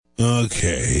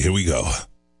Okay, here we go.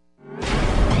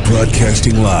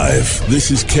 Broadcasting live, this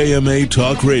is KMA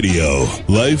Talk Radio,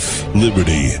 Life,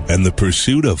 Liberty, and the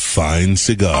Pursuit of Fine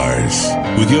Cigars.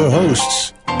 With your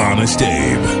hosts, Honest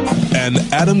Abe and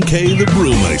Adam K. the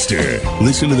Brewmeister.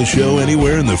 Listen to the show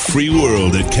anywhere in the free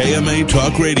world at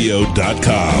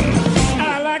KMATalkRadio.com.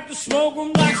 I like to smoke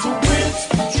them like some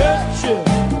Winston Churchill,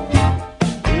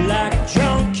 like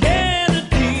John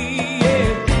Kennedy,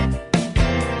 yeah.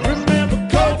 Remember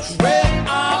Coach Red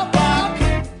Auerbach,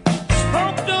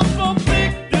 smoked up for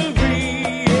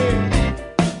victory,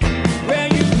 yeah. Well,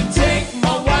 you can take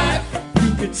my wife,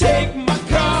 you can take my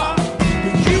car,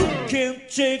 but you can't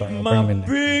take my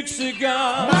big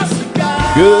cigar. My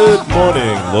cigar. Good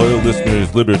morning, loyal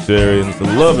listeners, libertarians,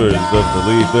 lovers of the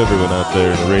leaf, everyone out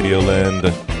there in radio land.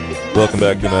 Welcome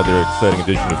back to another exciting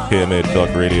edition of KMA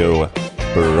Talk Radio,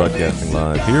 broadcasting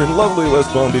live here in lovely West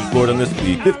Palm Beach, Florida on this,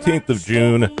 the 15th of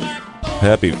June.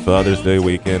 Happy Father's Day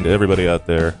weekend to everybody out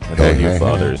there and all you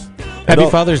fathers. Happy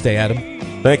Father's Day, Adam.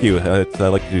 Thank you. I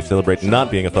like to celebrate not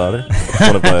being a father. It's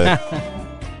one of my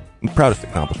proudest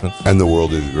accomplishments. And the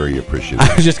world is very appreciative.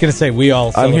 I was just going to say, we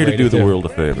all I'm here to celebrate do it, the too. world a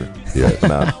favor. Yes.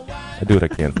 I do what I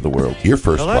can for the world. Your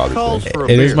first Father's Day.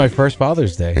 It is my first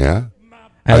Father's Day. Yeah?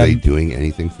 Are Adam, they doing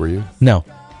anything for you? No,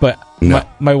 but No.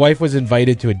 My wife was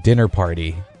invited to a dinner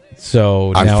party,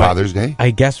 so On now Father's Day? I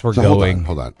guess we're So going.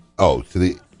 Hold on. Oh, so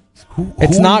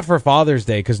It's not for Father's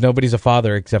Day because nobody's a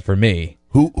father except for me.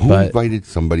 Who but- invited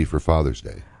somebody for Father's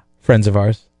Day? Friends of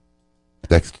ours.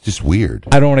 That's just weird.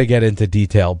 I don't want to get into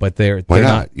detail, but they're Why they're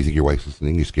not? You think your wife's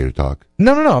listening? You're scared to talk?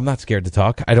 No. I'm not scared to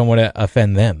talk. I don't want to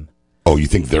offend them. Oh, you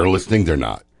think they're listening? They're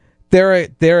not.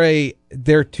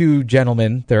 They're two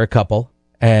gentlemen. They're a couple,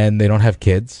 and they don't have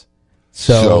kids.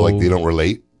 So like, they don't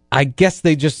relate? I guess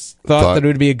they just thought that it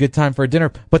would be a good time for a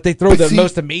dinner. But they throw But the see-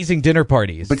 most amazing dinner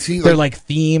parties. But see, they're like- like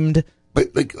themed.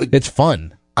 But, like It's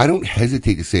fun. I don't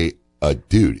hesitate to say,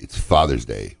 dude, it's Father's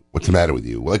Day. What's the matter with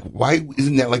you? Like, why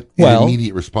isn't that like an Well,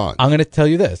 immediate response? I'm going to tell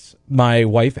you this. My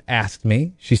wife asked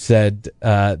me, she said,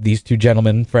 these two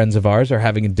gentlemen, friends of ours, are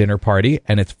having a dinner party,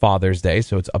 and it's Father's Day,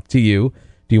 so it's up to you.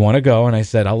 Do you want to go? And I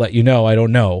said, I'll let you know. I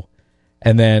don't know.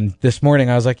 And then this morning,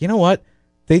 I was like, you know what?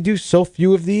 They do so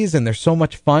few of these, and they're so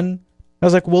much fun. I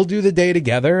was like, we'll do the day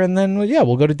together, and then,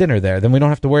 we'll go to dinner there. Then we don't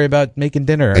have to worry about making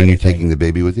dinner or and you're anything. taking the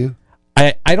baby with you?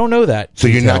 I don't know that. So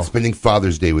you're detail. not spending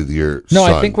Father's Day with your No,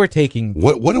 son? I think we're taking...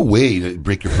 What a way to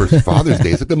break your first Father's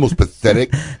Day. It's like the most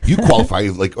pathetic. You qualify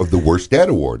like of the worst dad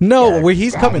award. No,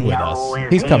 he's coming with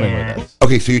us. He's coming with us.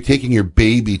 Okay, so you're taking your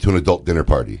baby to an adult dinner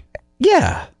party.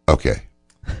 Yeah. Okay.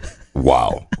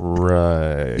 Wow.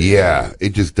 Right. Yeah, it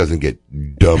just doesn't get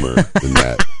dumber than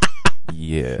that.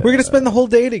 Yeah. We're going to spend the whole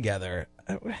day together.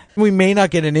 We may not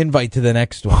get an invite to the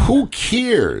next one. Who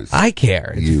cares? I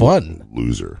care. It's You fun.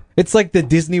 loser. It's like the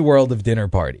Disney World of dinner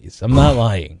parties. I'm not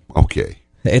lying. Okay.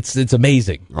 It's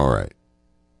amazing. All right.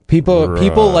 People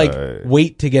like Right.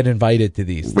 wait to get invited to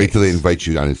these. Wait till they things. invite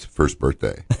you on his first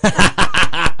birthday.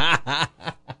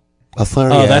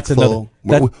 Oh, that's another.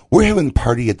 We're having a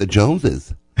party at the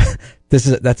Joneses.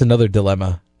 That's another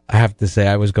dilemma. I have to say,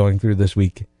 I was going through this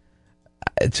week.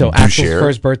 So Do you Axel's share?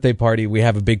 first birthday party, we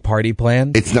have a big party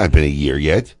planned. It's not been a year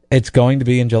yet. It's going to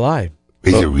be in July.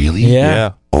 Is it really?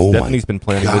 Yeah. Oh, Stephanie's my been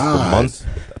planning this for God. months,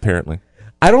 apparently.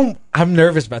 I'm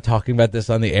nervous about talking about this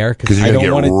on the air Because because you're I going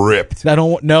don't to get want to. ripped. I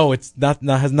don't. No, it's not.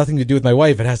 Has nothing to do with my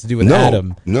wife. It has to do with No.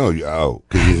 Adam. No. Oh,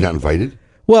 because he's not invited?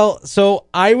 Well, so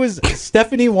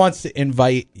Stephanie wants to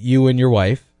invite you and your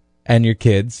wife and your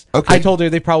kids. Okay. I told her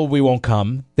they probably won't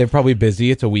come. They're probably busy.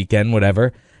 It's a weekend,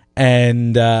 whatever.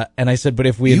 And I said, but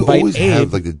if we You invite always Abe,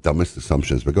 have like the dumbest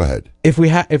assumptions, but go ahead. if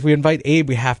we invite Abe,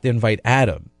 we have to invite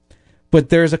Adam. But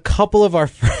there's a couple of our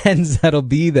friends that'll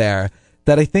be there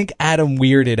that I think Adam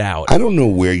weirded out. I don't know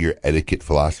where your etiquette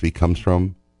philosophy comes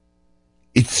from.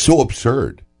 It's so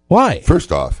absurd. Why?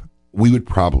 First off, we would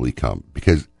probably come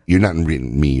because you're not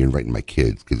inviting me, you're inviting my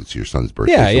kids because it's your son's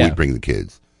birthday. Yeah, so yeah. we bring the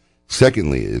kids.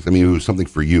 Secondly is, if it was something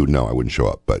for you, no, I wouldn't show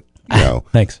up. But, you know.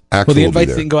 Thanks. Axel Well, the will be invites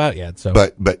there. didn't go out yet, so.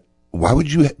 But why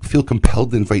would you feel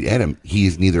compelled to invite Adam? He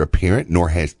is neither a parent nor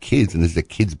has kids, and this is a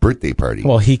kid's birthday party.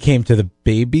 Well, he came to the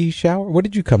baby shower. What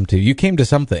did you come to? You came to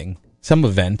something, some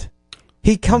event.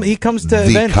 He comes to the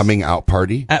events coming out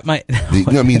party? at my.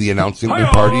 The announcement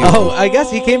party? Oh, I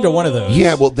guess he came to one of those.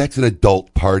 Yeah, well, that's an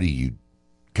adult party.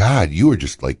 You were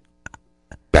just like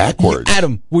backwards.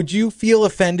 Adam, would you feel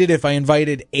offended if I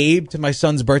invited Abe to my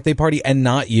son's birthday party and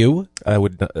not you? I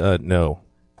would, no.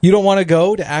 You don't want to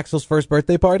go to Axel's first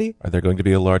birthday party? Are there going to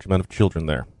be a large amount of children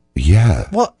there? Yeah.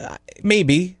 Well,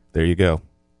 maybe. There you go.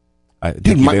 Dude,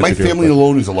 you've my answered your family question.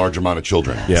 alone is a large amount of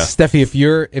children. Yeah. Steffi,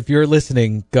 if you're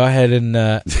listening, go ahead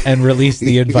and release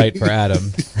the invite for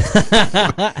Adam.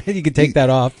 You can take that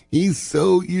off. You're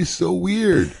so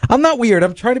weird. I'm not weird.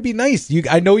 I'm trying to be nice.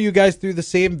 I know you guys through the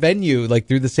same venue, like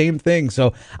through the same thing.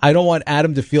 So I don't want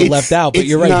Adam to feel left out. But it's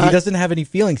you're right. not- He doesn't have any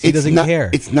feelings. He doesn't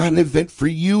care. It's not an event for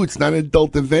you. It's not an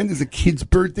adult event. It's a kid's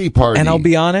birthday party. And I'll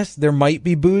be honest, there might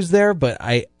be booze there, but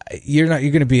you're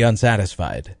going to be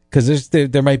unsatisfied because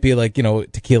there might be like,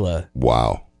 tequila.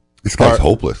 Wow. This guy's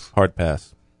hopeless. Hard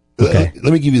pass. Okay.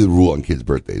 Let me give you the rule on kids'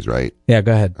 birthdays, right? Yeah,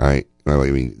 go ahead. All right. Well,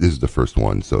 I mean, this is the first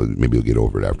one, so maybe you'll get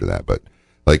over it after that. But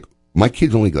like, my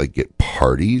kids only like get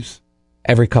parties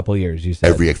Every couple years, you said.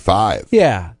 every 5.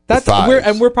 Yeah, that's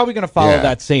Fives. we're probably going to follow Yeah.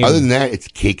 that same. Other than that, it's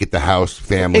cake at the house,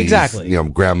 families. Exactly.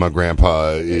 Grandma,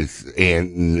 grandpa is,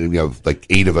 and like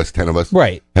 8 of us, 10 of us.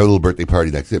 Right. Have a little birthday party.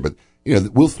 That's it. But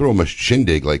we'll throw them a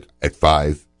shindig like at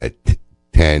 5, at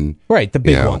 10. Right, the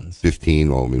big ones.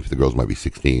 15. Well, maybe the girls might be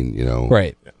 16.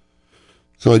 Right.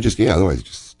 So otherwise it's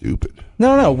just stupid.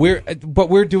 No,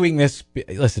 we're doing this.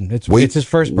 Listen, it's his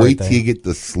first birthday. Wait till you get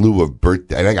the slew of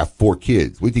birthday. And I got 4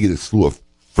 kids. Wait till you get a slew of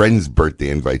friends' birthday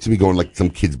invites. You'll be going like some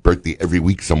kid's birthday every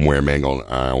week somewhere, man. Going,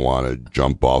 I want to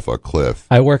jump off a cliff.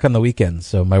 I work on the weekends,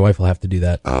 so my wife will have to do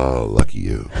that. Oh, lucky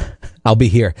you. I'll be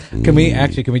here. Can we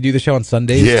do the show on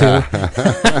Sundays Yeah.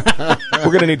 too?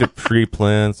 We're going to need to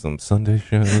pre-plan some Sunday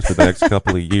shows for the next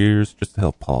couple of years just to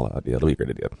help Paul out. Yeah, that'll be a great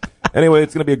idea. Anyway,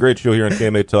 it's going to be a great show here on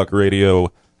KMA Talk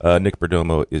Radio. Nick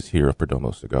Perdomo is here of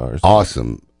Perdomo Cigars.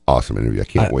 Awesome interview. I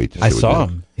can't wait to see I what saw that-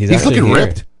 him. He's looking actually here.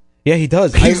 ripped. Yeah, he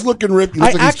does. He's looking ripped. He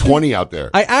looks I like actually- he's 20 out there.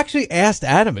 I actually asked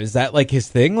Adam, is that like his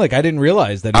thing? Like, I didn't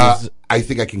realize that he was. I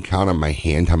think I can count on my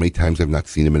hand how many times I've not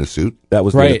seen him in a suit. That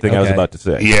was the Right, other thing I was okay. about to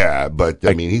say. Yeah, but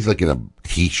I mean, he's like in a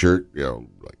t-shirt,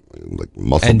 like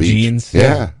muscle And beach. jeans.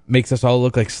 Yeah. Makes us all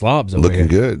look like slobs over Looking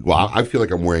here. good. Well, I feel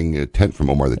like I'm wearing a tent from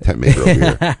Omar the Tent Maker over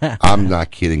here. I'm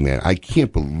not kidding, man. I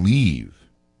can't believe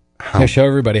Yeah, show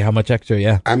everybody how much extra,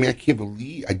 yeah. I mean, I can't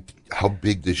believe how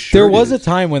big this shirt There was is. a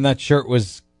time when that shirt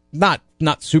was not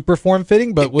super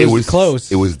form-fitting, but was close.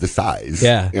 It was the size.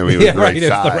 Yeah. I mean, it was Yeah, the right right, it was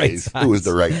the size. right size. It was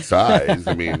the right size.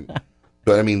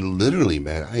 I mean, literally,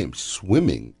 man, I am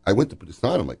swimming. I went to put this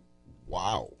on. I'm like,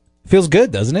 wow. Feels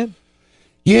good, doesn't it?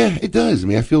 Yeah, it does. I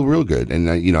mean, I feel real good. And,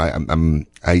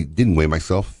 I didn't weigh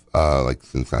myself,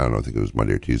 since, I think it was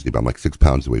Monday or Tuesday, but I'm like 6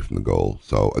 pounds away from the goal.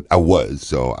 So I was.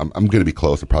 So I'm going to be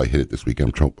close. I'll probably hit it this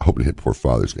weekend. I'm hoping to hit before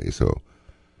Father's Day. So,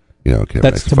 can have a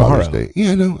That's nice tomorrow. Father's Day.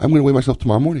 Yeah, I know. I'm going to weigh myself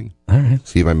tomorrow morning. All right.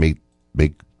 See if I make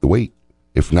the weight.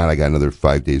 If not, I got another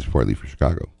 5 days before I leave for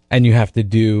Chicago. And you have to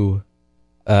do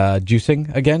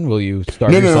juicing again? Will you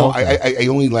start No. yourself? I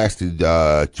only lasted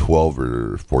 12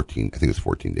 or 14. I think it was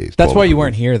 14 days. That's 12 why or you 14.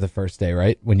 weren't here the first day,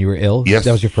 right? When you were ill? Yes.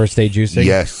 That was your first day juicing?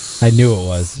 Yes. I knew it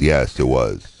was. Yes, it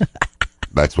was.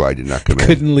 That's why I did not come in.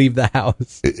 Couldn't leave the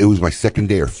house. It was my second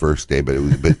day or first day, but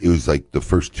it was like the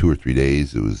first 2 or 3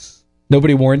 days. It was.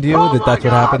 Nobody warned you that that's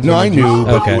what happens? No, I when you knew, juice?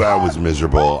 but Okay. I was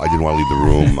miserable. I didn't want to leave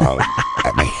the room.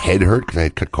 My head hurt because I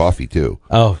had cut coffee too.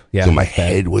 Oh, yeah. So my that's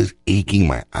bad. head was aching.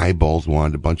 My eyeballs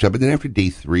wanted to bunch up. But then after day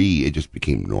 3, it just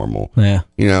became normal. Yeah.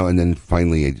 And then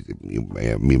finally, me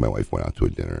and my wife went out to a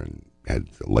dinner and had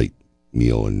a light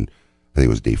meal, and I think it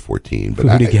was day 14. But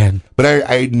Food again. But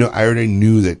I already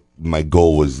knew that my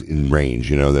goal was in range.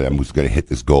 That I was going to hit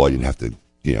this goal. I didn't have to,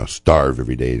 starve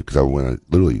every day because I went on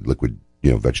literally liquid,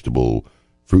 vegetable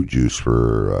fruit juice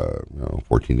for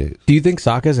 14 days. Do you think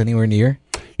Sokka's anywhere near?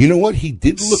 You know what? He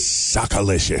did look.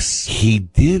 Sockalicious. He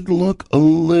did look a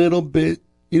little bit.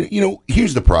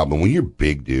 Here's the problem: when you're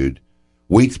big, dude,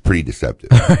 weight's pretty deceptive.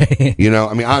 I mean,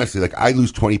 honestly, like I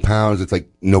lose 20 pounds, it's like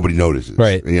nobody notices.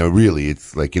 Right. Really,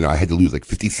 it's like I had to lose like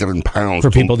 57 pounds For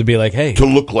people to be like, hey. to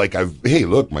look like hey,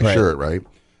 look, my Right. shirt, right?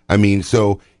 I mean,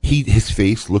 so his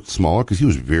face looked smaller because he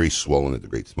was very swollen at the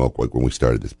Great Smoke. Like when we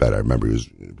started this bet, I remember he was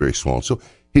very swollen. So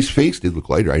his face did look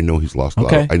lighter. I know he's lost a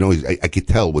lot. Okay. I know I could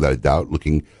tell without a doubt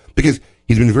looking because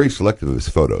he's been very selective of his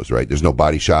photos, right? There's no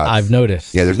body shots. I've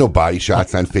noticed. Yeah, there's no body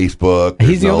shots on Facebook.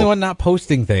 He's the There's only no- one not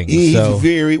posting things. He's so.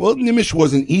 Nimish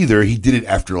wasn't either. He did it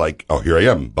after like, oh, here I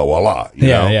am, bah, voila. You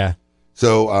know? Yeah.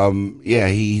 So,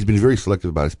 he's been very selective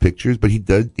about his pictures, but he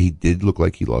did look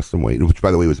like he lost some weight, which,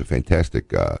 by the way, was a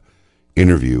fantastic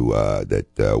interview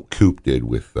that Coop did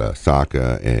with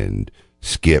Sokka and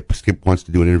Skip. Skip wants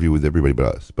to do an interview with everybody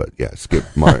but us, but yeah, Skip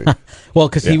Martin. Well,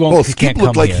 because he won't. Well, he Skip can't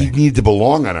looked come like here. he needed to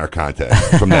belong on our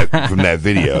contest from that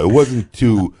video. It wasn't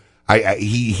too.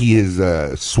 He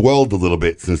has swelled a little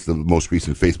bit since the most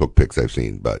recent Facebook pics I've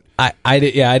seen, but I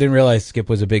didn't realize Skip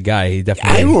was a big guy. He I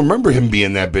definitely. don't remember him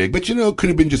being that big. But it could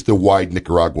have been just a wide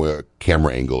Nicaragua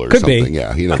camera angle or Could something. be.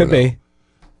 Yeah, you never Could know. be.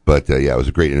 But yeah, it was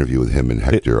a great interview with him and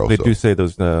Hector. They do say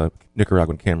those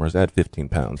Nicaraguan cameras add 15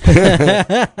 pounds.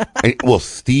 Well,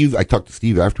 Steve, I talked to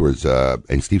Steve afterwards,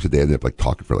 and Steve said they ended up like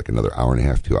talking for like another hour and a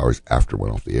half, 2 hours after it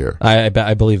went off the air.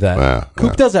 I believe that.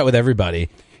 Coop does that with everybody.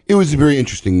 It was very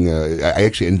interesting. I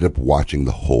actually ended up watching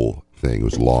the whole thing. It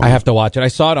was long. I have to watch it. I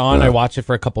saw it on. I watched it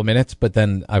for a couple minutes, but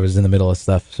then I was in the middle of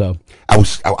stuff. So I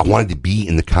wanted to be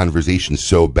in the conversation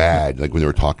so bad, like when they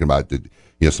were talking about the.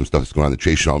 Some stuff that's going on in the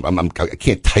Trade Show. I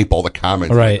can't type all the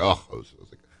comments. Right. Like,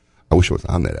 I wish I was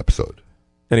on that episode.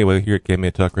 Anyway, here at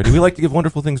KMA Talk Radio, we like to give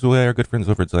wonderful things away. Our good friends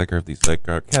over at Zycar have the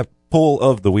Zycar Cap Poll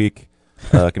of the Week.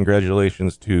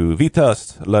 Congratulations to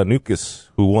Vitas Lanukis,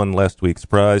 who won last week's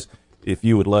prize. If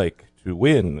you would like to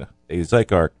win a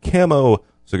Zycar Camo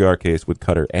cigar case with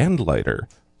cutter and lighter,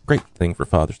 great thing for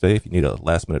Father's Day. If you need a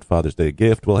last-minute Father's Day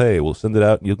gift, well, hey, we'll send it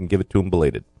out and you can give it to him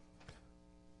belated.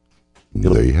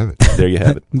 There you have it. There you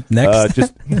have it.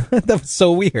 Next. That was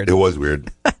so weird. It was weird.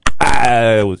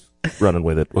 I was running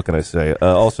with it. What can I say?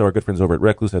 Also, our good friends over at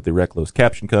Recluse have the Recluse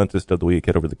Caption Contest of the Week.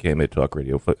 Head over to the KMA Talk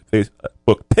Radio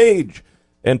Facebook page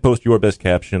and post your best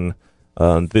caption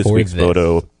on this week's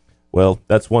photo. Well,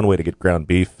 that's one way to get ground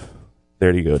beef.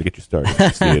 There you go, to get you started. You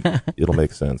see it. It'll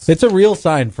make sense. It's a real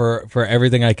sign for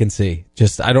everything I can see.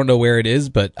 Just, I don't know where it is,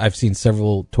 but I've seen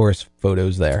several tourist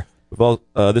photos there.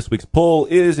 This week's poll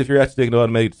is, if you're asked to take an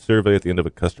automated survey at the end of a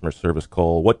customer service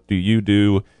call, what do you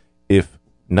do? If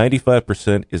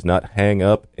 95% is not hang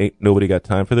up, ain't nobody got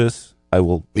time for this, I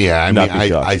will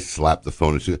I slapped the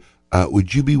phone and said,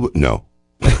 would you be... No.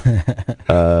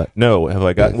 No. Have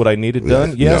I gotten what I needed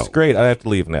done? Yes, no. Great. I have to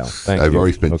leave now. Thank you. I've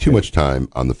already spent too much time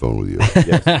on the phone with you.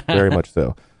 Yes, very much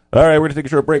so. All right, we're going to take a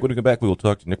short break. When we come back, we will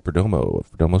talk to Nick Perdomo of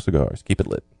Perdomo Cigars. Keep it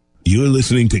lit. You're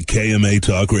listening to KMA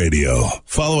Talk Radio.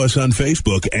 Follow us on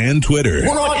Facebook and Twitter.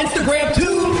 We're on Instagram,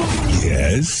 too.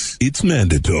 Yes, it's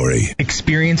mandatory.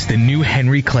 Experience the new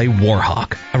Henry Clay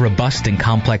Warhawk, a robust and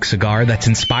complex cigar that's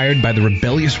inspired by the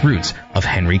rebellious roots of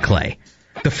Henry Clay.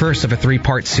 The first of a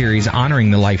 3-part series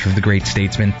honoring the life of the great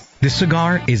statesman, this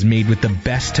cigar is made with the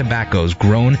best tobaccos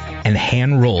grown and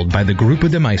hand-rolled by the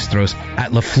Grupo de Maestros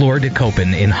at La Flor de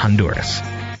Copan in Honduras.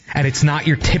 And it's not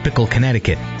your typical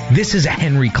Connecticut. This is a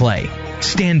Henry Clay.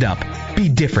 Stand up, be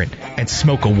different, and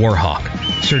smoke a Warhawk.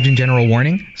 Surgeon General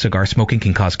warning, cigar smoking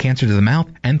can cause cancer to the mouth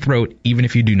and throat even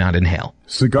if you do not inhale.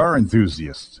 Cigar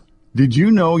enthusiasts, did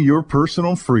you know your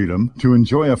personal freedom to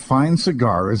enjoy a fine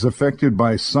cigar is affected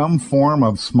by some form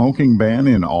of smoking ban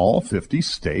in all 50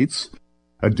 states?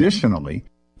 Additionally,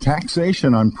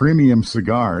 taxation on premium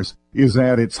cigars is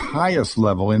at its highest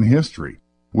level in history,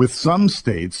 with some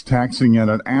states taxing at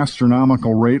an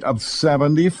astronomical rate of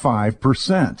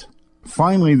 75%.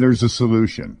 Finally, there's a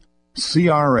solution.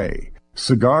 CRA,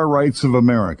 Cigar Rights of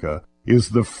America, is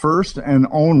the first and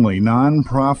only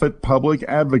non-profit public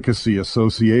advocacy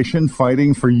association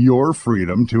fighting for your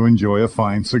freedom to enjoy a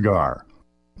fine cigar.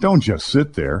 Don't just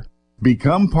sit there.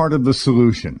 Become part of the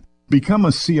solution. Become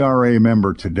a CRA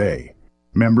member today.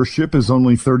 Membership is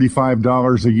only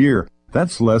 $35 a year.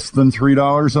 That's less than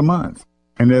 $3 a month.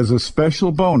 And as a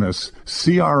special bonus,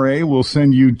 CRA will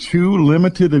send you 2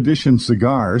 limited edition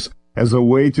cigars as a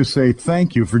way to say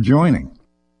thank you for joining.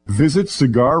 Visit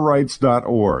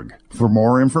cigarrights.org for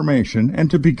more information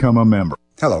and to become a member.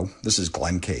 Hello, this is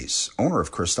Glenn Case, owner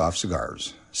of Christoph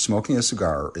Cigars. Smoking a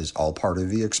cigar is all part of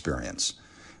the experience.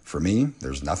 For me,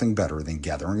 there's nothing better than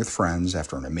gathering with friends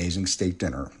after an amazing steak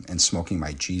dinner and smoking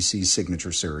my GC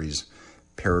Signature Series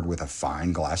paired with a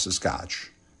fine glass of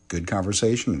scotch. Good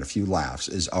conversation and a few laughs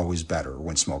is always better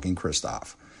when smoking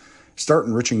Christoph. Start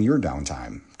enriching your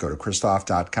downtime. Go to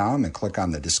Christoph.com and click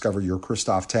on the Discover Your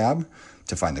Christoph tab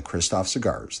to find the Christoph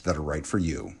cigars that are right for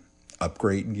you.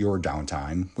 Upgrade your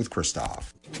downtime with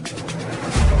Christoph.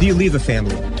 The Oliva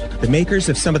family, the makers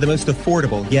of some of the most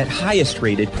affordable yet highest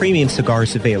rated premium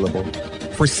cigars available.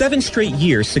 For 7 straight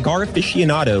years, Cigar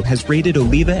Aficionado has rated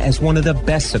Oliva as one of the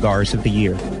best cigars of the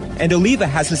year. And Oliva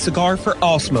has a cigar for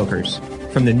all smokers,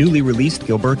 from the newly released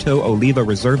Gilberto Oliva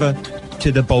Reserva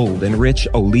to the bold and rich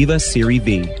Oliva Serie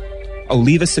V.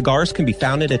 Oliva cigars can be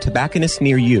found at a tobacconist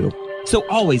near you, so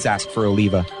always ask for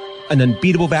Oliva, an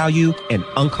unbeatable value and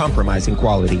uncompromising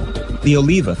quality. The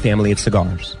Oliva family of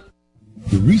cigars.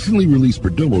 The recently released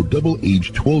Perdomo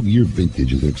Double-Aged 12-Year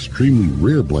Vintage is an extremely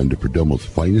rare blend of Perdomo's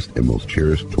finest and most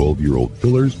cherished 12-year-old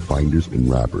fillers, binders, and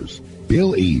wrappers.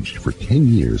 Bale-aged for 10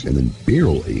 years and then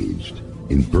barrel-aged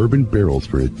in bourbon barrels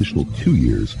for an additional 2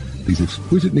 years, these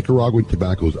exquisite Nicaraguan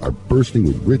tobaccos are bursting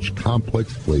with rich,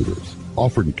 complex flavors.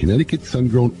 Offered in Connecticut,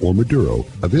 sun-grown, or Maduro,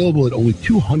 available at only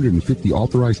 250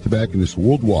 authorized tobacconists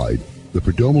worldwide, The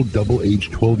Perdomo Double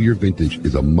Aged 12-Year Vintage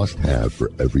is a must-have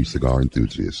for every cigar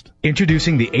enthusiast.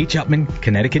 Introducing the H. Upmann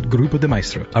Connecticut Grupo de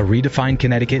Maestro, a redefined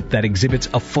Connecticut that exhibits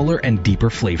a fuller and deeper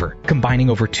flavor, combining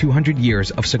over 200 years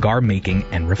of cigar making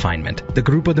and refinement. The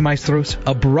Grupo de Maestros,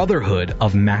 a brotherhood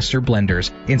of master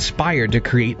blenders, inspired to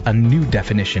create a new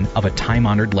definition of a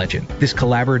time-honored legend. This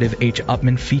collaborative H.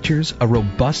 Upmann features a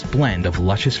robust blend of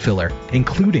luscious filler,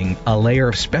 including a layer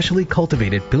of specially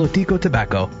cultivated pilotico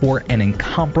tobacco for an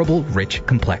incomparable rich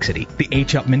complexity. The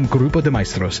H. Upmann Grupo de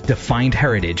Maestros, defined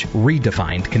heritage,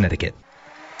 redefined Connecticut.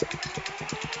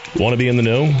 Want to be in the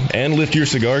know and lift your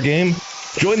cigar game?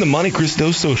 Join the Monte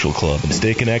Cristo Social Club and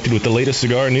stay connected with the latest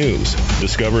cigar news.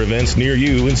 Discover events near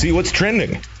you and see what's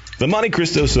trending. The Monte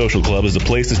Cristo Social Club is the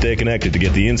place to stay connected to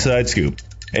get the inside scoop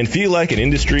and feel like an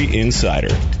industry insider.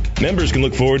 Members can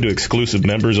look forward to exclusive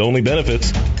members-only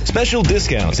benefits, special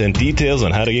discounts, and details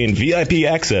on how to gain VIP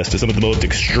access to some of the most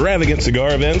extravagant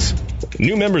cigar events.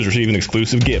 New members receive an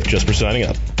exclusive gift just for signing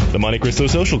up. The Monte Cristo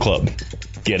Social Club.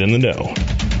 Get in the know.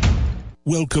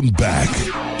 Welcome back.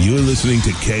 You're listening to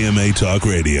KMA Talk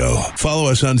Radio. Follow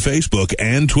us on Facebook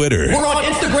and Twitter. We're on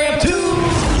Instagram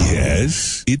too.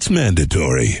 Yes, it's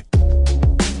mandatory.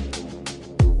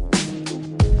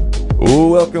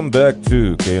 Welcome back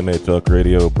to KMA Talk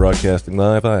Radio, broadcasting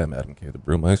live. I am Adam K. the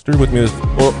Brewmeister. With me as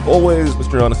always,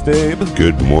 Mr. Honest Abe.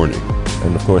 Good morning.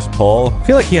 And, of course, Paul. I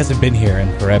feel like he hasn't been here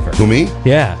in forever. Who, me?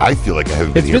 Yeah. I feel like I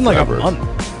haven't been here It's been forever. like a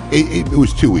month. It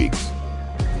was 2 weeks.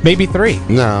 Maybe 3.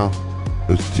 No,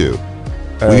 it was 2.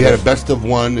 We had a best of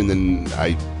one, and then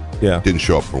I didn't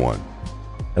show up for one.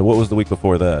 And what was the week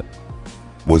before that?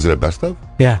 Was it a best of?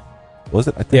 Yeah. Was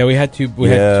it? I think. Yeah, we had two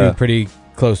pretty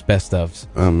close best ofs.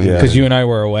 Because you and I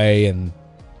were away, and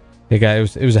it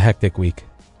was a hectic week.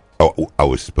 Oh, I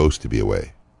was supposed to be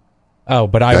away. Oh,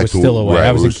 but I was still away. Right,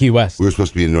 I was in Key West. We were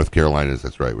supposed to be in North Carolinas.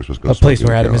 That's right. We're supposed to go a place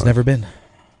where Adam has never been.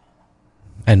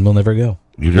 And will never go.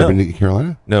 You've never been to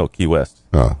Carolina? No, Key West.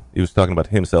 Oh. He was talking about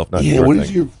himself, not what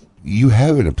is you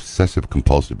have an obsessive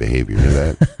compulsive behavior, you know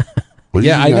that?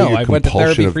 I know. I went to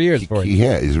therapy for years for it.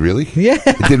 Yeah, is it really? Yeah.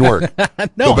 It didn't work.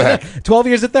 No, go back. 12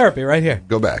 years of therapy right here.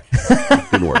 Go back.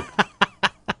 It didn't work.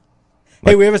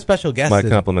 Hey, we have a special guest. My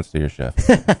compliments to your chef.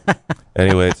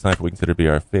 Anyway, it's time for what we consider to be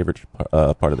our favorite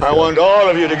part of the show. I want all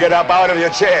of you to get up out of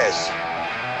your chairs.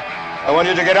 I want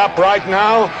you to get up right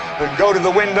now and go to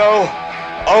the window,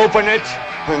 open it,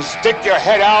 and stick your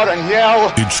head out and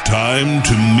yell. It's time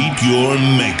to meet your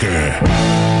maker.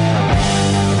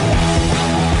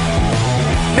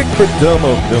 Nick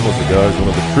Perdomo Cigars, one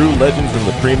of the true legends in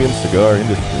the premium cigar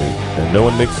industry. And no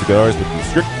one makes cigars with the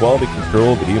strict quality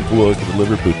control that he employs to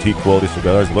deliver boutique quality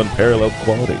cigars of unparalleled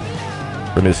quality.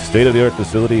 From his state-of-the-art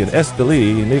facility in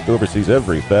Esteli, Nick oversees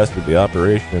every facet of the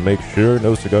operation and makes sure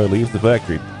no cigar leaves the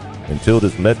factory until it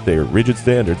has met their rigid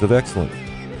standards of excellence.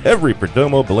 Every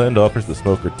Perdomo blend offers the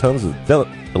smoker tons of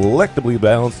delectably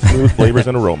balanced, smooth flavors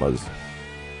and aromas.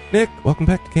 Nick, welcome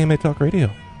back to KMA Talk Radio.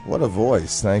 What a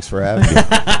voice. Thanks for having me.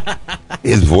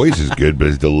 His voice is good, but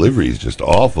his delivery is just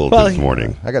awful this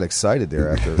morning. I got excited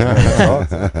there after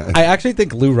I actually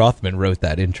think Lou Rothman wrote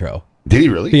that intro. Did he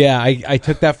really? Yeah, I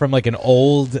took that from like an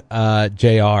old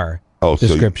JR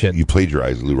description. So you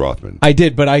plagiarized Lou Rothman. I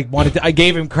did, but I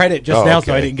gave him credit just now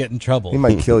so I didn't get in trouble. He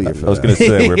might kill you for that. I was going to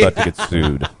say, we're about to get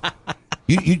sued.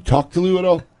 You talked to Lou at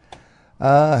all?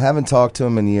 I haven't talked to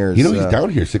him in years. You know, he's down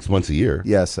here 6 months a year.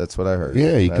 Yes, that's what I heard.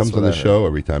 Yeah, he comes on the show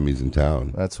every time he's in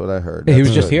town. That's what I heard. He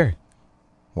was just here.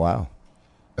 Wow.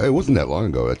 It wasn't that long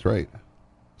ago. That's right.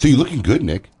 So you're looking good,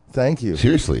 Nick. Thank you.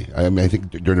 Seriously. I mean, I think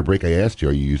during the break I asked you,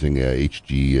 are you using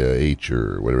HGH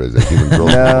or whatever it is? Human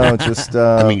growth No, just...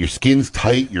 I mean, your skin's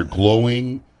tight. You're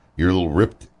glowing. You're a little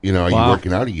ripped. You know, are you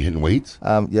working out? Are you hitting weights?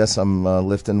 Yes, I'm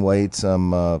lifting weights.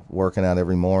 I'm working out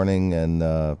every morning and,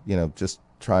 just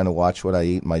trying to watch what I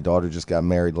eat. My daughter just got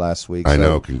married last week. I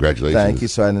know. Congratulations. Thank you.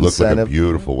 So I had an Looked incentive. like a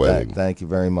beautiful wedding. Thank you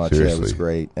very much. Seriously. Yeah, it was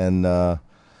great. And,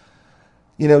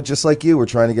 just like you, we're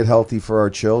trying to get healthy for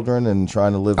our children and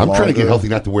trying to live longer. I'm trying to get healthy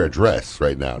not to wear a dress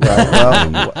right now.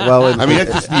 Right. I mean,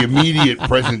 that's just the immediate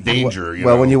present danger.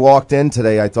 Well, when you walked in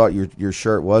today, I thought your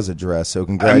shirt was a dress. So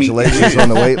congratulations on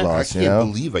the weight loss. I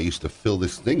can't believe I used to fill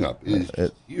this thing up.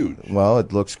 It's huge. Well,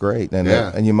 it looks great,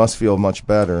 and you must feel much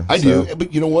better. I do,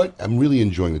 but you know what? I'm really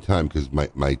enjoying the time because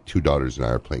my 2 daughters and I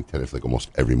are playing tennis like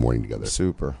almost every morning together.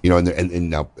 Super.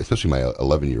 And now, especially my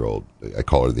 11-year-old, I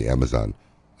call her the Amazon.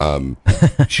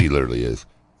 She literally is.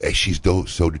 she's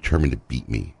so determined to beat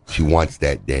me. She wants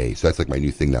that day. So that's like my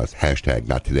new thing now. Is hashtag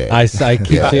not today. I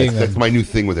keep seeing that's my new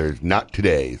thing with her. It's not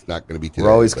today. It's not going to be today.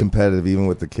 We're always competitive, even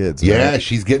with the kids. Yeah, right?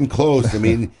 she's getting close. I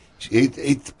mean,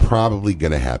 it's probably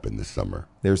going to happen this summer.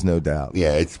 There's no doubt.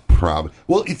 Yeah, it's probably.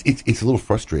 Well, it's a little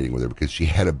frustrating with her because she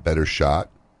had a better shot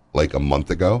like a month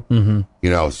ago. Mm-hmm. You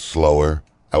know, I was slower.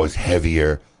 I was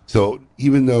heavier. So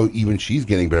even she's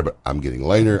getting better, but I'm getting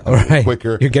lighter. I'm getting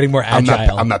quicker. You're getting more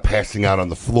agile. I'm not passing out on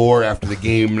the floor after the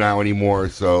game now anymore.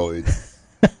 So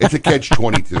it's a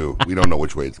catch-22. We don't know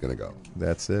which way it's going to go.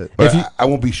 That's it. But I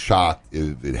won't be shocked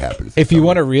if it happens. If you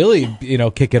want to really,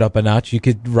 kick it up a notch, you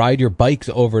could ride your bikes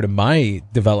over to my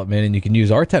development, and you can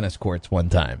use our tennis courts one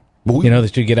time. Well,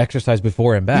 that you get exercise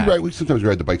before and back. We sometimes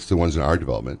ride the bikes to the ones in our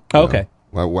development. Oh, okay.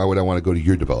 Why would I want to go to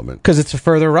your development? Because it's a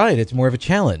further ride. It's more of a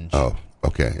challenge. Oh,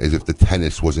 okay. As if the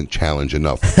tennis wasn't challenge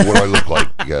enough. What do I look like?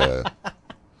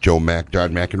 John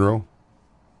McEnroe?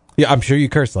 Yeah, I'm sure you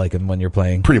curse like him when you're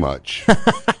playing. Pretty much.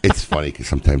 It's funny because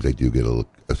sometimes I do get a look.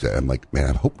 I'm like, man,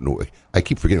 I hope no. I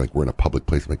keep forgetting like we're in a public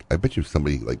place. I'm like, I bet you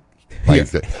somebody like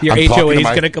finds that. Your HOA is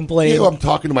going to complain. I'm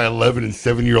talking to my 11 and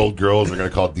 7-year-old girls. They're going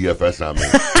to call DFS on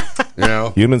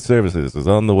me. Human Services is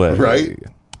on the way. Right.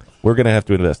 We're going to have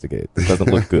to investigate. It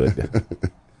doesn't look good.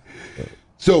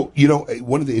 So,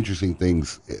 one of the interesting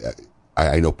things,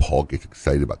 I know Paul gets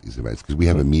excited about these events because we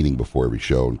have a meeting before every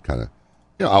show and kind of,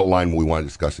 outline what we want to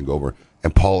discuss and go over.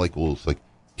 And Paul was like,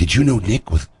 did you know Nick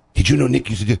used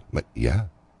to do? I'm like, yeah,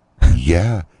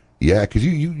 because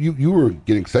you were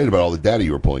getting excited about all the data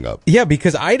you were pulling up. Yeah,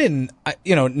 because I didn't,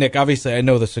 Nick, obviously I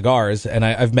know the cigars and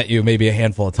I've met you maybe a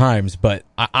handful of times, but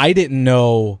I didn't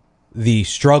know the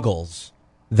struggles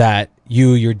that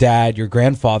you, your dad, your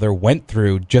grandfather went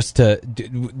through just to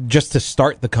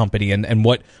start the company and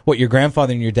what your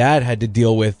grandfather and your dad had to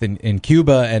deal with in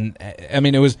Cuba. And I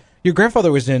mean, your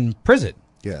grandfather was in prison.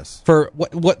 Yes. For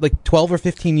what, like 12 or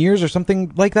 15 years or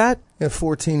something like that? Yeah,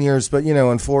 14 years. But,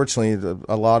 unfortunately,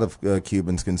 a lot of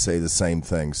Cubans can say the same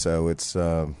thing. So it's,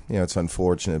 it's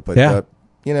unfortunate. But,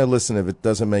 listen, if it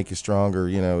doesn't make you stronger,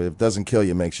 if it doesn't kill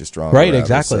you, it makes you stronger. Right,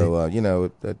 exactly. So,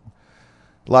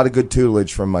 a lot of good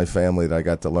tutelage from my family that I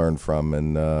got to learn from.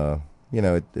 And,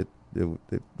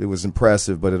 it was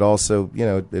impressive, but it also,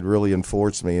 it really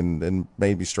enforced me and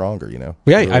made me stronger, Yeah,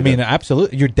 really I mean,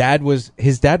 absolutely.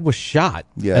 His dad was shot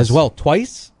as well,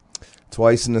 twice?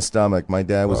 Twice in the stomach. My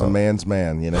dad was a man's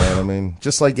man, you know what I mean?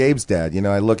 Just like Abe's dad.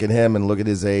 I look at him and look at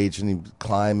his age, and he's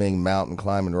climbing, mountain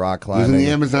climbing, rock climbing. He was in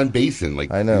the Amazon basin,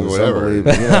 I know, whatever.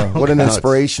 What an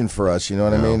inspiration for us, you know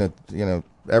what I mean?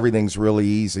 Everything's really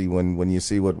easy when you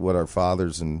see what our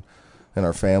fathers and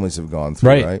our families have gone through,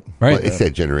 right? Well, it's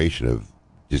that generation of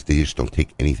they just don't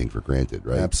take anything for granted,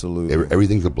 right? Absolutely.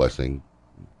 Everything's a blessing.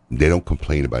 They don't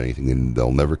complain about anything, and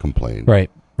they'll never complain.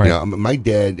 Right. My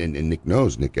dad, and Nick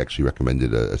knows, Nick actually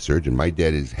recommended a surgeon. My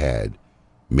dad has had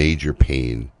major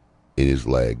pain in his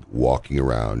leg walking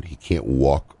around. He can't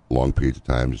walk long periods of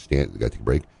time. Just stand, got to take a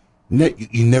break.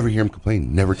 You never hear him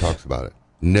complain. Never talks about it.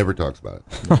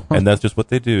 And that's just what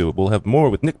they do. We'll have more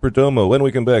with Nick Perdomo when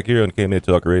we come back here on KMA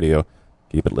Talk Radio.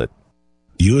 Keep it lit.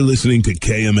 You're listening to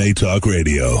KMA Talk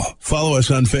Radio. Follow us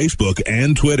on Facebook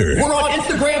and Twitter. We're on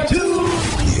Instagram, too.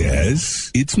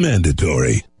 Yes, it's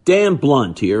mandatory. Dan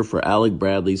Blunt here for Alec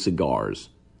Bradley Cigars.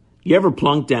 You ever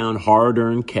plunk down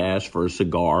hard-earned cash for a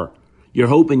cigar? You're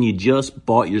hoping you just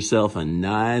bought yourself a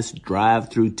nice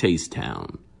drive-through taste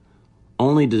town,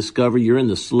 only to discover you're in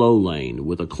the slow lane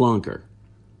with a clunker.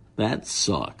 That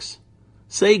sucks.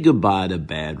 Say goodbye to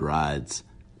bad rides.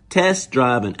 Test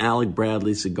drive an Alec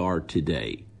Bradley cigar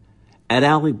today. At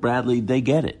Alec Bradley, they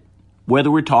get it.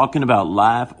 Whether we're talking about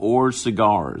life or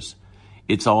cigars,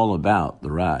 it's all about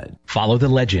the ride. Follow the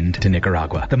legend to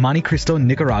Nicaragua. The Monte Cristo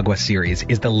Nicaragua series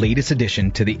is the latest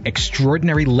addition to the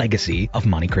extraordinary legacy of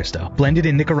Monte Cristo. Blended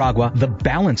in Nicaragua, the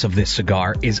balance of this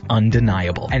cigar is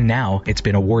undeniable. And now it's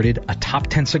been awarded a top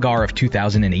 10 cigar of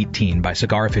 2018 by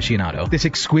Cigar Aficionado. This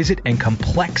exquisite and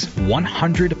complex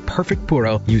 100 Perfect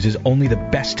Puro uses only the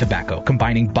best tobacco,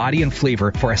 combining body and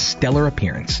flavor for a stellar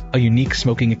appearance. A unique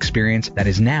smoking experience that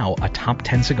is now a top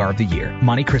 10 cigar of the year.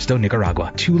 Monte Cristo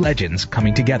Nicaragua. Two legends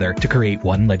coming together to create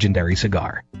one legendary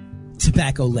cigar.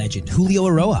 Tobacco legend Julio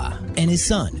Aroa and his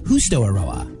son, Justo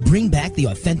Aroa, bring back the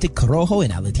authentic Corojo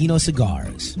and Aladino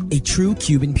cigars. A true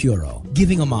Cuban puro,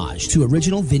 giving homage to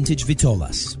original vintage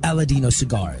Vitolas. Aladino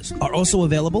cigars are also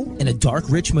available in a dark,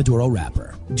 rich Maduro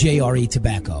wrapper. JRE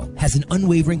Tobacco has an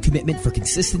unwavering commitment for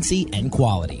consistency and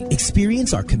quality.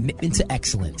 Experience our commitment to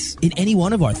excellence in any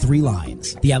one of our three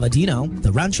lines: the Aladino,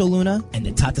 the Rancho Luna, and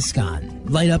the Tatascan.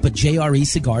 Light up a JRE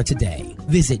cigar today.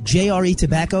 Visit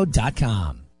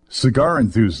jretobacco.com. Cigar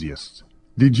enthusiasts,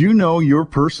 Did you know your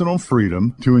personal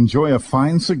freedom to enjoy a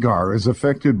fine cigar is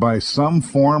affected by some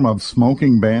form of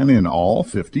smoking ban in all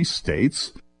 50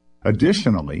 states?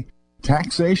 Additionally,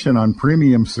 taxation on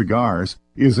premium cigars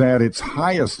is at its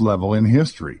highest level in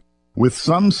history, with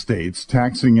some states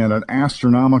taxing at an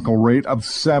astronomical rate of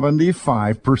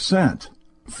 75%.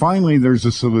 Finally, there's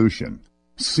a solution.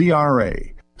 CRA,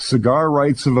 Cigar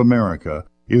Rights of America,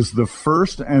 is the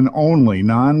first and only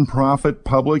nonprofit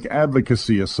public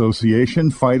advocacy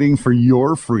association fighting for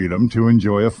your freedom to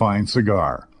enjoy a fine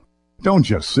cigar. Don't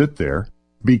just sit there.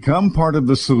 Become part of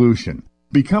the solution.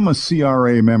 Become a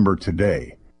CRA member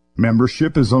today.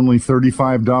 Membership is only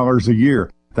 $35 a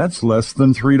year. That's less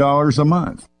than $3 a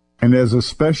month. And as a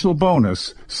special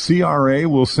bonus, CRA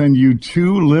will send you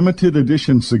 2 limited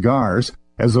edition cigars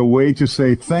as a way to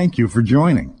say thank you for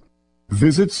joining.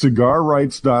 Visit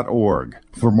cigarrights.org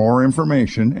for more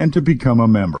information and to become a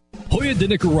member. Joya de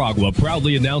Nicaragua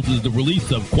proudly announces the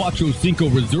release of Cuatro Cinco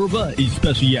Reserva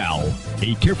Especial,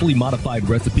 a carefully modified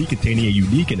recipe containing a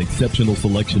unique and exceptional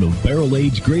selection of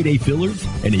barrel-aged grade A fillers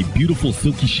and a beautiful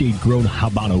silky shade-grown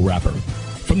Habano wrapper.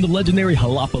 From the legendary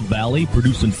Jalapa Valley,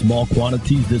 produced in small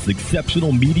quantities, this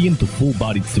exceptional medium to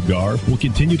full-bodied cigar will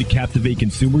continue to captivate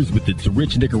consumers with its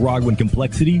rich Nicaraguan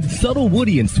complexity, subtle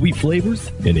woody and sweet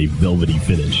flavors, and a velvety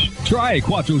finish. Try a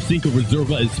Cuatro Cinco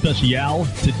Reserva Especial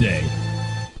today.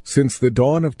 Since the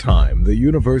dawn of time, the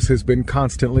universe has been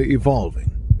constantly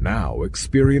evolving. Now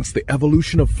experience the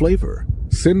evolution of flavor.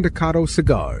 Sindicato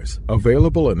Cigars,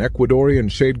 available in Ecuadorian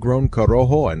shade-grown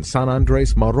Corojo and San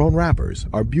Andres Marron wrappers,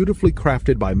 are beautifully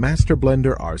crafted by master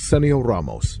blender Arsenio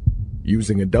Ramos.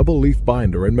 Using a double-leaf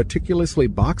binder and meticulously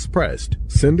box-pressed,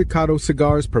 Sindicato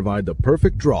Cigars provide the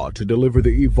perfect draw to deliver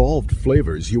the evolved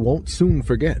flavors you won't soon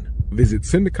forget. Visit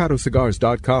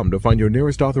syndicatocigars.com to find your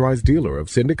nearest authorized dealer of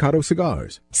Sindicato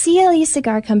Cigars. CLE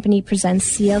Cigar Company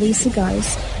presents CLE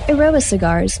Cigars, Aroa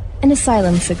Cigars, and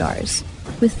Asylum Cigars.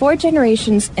 With 4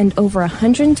 generations and over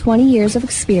 120 years of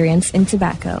experience in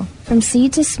tobacco. From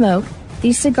seed to smoke,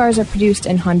 these cigars are produced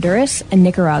in Honduras and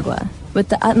Nicaragua with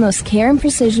the utmost care and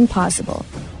precision possible.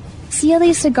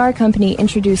 CLE Cigar Company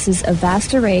introduces a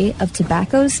vast array of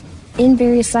tobaccos in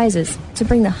various sizes to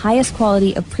bring the highest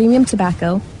quality of premium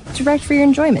tobacco direct for your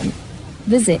enjoyment.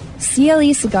 Visit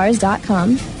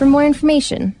clecigars.com for more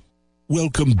information.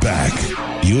 Welcome back.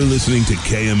 You're listening to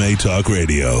KMA Talk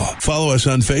Radio. Follow us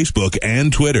on Facebook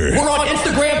and Twitter. We're on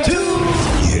Instagram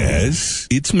too. Yes,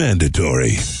 it's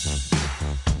mandatory.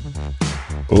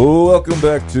 Welcome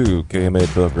back to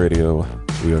KMA Talk Radio.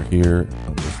 We are here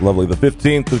on this lovely the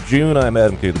 15th of June. I'm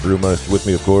Adam K. the Brewmeister. With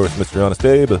me, of course, Mr. Honest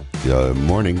Abe. Good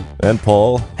morning. And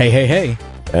Paul. Hey, hey, hey.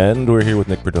 And we're here with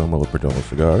Nick Perdomo of Perdomo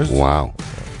Cigars. Wow.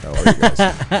 How are you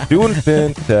guys? Doing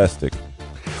fantastic.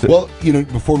 Well,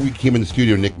 before we came in the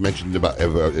studio, Nick mentioned about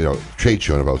trade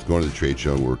show. And if I was going to the trade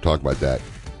show, we were talking about that.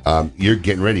 You're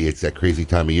getting ready. It's that crazy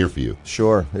time of year for you.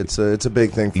 Sure, it's a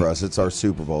big thing for us. It's our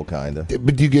Super Bowl, kind of.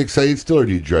 But do you get excited still, or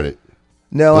do you dread it?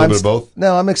 No, a little bit of both.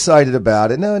 No, I'm excited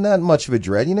about it. No, not much of a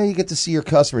dread. You get to see your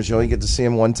customers. You get to see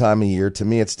them one time a year. To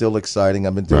me, it's still exciting.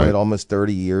 I've been doing it almost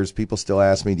 30 years. People still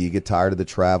ask me, "Do you get tired of the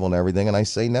travel and everything?" And I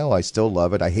say, "No, I still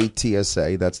love it. I hate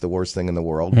TSA. That's the worst thing in the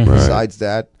world." Mm-hmm. Besides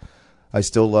that, I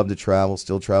still love to travel.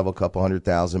 Still travel a couple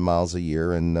 100,000 miles a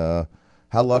year, and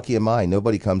how lucky am I?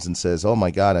 Nobody comes and says, "Oh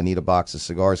my God, I need a box of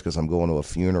cigars because I'm going to a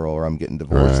funeral or I'm getting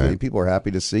divorced." Right. People are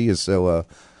happy to see you, so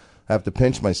I have to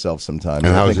pinch myself sometimes.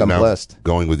 And I how think is it I'm now blessed.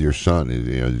 Going with your son?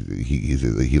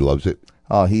 He loves it.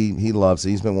 Oh, he loves it.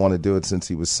 He's been wanting to do it since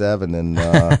he was 7, and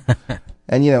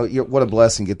and what a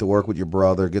blessing, get to work with your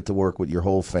brother, get to work with your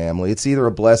whole family. It's either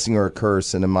a blessing or a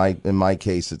curse, and in my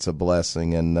case, it's a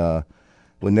blessing. And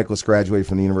when Nicholas graduated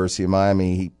from the University of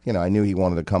Miami, I knew he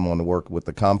wanted to come on to work with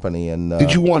the company. And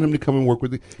did you want him to come and work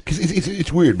with you? Because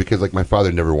it's weird because my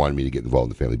father never wanted me to get involved in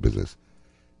the family business.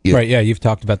 Right, yeah, you've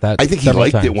talked about that. I think he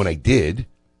liked times. it when I did,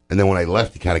 and then when I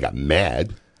left, he kind of got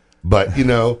mad. But he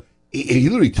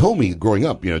literally told me growing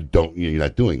up, don't you're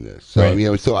not doing this. So Right.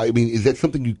 is that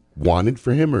something you wanted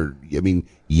for him, or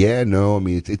yeah, no,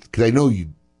 it's because I know you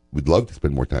would love to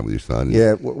spend more time with your son.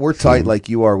 Yeah, we're tight like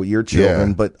you are with your children,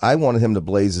 Yeah. but I wanted him to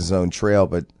blaze his own trail.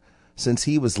 But since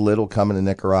he was little coming to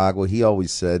Nicaragua, he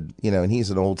always said, and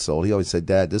he's an old soul, he always said,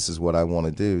 "Dad, this is what I want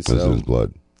to do." So This is his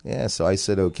blood. Yeah, so I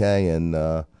said okay, and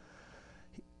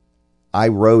I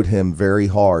rode him very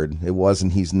hard. It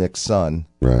wasn't he's Nick's son.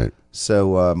 Right.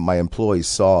 So my employees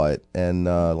saw it, and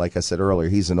like I said earlier,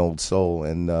 he's an old soul.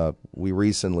 And we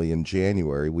recently, in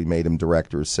January, we made him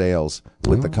director of sales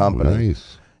with the company.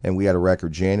 Nice. And we had a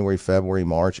record January, February,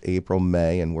 March, April,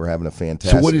 May, and we're having a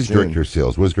fantastic So what is June. director of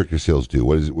sales? What does director of sales do?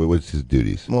 What's his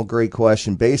duties? Well, great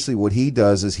question. Basically, what he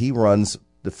does is he runs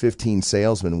the 15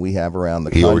 salesmen we have around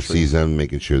the country. He oversees them,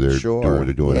 making sure they're doing what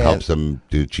they're doing, helps them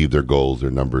to achieve their goals,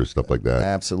 their numbers, stuff like that.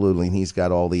 Absolutely, and he's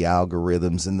got all the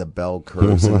algorithms and the bell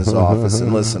curves in his office.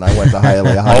 And listen, I went to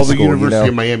Hialeah High all School. the University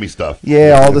of Miami stuff.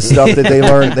 Yeah, all the stuff that they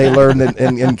learned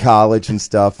in college and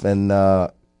stuff, and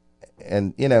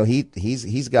you know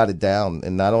he's got it down,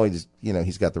 and not only just, you know,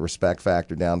 he's got the respect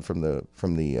factor down from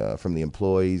the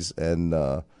employees,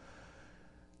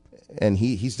 and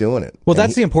he's doing it. Well,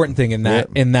 that's the important thing in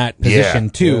that position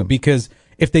too, because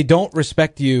if they don't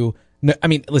respect you, I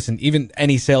mean, listen, even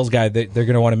any sales guy, they're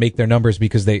going to want to make their numbers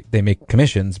because they make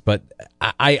commissions. But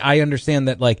I understand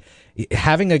that, like,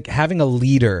 having a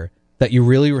leader that you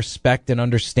really respect and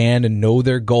understand and know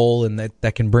their goal, and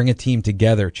that can bring a team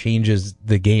together, changes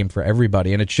the game for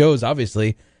everybody. And it shows,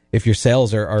 obviously, if your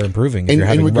sales are improving, if you're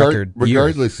having record years.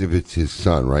 Regardless if it's his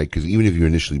son, right? Because even if you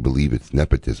initially believe it's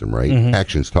nepotism, right? Mm-hmm.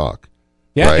 Actions talk.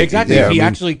 Yeah, right? exactly. Yeah, if he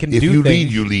actually can do things. If you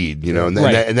lead, you lead, you know, and,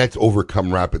 and that's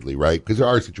overcome rapidly, right? Because there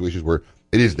are situations where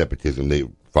it is nepotism.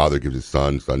 Father gives his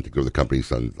son to go to the company,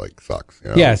 son, like, sucks. You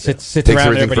know? Yeah, sits takes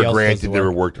around everything everybody for else granted,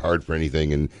 never worked hard for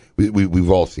anything, and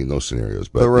we've all seen those scenarios.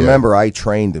 But remember, I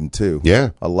trained him, too.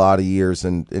 Yeah. A lot of years,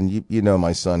 and you know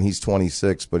my son, he's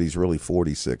 26, but he's really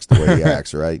 46 the way he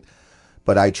acts, right?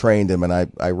 But I trained him, and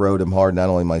I rode him hard, not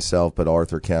only myself, but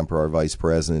Arthur Kemper, our vice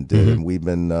president, did, and we've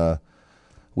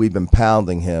been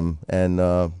pounding him,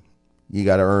 and you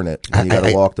got to earn it. And you got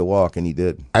to walk the walk, and he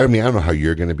did. I mean, I don't know how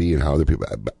you're going to be and how other people.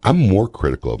 I'm more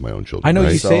critical of my own children. I know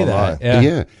right? you say that.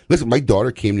 Yeah. Listen, my daughter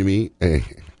came to me. I'm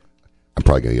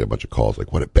probably going to get a bunch of calls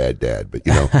like, "What a bad dad!" But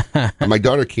you know, my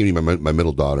daughter came to me, my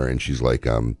middle daughter, and she's like,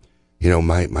 you know,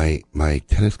 my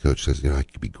tennis coach says, you know, I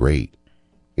could be great.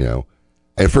 You know,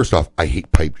 and first off, I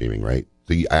hate pipe dreaming. Right,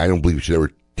 so I don't believe you should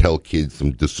ever tell kids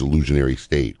some disillusionary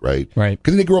state. Right.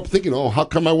 Because they grow up thinking, oh, how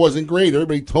come I wasn't great?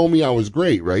 Everybody told me I was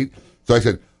great. Right. So I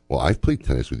said, well, I've played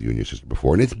tennis with you and your sister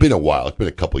before, and it's been a while. It's been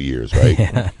a couple years, right?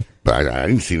 Yeah. But I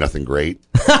didn't see nothing great.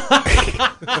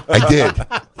 I did.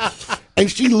 And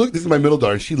she looked, this is my middle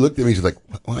daughter, and she looked at me and she's like,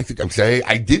 well, I'm saying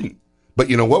I didn't. But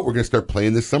you know what? We're going to start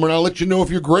playing this summer, and I'll let you know if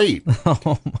you're great.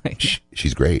 Oh, my.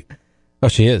 She's great. Oh,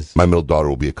 she is? My middle daughter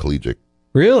will be a collegiate.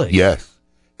 Really? Yes.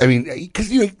 I mean,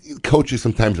 because, you know, coaches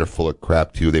sometimes are full of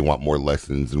crap, too. They want more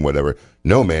lessons and whatever.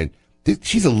 No, man.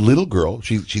 She's a little girl.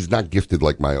 She's not gifted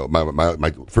like my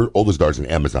oldest daughter's in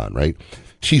Amazon, right?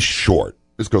 She's short.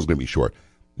 This girl's going to be short.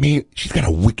 Man, she's got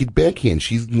a wicked backhand.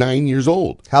 She's 9 years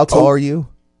old. How tall are you?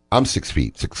 I'm 6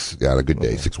 feet. On a good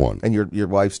day, 6'1". And your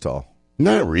wife's tall?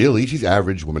 Not really. She's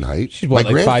average woman height. She's what,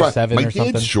 like 5'7" or something?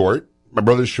 My dad's short. My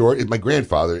brother's short. My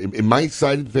grandfather, in my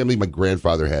side of the family, my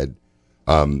grandfather had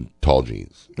tall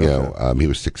genes. You know, he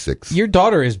was 6'6". Your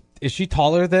daughter is she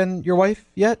taller than your wife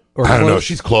yet? Or I don't know.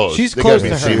 She's close. She's close to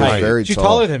her height. She's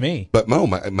taller than me. But Mo,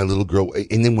 my little girl,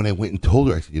 and then when I went and told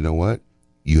her, I said, you know what?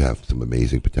 You have some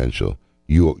amazing potential.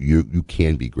 You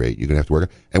can be great. You're going to have to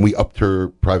work. And we upped her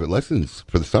private lessons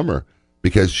for the summer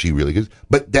because she really is.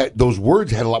 But those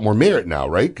words had a lot more merit now,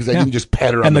 right? Because I didn't just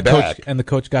pat her on the back. And the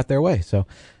coach got their way, so.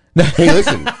 Hey,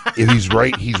 listen, if he's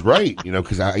right, he's right. You know,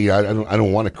 because I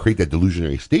don't want to create that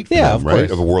delusionary state for them,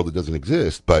 right? Of a world that doesn't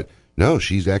exist. But no,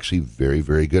 she's actually very,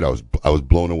 very good. I was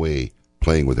blown away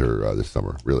playing with her this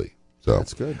summer, really. So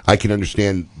that's good. I can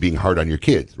understand being hard on your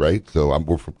kids, right? So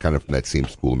we're kind of from that same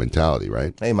school mentality,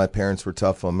 right? Hey, my parents were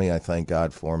tough on me. I thank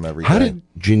God for them every day. How did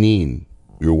Janine,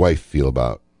 your wife, feel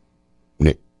about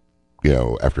Nick? You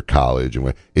know, after college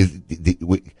and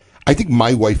I think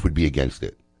my wife would be against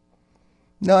it.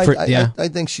 No, I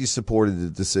think she supported the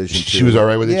decision. She was all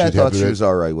right with it? Yeah, I thought she was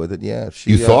all right with it, yeah.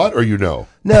 You thought or you know?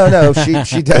 No,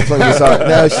 she definitely was all right.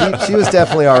 No, she was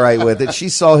definitely all right with it. She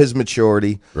saw his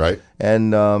maturity. Right.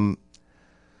 And,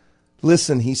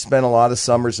 listen, he spent a lot of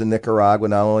summers in Nicaragua,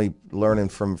 not only learning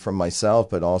from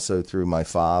myself, but also through my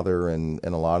father and a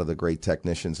lot of the great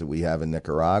technicians that we have in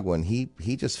Nicaragua. And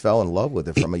he just fell in love with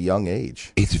it from a young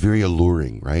age. It's very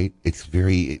alluring, right? It's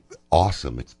very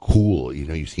awesome. It's cool. You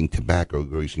know, you've seen tobacco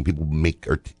grow. You've seen people make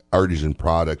artisan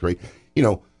product, right? You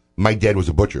know, my dad was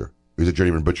a butcher. He was a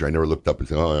journeyman butcher. I never looked up and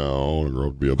said, oh, I want to grow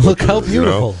up to be a butcher. Look how beautiful. You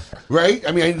know? Right?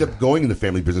 I mean, I ended up going in the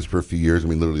family business for a few years. I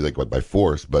mean, literally like by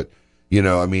force. But, you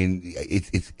know, I mean,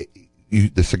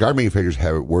 the cigar manufacturers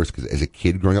have it worse because as a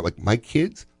kid growing up, like my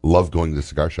kids love going to the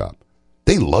cigar shop.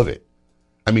 They love it.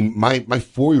 I mean, my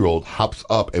 4-year-old hops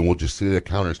up and will just sit at a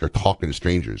counter and start talking to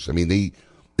strangers. I mean,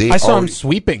 I saw him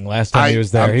sweeping last time he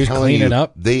was there. He was cleaning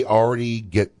up. They already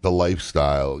get the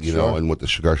lifestyle, you know, and what the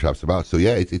cigar shop's about. So,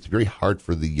 yeah, it's very hard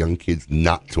for the young kids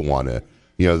not to want to,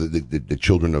 you know, the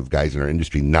children of guys in our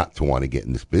industry not to want to get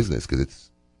in this business because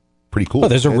pretty cool. Well,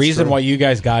 there's a reason why you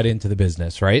guys got into the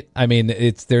business, right? I mean,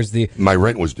 my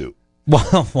rent was due. Well,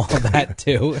 that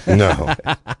too.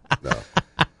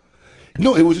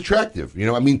 No, it was attractive. You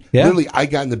know, I mean, literally, I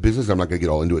got in the business. I'm not going to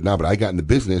get all into it now, but I got in the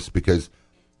business because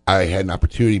I had an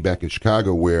opportunity back in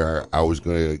Chicago where I was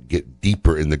going to get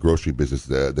deeper in the grocery business.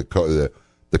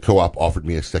 The co-op offered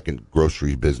me a second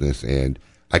grocery business, and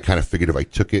I kind of figured if I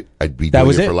took it, I'd be doing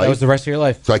it for life. That was the rest of your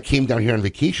life. So I came down here on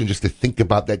vacation just to think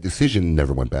about that decision and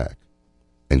never went back,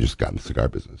 and just got in the cigar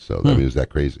business. So I mean, it was that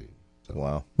crazy. So,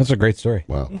 wow. That's a great story.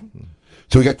 Wow.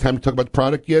 So we got time to talk about the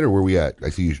product yet, or where we at? I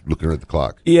see you looking at the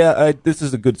clock. Yeah, this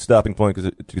is a good stopping point to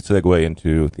segue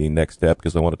into the next step,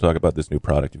 because I want to talk about this new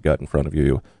product you've got in front of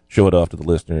you. Show it off to the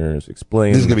listeners.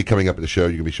 Explain. This is going to be coming up at the show. You're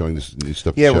going to be showing this new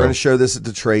stuff. Yeah, we're going to show this at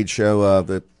the trade show.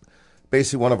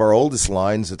 Basically one of our oldest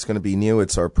lines. It's going to be new.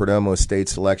 It's our Perdomo Estate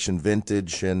Selection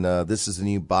Vintage, and this is the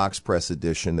new box press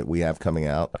edition that we have coming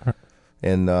out.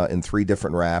 In 3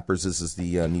 different wrappers. This is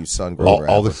the new sun-grown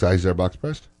wrapper. All the sizes are box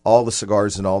pressed? All the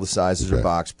cigars and all the sizes are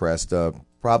box pressed.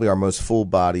 Probably our most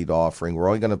full-bodied offering. We're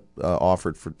only going to offer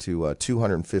it to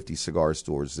 250 cigar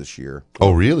stores this year.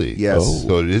 Oh, really? Yes. Oh.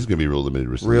 So it is going to be real limited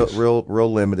release. Real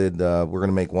limited. We're going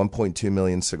to make 1.2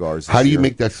 million cigars this year. How do you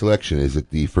make that selection? Is it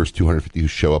the first 250 who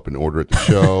show up and order at the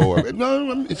show? Or,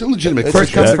 no, it's a legitimate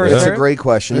question. It's a great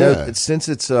question. Yeah. No, since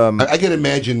it's... I can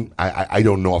imagine, I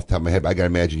don't know off the top of my head, but I can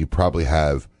imagine you probably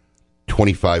have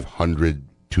 2,500,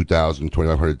 2,000,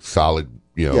 2,500 solid,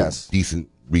 decent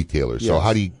retailers. So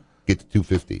how do you get to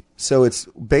 250? So it's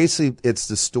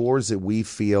the stores that we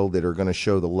feel that are going to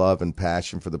show the love and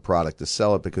passion for the product to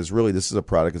sell it, because really this is a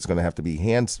product that's going to have to be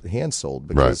hand sold,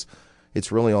 because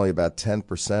it's really only about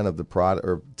 10% of the product,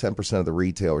 or 10% of the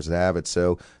retailers that have it.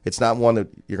 So it's not one that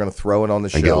you're going to throw it on the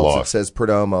shelves. It says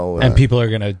Perdomo, and people are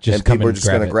going to just come and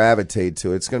going to gravitate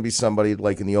to it. It's going to be somebody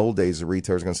like in the old days. The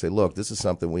retailer's going to say, "Look, this is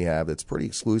something we have that's pretty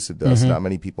exclusive to us. Not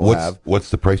many people have." What's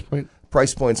the price point?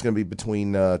 Price point's going to be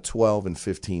between $12 and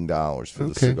 $15 for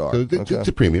the cigar. So it's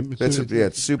a premium.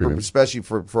 It's super, premium. Especially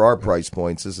for our price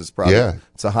points. This is probably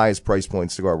it's the highest price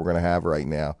point cigar we're going to have right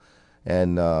now,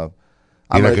 and.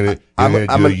 You're not going to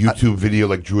do a YouTube video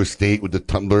like Drew Estate with the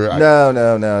tumbler?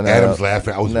 No. Adam's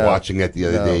laughing. I was watching that the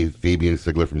other day. Fabian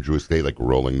Sigler from Drew Estate, like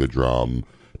rolling the drum,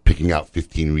 picking out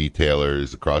 15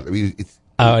 retailers across. I mean, it's.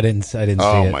 Oh, I didn't see it.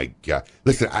 Oh my God!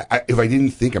 Listen, if I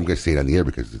didn't think, I'm going to say it on the air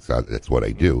because that's what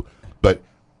I do. But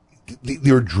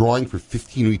they're drawing for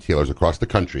 15 retailers across the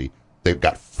country. They've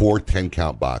got 4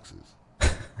 10-count boxes. Do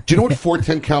you know what 4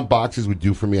 10-count boxes would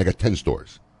do for me? I got 10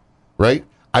 stores, right?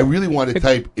 I really wanted to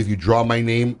type, if you draw my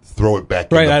name, throw it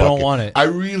back in the bucket. I don't want it. I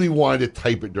really wanted to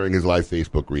type it during his live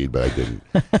Facebook read, but I didn't.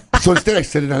 So instead, I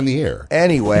said it on the air.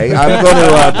 Anyway, I'm going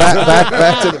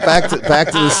to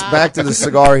back to the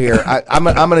cigar here. I'm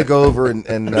going to go over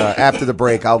and after the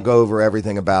break, I'll go over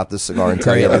everything about the cigar and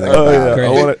tell you everything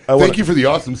about it. Thank you for the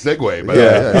awesome segue.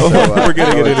 We're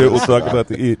getting into it. We'll talk about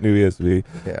the new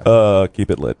ESV.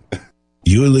 Keep it lit.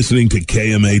 You're listening to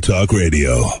KMA Talk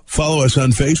Radio. Follow us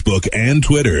on Facebook and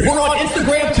Twitter. We're on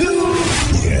Instagram too.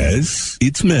 Yes,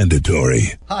 it's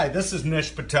mandatory. Hi, this is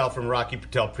Nish Patel from Rocky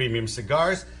Patel Premium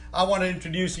Cigars. I want to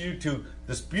introduce you to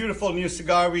this beautiful new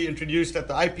cigar we introduced at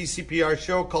the IPCPR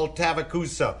show called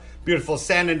Tavacusa. Beautiful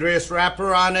San Andreas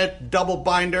wrapper on it, double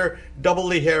binder, double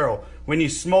ligero. When you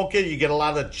smoke it, you get a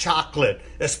lot of chocolate,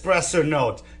 espresso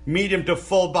notes, medium to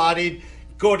full-bodied.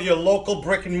 Go to your local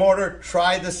brick and mortar,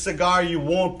 try the cigar, you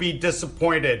won't be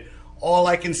disappointed. All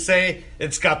I can say,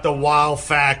 it's got the wow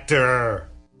factor.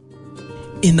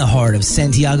 In the heart of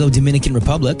Santiago, Dominican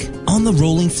Republic, on the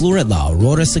rolling floor at La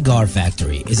Aurora Cigar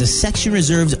Factory is a section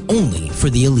reserved only for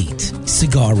the elite.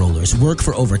 Cigar rollers work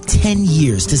for over 10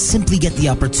 years to simply get the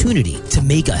opportunity to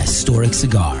make a historic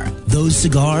cigar. Those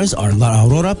cigars are La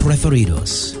Aurora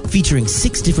Preferidos, featuring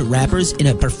 6 different wrappers in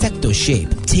a perfecto shape.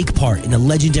 Take part in a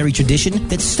legendary tradition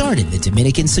that started the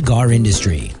Dominican cigar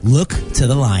industry. Look to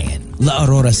the lion. La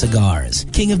Aurora Cigars,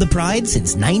 king of the pride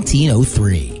since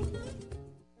 1903.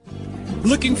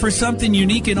 Looking for something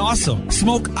unique and awesome?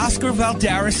 Smoke Oscar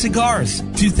Valderas cigars.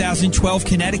 2012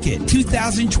 Connecticut,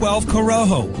 2012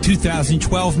 Corojo,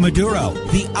 2012 Maduro,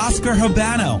 the Oscar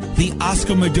Habano, the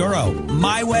Oscar Maduro,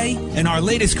 My Way, and our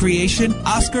latest creation,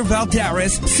 Oscar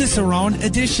Valderas Cicerone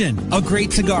Edition. A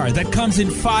great cigar that comes in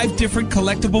 5 different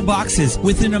collectible boxes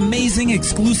with an amazing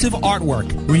exclusive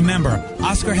artwork. Remember,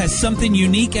 Oscar has something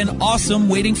unique and awesome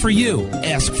waiting for you.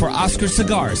 Ask for Oscar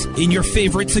Cigars in your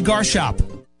favorite cigar shop.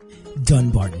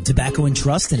 Dunbarton Tobacco and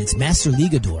Trust and its master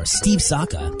ligador, Steve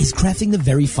Saka, is crafting the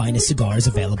very finest cigars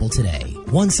available today.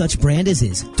 One such brand is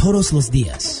his Todos los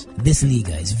Dias. This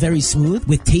liga is very smooth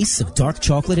with tastes of dark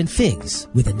chocolate and figs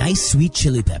with a nice sweet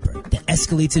chili pepper that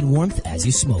escalates in warmth as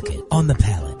you smoke it. On the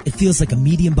palate, it feels like a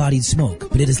medium-bodied smoke,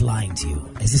 but it is lying to you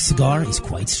as this cigar is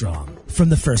quite strong. From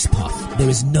the first puff, there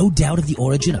is no doubt of the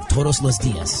origin of Todos los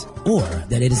Dias, or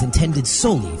that it is intended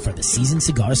solely for the seasoned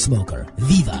cigar smoker.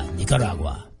 Viva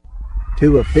Nicaragua!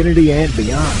 To affinity and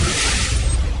beyond.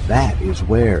 That is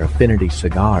where Affinity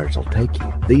Cigars will take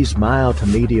you. These mild to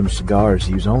medium cigars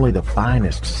use only the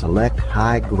finest select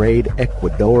high-grade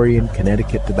Ecuadorian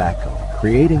Connecticut tobacco,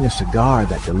 creating a cigar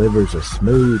that delivers a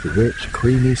smooth, rich,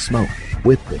 creamy smoke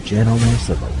with the gentleness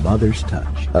of a mother's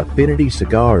touch. Affinity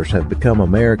Cigars have become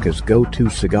America's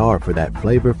go-to cigar for that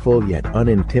flavorful yet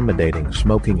unintimidating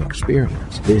smoking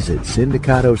experience. Visit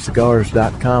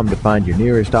syndicatocigars.com to find your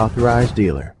nearest authorized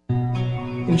dealer.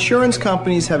 Insurance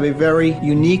companies have a very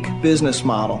unique business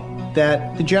model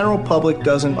that the general public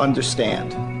doesn't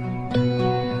understand.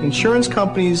 Insurance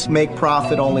companies make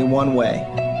profit only one way,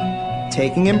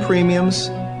 taking in premiums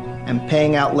and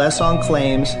paying out less on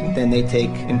claims than they take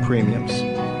in premiums.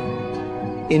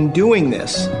 In doing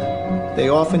this, they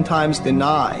oftentimes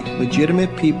deny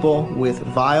legitimate people with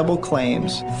viable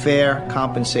claims fair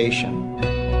compensation.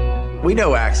 We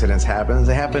know accidents happen.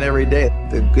 They happen every day.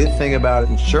 The good thing about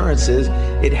insurance is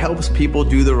it helps people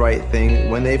do the right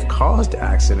thing when they've caused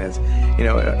accidents. You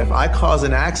know, if I cause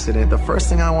an accident, the first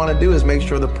thing I want to do is make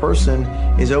sure the person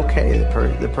is okay,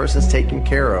 the person's taken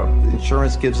care of.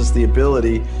 Insurance gives us the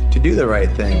ability to do the right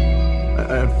thing.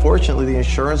 Unfortunately, the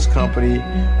insurance company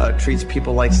treats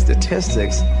people like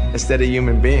statistics instead of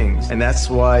human beings. And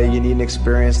that's why you need an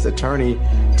experienced attorney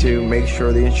to make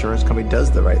sure the insurance company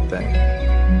does the right thing.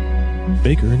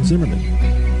 Baker and Zimmerman,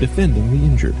 defending the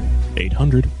injured.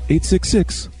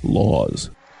 800-866-LAWS.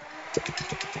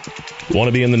 Want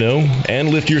to be in the know and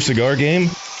lift your cigar game?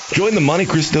 Join the Monte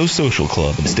Cristo Social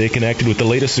Club and stay connected with the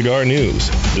latest cigar news.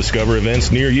 Discover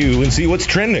events near you and see what's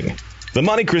trending. The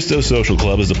Monte Cristo Social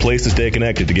Club is a place to stay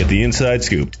connected to get the inside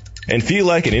scoop and feel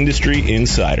like an industry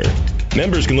insider.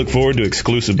 Members can look forward to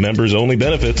exclusive members-only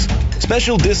benefits,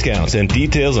 special discounts, and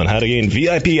details on how to gain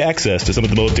VIP access to some of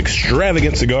the most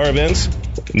extravagant cigar events.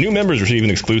 New members receive an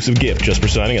exclusive gift just for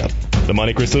signing up. The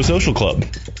Monte Cristo Social Club.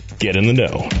 Get in the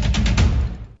know.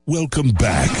 Welcome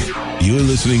back. You're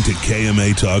listening to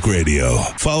KMA Talk Radio.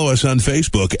 Follow us on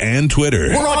Facebook and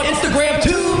Twitter. We're on Instagram,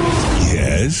 too.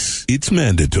 Yes, it's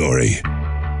mandatory.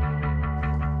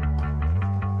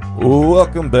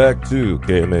 Welcome back to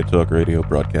KMA Talk Radio,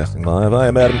 broadcasting live. I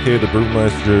am Adam K., the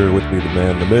Brewmeister. With me, the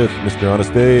man, the myth, Mr.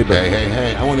 Honest Abe.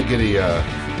 Hey. I want to get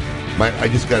I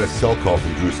just got a cell call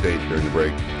from Drew State during the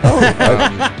break.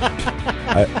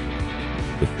 That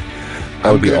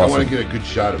would be awesome. I want to get a good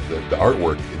shot of the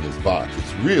artwork in this box.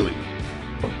 It's really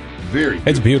very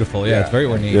It's beautiful, yeah. It's very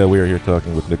ornate. Yeah, we are here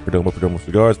talking with Nick Perdomo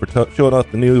Cigars. We're showing off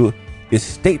the new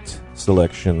Estate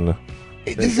selection.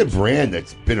 This is a brand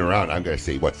that's been around, I'm going to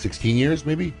say, 16 years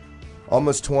maybe?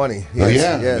 Almost 20.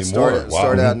 Yeah, it started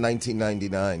out in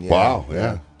 1999. Yeah. Wow,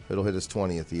 yeah. It'll hit its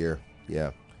 20th year. Yeah.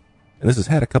 And this has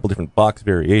had a couple different box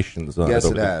variations on yes,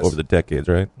 it over the decades,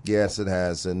 right? Yes, it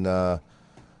has. And I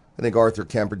think Arthur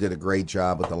Kemper did a great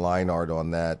job with the line art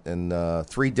on that. And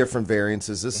 3 different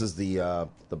variances. This is the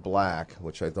black,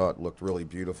 which I thought looked really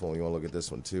beautiful. You want to look at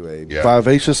this one too, Abe? Yeah.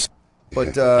 Vivacious.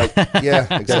 But, yeah,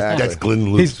 exactly. That's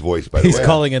Glenn Luke's voice, by the way. He's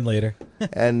calling in later.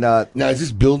 And now, is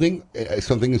this building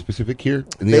something specific here?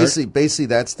 In the basically,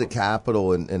 that's the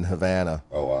Capitol in Havana.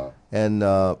 Oh, wow. And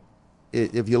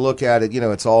if you look at it,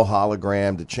 it's all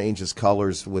hologrammed. It changes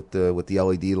colors with the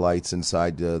LED lights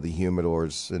inside the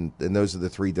humidors, and those are the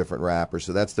 3 different wrappers.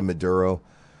 So that's the Maduro,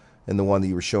 and the one that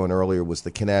you were showing earlier was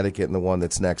the Connecticut, and the one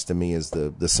that's next to me is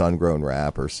the sun-grown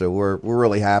wrapper. So we're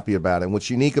really happy about it. And what's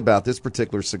unique about this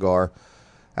particular cigar,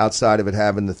 outside of it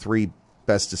having the 3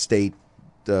 best estate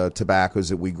tobaccos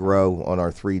that we grow on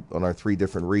our three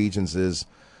different regions, is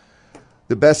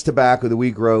the best tobacco that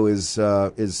we grow is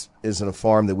in a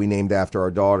farm that we named after our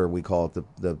daughter. We call it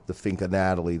the Finca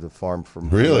Natalie, the farm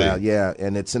from really, yeah,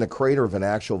 and it's in a crater of an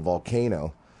actual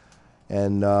volcano.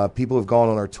 And people have gone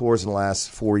on our tours in the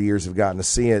last 4 years, have gotten to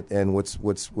see it. And what's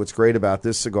great about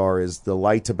this cigar is the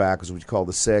light tobaccos, which we call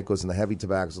the secos, and the heavy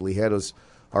tobaccos, the ligeros,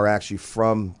 are actually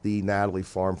from the Natalie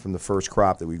farm, from the first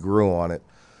crop that we grew on it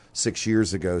 6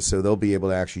 years ago. So they'll be able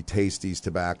to actually taste these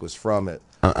tobaccos from it.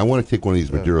 I want to take one of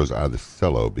these Maduros out of the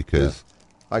cello because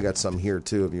I got some here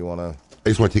too. If you want to, I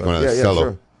just want to take one out of the cello.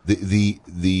 Sure.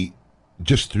 The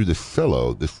just through the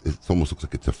cello, it almost looks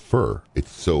like it's a fur.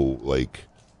 It's so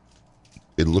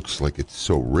it looks like it's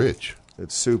so rich.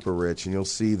 It's super rich, and you'll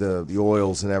see the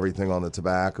oils and everything on the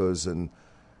tobaccos, and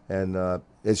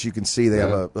as you can see, they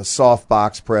have a soft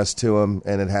box press to them,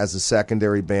 and it has a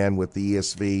secondary band with the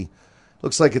ESV.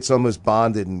 Looks like it's almost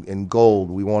bonded in gold.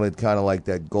 We wanted kind of like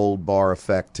that gold bar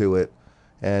effect to it,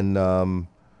 and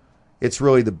it's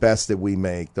really the best that we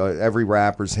make. Every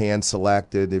wrapper's hand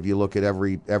selected. If you look at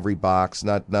every box,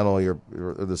 not only are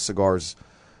the cigars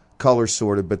color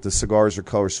sorted, but the cigars are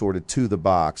color sorted to the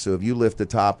box. So if you lift the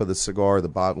top of the cigar, the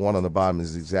one on the bottom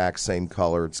is the exact same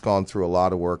color. It's gone through a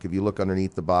lot of work. If you look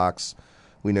underneath the box,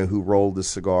 we know who rolled the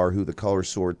cigar, who the color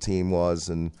sort team was,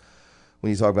 and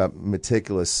when you talk about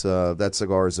meticulous, that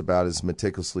cigar is about as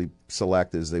meticulously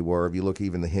selected as they were. If you look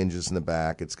even the hinges in the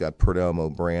back, it's got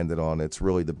Perdomo branded on it. It's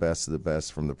really the best of the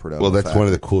best from the Perdomo Well, that's factory. one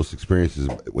of the coolest experiences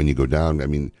when you go down. I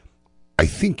mean, I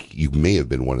think you may have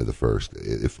been one of the first,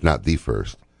 if not the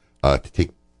first, to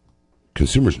take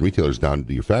consumers and retailers down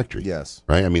to your factory. Yes.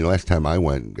 Right? I mean, the last time I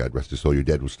went, God rest his soul, your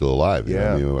dad was still alive. You know?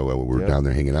 Yeah. I mean, we were down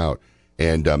there hanging out.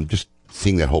 And just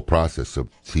seeing that whole process of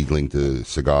seedling to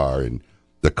cigar and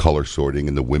the color sorting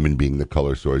and the women being the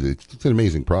color sorters, it's an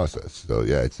amazing process. So,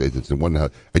 yeah, it's one.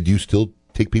 Do you still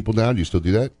take people down? Do you still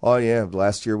do that? Oh, yeah.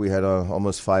 Last year we had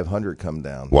almost 500 come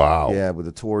down. Wow. Yeah, but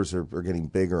the tours are getting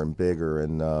bigger and bigger,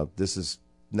 and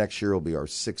next year will be our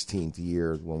 16th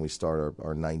year when we start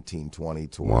our 1920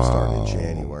 tour starting in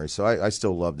January. So I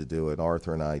still love to do it.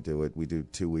 Arthur and I do it. We do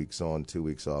 2 weeks on, 2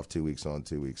 weeks off, 2 weeks on,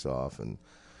 2 weeks off, and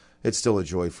it's still a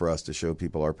joy for us to show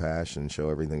people our passion and show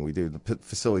everything we do. The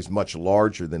facility's much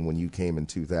larger than when you came in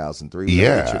 2003. We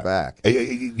gotta get you back.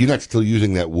 You're not still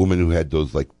using that woman who had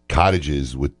those like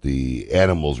cottages with the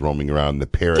animals roaming around, the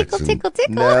parrots. Tickle.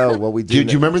 No, what we do.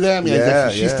 Do you remember that? I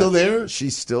mean, she's still there.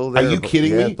 She's still there. Are you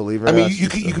kidding me? Believe it or I mean, not, you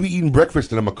could be eating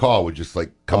breakfast and a macaw would just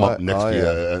like come up next to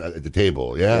you at the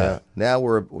table. Yeah. Now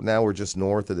we're just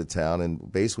north of the town,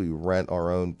 and basically we rent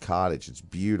our own cottage. It's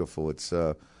beautiful. It's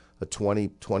a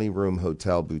 20 room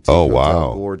hotel, boutique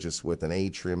hotel, gorgeous, with an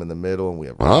atrium in the middle, and we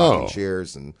have rocking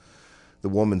chairs, and the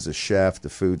woman's a chef.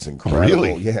 The food's incredible.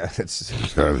 Really? Yeah, it's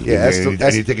I need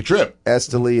to take a trip.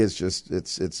 Esteli is just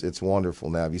it's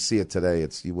wonderful. Now, if you see it today,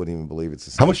 you wouldn't even believe it's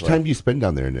the same How much place. time do you spend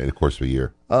down there in the course of a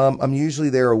year? I'm usually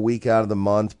there a week out of the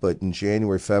month, but in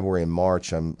January, February, and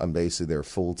March, I'm basically there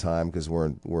full time because we're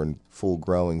in full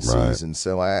growing season.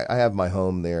 So I have my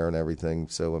home there and everything.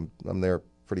 So I'm there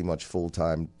pretty much full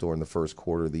time during the first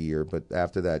quarter of the year, but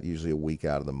after that, usually a week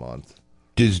out of the month.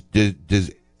 Does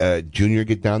Junior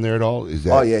get down there at all? Is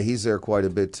that? Oh yeah, he's there quite a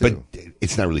bit too. But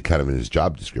it's not really kind of in his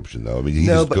job description, though. I mean, he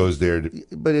goes there.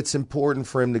 But it's important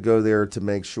for him to go there to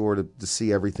make sure to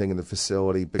see everything in the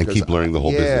facility because and keep learning the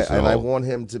whole business. Yeah, and I want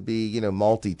him to be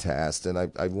multitasked, and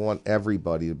I want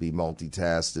everybody to be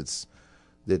multitasked.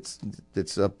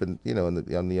 It's up in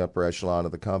on the upper echelon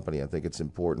of the company. I think it's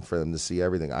important for them to see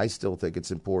everything. I still think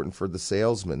it's important for the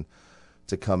salesmen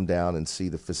to come down and see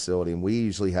the facility, and we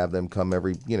usually have them come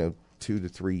every 2 to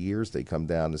 3 years. They come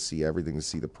down to see everything, to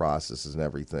see the processes and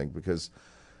everything, because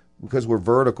we're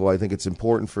vertical. I think it's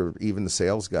important for even the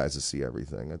sales guys to see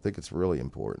everything. I think it's really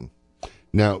important.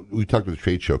 Now, we talked about the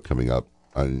trade show coming up.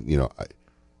 I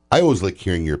always like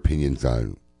hearing your opinions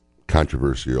on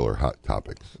controversial or hot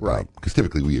topics, right? Because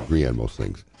typically we agree on most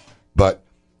things, but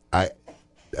I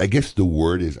guess the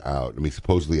word is out. I mean,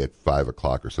 supposedly at 5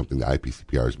 o'clock or something, the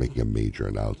IPCPR is making a major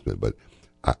announcement, but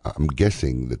I'm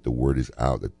guessing that the word is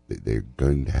out that they're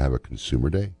going to have a consumer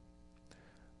day.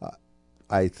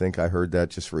 I think I heard that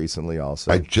just recently.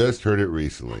 Also, I just heard it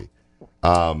recently.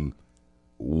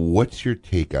 What's your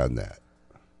take on that?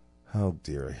 Oh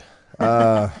dearie.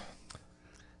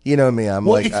 You know me. I'm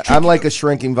like a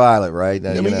shrinking violet, right?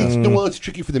 I mean, it's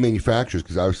tricky for the manufacturers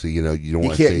because obviously, you don't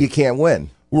want to say you can't win,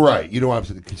 right? You don't want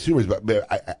to say the consumers,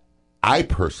 but I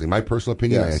personally, my personal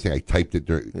opinion, I think I typed it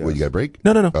during. Yes. What, you got a break?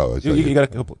 No. Oh, you got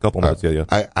a couple minutes. Yeah.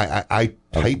 I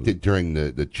typed it during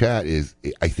the chat.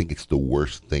 I think it's the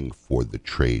worst thing for the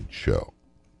trade show,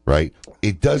 right?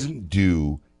 It doesn't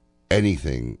do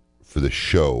anything for the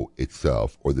show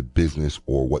itself or the business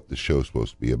or what the show's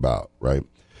supposed to be about, right?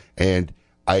 And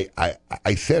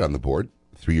I said on the board,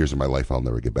 3 years of my life I'll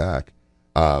never get back.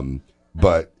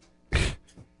 But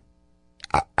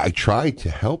I tried to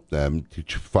help them to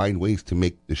find ways to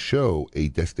make the show a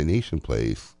destination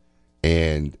place.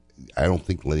 And I don't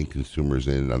think letting consumers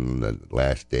in on the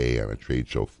last day on a trade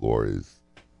show floor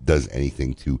does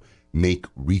anything to make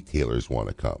retailers want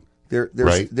to come.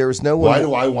 There's no one. Why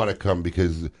do I want to come?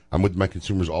 Because I'm with my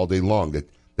consumers all day long.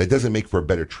 That doesn't make for a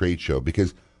better trade show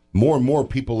because more and more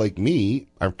people like me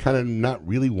are kind of not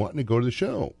really wanting to go to the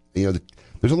show. There's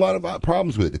a lot of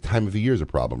problems with it. The time of the year is a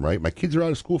problem, right? My kids are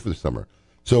out of school for the summer.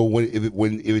 So if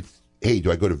it's, hey,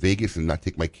 do I go to Vegas and not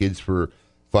take my kids for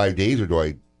 5 days, or do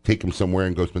I take them somewhere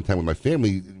and go spend time with my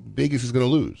family? Vegas is going to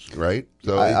lose, right?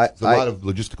 So it's a lot of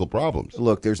logistical problems.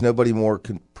 Look, there's nobody more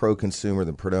pro-consumer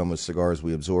than Perdomo Cigars.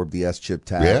 We absorbed the S-chip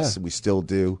tax. We still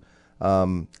do.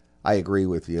 I agree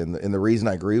with you. And the reason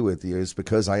I agree with you is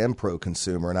because I am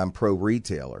pro-consumer and I'm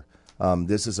pro-retailer.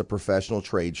 This is a professional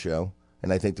trade show,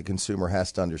 and I think the consumer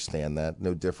has to understand that,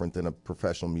 no different than a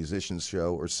professional musician's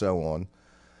show or so on.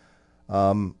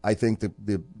 I think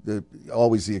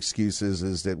always the excuse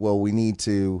is that, well, we need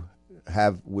to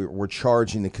we're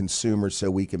charging the consumer so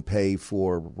we can pay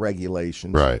for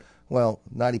regulations. Right. Well,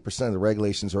 90% of the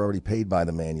regulations are already paid by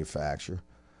the manufacturer.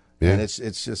 Yeah. And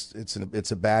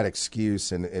it's a bad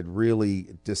excuse, and it really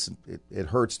it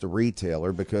hurts the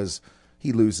retailer because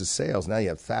he loses sales. Now you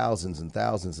have thousands and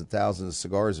thousands and thousands of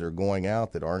cigars that are going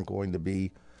out that aren't going to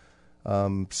be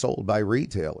sold by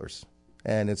retailers.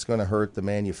 And it's going to hurt the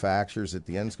manufacturers. At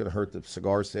the end, it's going to hurt the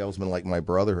cigar salesmen like my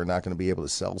brother who are not going to be able to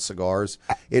sell cigars.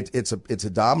 It's a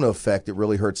domino effect that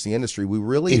really hurts the industry.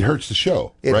 It hurts the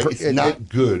show, right? It's not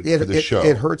good for the show.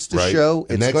 It hurts the show.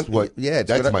 And that's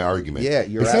my argument. Yeah,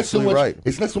 you're absolutely right.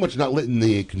 It's not so much not letting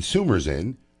the consumers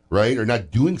in, right, or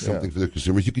not doing something for the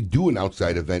consumers. You could do an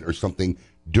outside event or something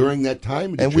during that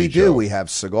time. And we do. We have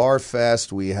Cigar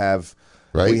Fest. We have...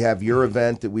 Right. We have your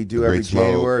event that we do every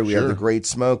January. We have the Great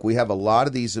Smoke. We have a lot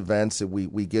of these events that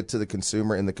we get to the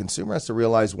consumer, and the consumer has to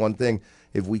realize one thing.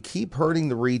 If we keep hurting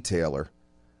the retailer,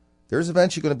 there's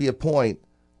eventually going to be a point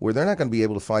where they're not going to be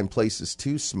able to find places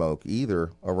to smoke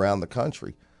either around the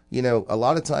country. You know, a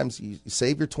lot of times you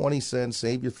save your 20 cents,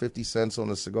 save your 50 cents on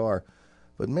a cigar.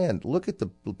 But, man, look at the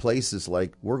places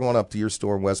like we're going up to your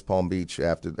store in West Palm Beach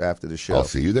after the show. I'll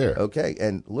see you there. Okay,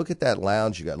 and look at that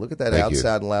lounge you got. Look at that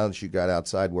outside lounge you got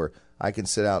outside where I can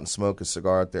sit out and smoke a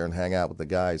cigar out there and hang out with the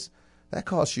guys. That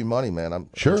costs you money, man. I'm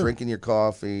drinking your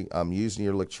coffee. I'm using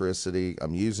your electricity.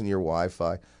 I'm using your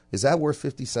Wi-Fi. Is that worth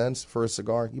 50 cents for a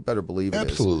cigar? You better believe it is.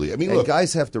 Absolutely. I mean, look,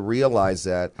 guys have to realize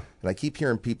that. And I keep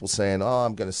hearing people saying, "Oh,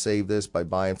 I'm going to save this by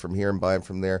buying from here and buying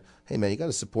from there." Hey, man, you got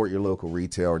to support your local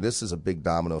retailer. This is a big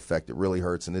domino effect. It really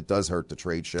hurts, and it does hurt the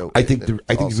trade show. I think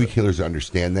retailers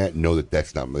understand that and know that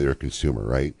that's not their consumer,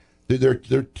 right? There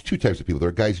are two types of people. There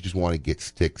are guys who just want to get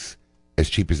sticks as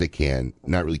cheap as they can,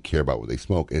 not really care about what they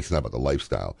smoke, and it's not about the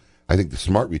lifestyle. I think the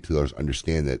smart retailers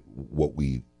understand that what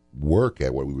we work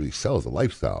at, what we really sell is a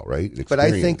lifestyle, right? But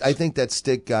I think that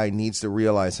stick guy needs to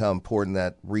realize how important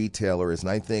that retailer is, and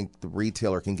I think the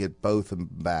retailer can get both of them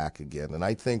back again. And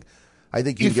I think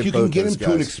you if can you get both can get those him guys.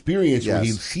 to an experience where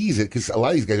he sees it, because a lot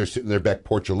of these guys are sitting in their back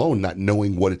porch alone, not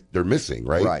knowing what they're missing,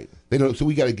 right? Right. They don't. So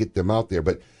we got to get them out there,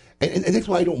 but. And that's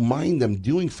why I don't mind them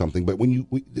doing something. But when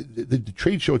the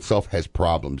trade show itself has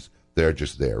problems, they're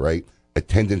just there, right?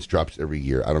 Attendance drops every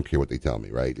year. I don't care what they tell me,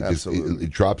 right? Absolutely.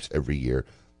 It drops every year.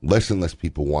 Less and less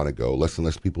people want to go. Less and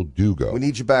less people do go. We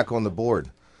need you back on the board.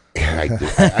 I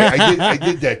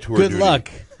did that tour. Good luck.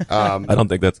 I don't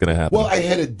think that's going to happen. Well, I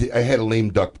had a lame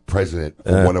duck president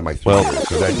for one of my 3 years,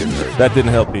 so that didn't hurt. That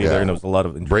didn't help either, and there was a lot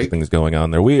of interesting things going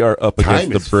on there. We are up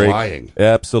against the break. Flying.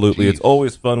 Absolutely. Jeez. It's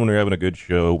always fun when we're having a good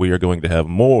show. We are going to have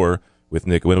more with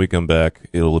Nick. When we come back,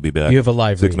 it'll be back. You have a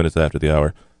live 6 minutes after the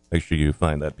hour. Make sure you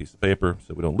find that piece of paper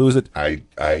so we don't lose it. I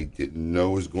didn't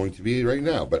know it was going to be right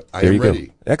now, but I there am you ready.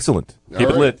 Go. Excellent. Keep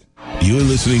it lit. You're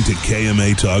listening to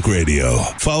KMA Talk Radio.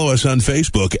 Follow us on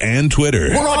Facebook and Twitter.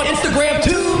 We're on Instagram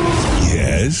too.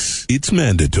 Yes, it's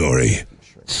mandatory.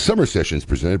 Summer Sessions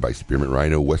presented by Spearmint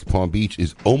Rhino West Palm Beach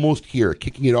is almost here.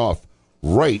 Kicking it off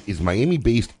right is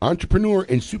Miami-based entrepreneur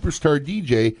and superstar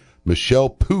DJ Michelle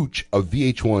Pooch of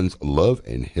VH1's Love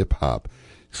and Hip Hop.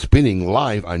 Spinning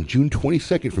live on June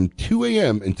 22nd from 2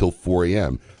 a.m. until 4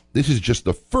 a.m. This is just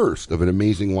the first of an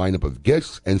amazing lineup of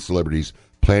guests and celebrities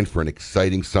planned for an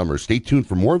exciting summer. Stay tuned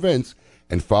for more events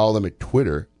and follow them at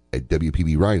Twitter at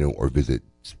WPB Rhino or visit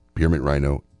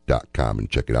spearmintrhino.com and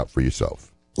check it out for yourself.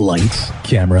 Lights,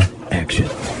 camera, action.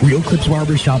 Real Clips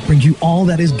Barbershop brings you all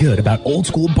that is good about old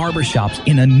school barbershops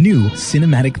in a new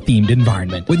cinematic themed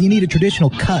environment. Whether you need a traditional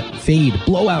cut, fade,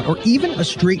 blowout, or even a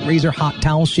straight razor hot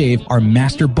towel shave, our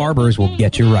master barbers will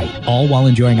get you right. All while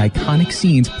enjoying iconic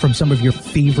scenes from some of your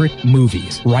favorite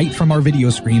movies, right from our video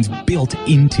screens built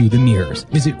into the mirrors.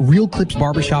 Visit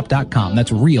realclipsbarbershop.com.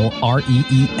 That's real,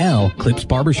 R-E-E-L,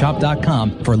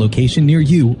 clipsbarbershop.com for a location near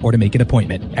you or to make an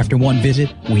appointment. After one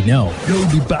visit, we know you'll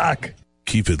be back.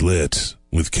 Keep it lit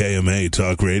with KMA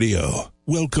Talk Radio.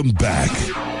 Welcome back.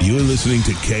 You're listening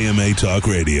to KMA Talk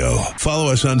Radio.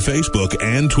 Follow us on Facebook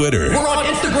and Twitter. We're on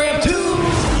Instagram too.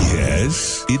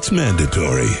 Yes, it's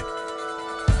mandatory.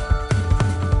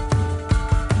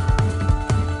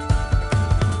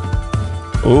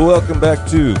 Welcome back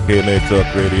to KMA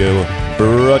Talk Radio,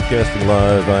 broadcasting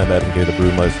live. I'm Adam K. the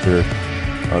Brewmeister.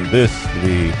 On this,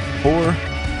 the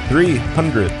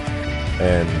 300th,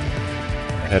 and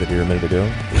I had it here a minute ago,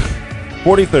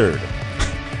 43rd.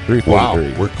 343. Wow,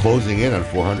 we're closing in on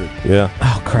 400. Yeah.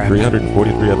 Oh, crap.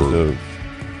 343 episodes.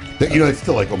 You know, it's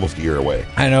still like almost a year away.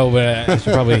 I know, but I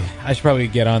should probably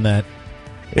get on that.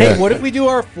 Yeah. Hey, what if we do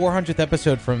our 400th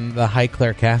episode from the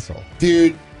Highclere Castle?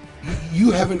 Dude, you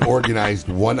haven't organized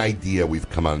one idea we've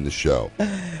come on the show.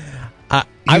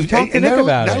 I've talked to Nick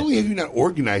about it. Not only have you not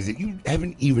organized it, you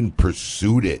haven't even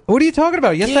pursued it. What are you talking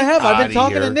about? Yes, Get I have. I've been outta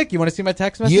talking here. to Nick. You want to see my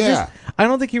text messages? Yeah. I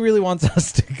don't think he really wants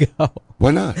us to go. Why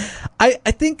not? I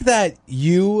think that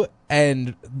you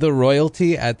and the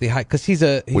royalty at the high, because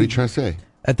What are you trying to say?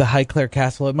 at the Highclere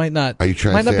Castle, it might not. Are you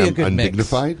trying might to not say be a I'm good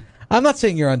undignified? mix. I'm not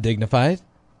saying you're undignified.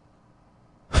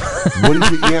 What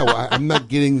is it? Yeah, well, I'm not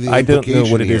getting the I don't know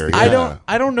implication what it is here. to Yeah.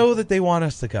 I don't know that they want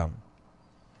us to come.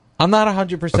 I'm not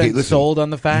 100% listen, sold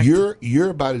on the fact. You're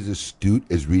about as astute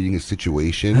as reading a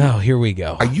situation. Oh, here we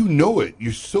go. You know it.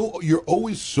 You're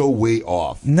always so way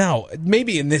off. No,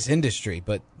 maybe in this industry,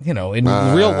 but in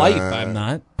real life, I'm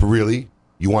not. Really?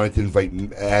 You wanted to invite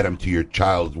Adam to your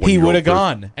child? He would have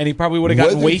gone, and he probably would have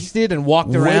gotten wasted and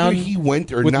walked around. Whether he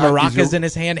went or with not, maracas in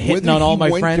his hand, hitting on all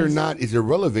my whether friends. he went or not is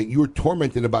irrelevant. You were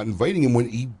tormented about inviting him when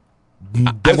he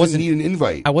doesn't need an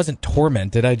invite. I wasn't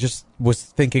tormented. I just was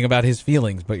thinking about his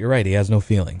feelings. But you're right; he has no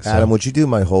feelings. Adam, would you do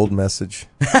my hold message?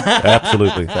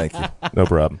 Absolutely. Thank you. No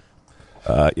problem.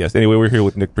 Yes, anyway, we're here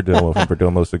with Nick Perdomo from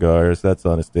Perdomo Cigars. That's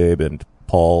Honest Abe and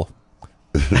Paul.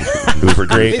 Who's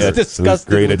great at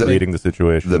reading the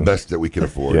situation. The best that we can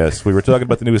afford. Yes, we were talking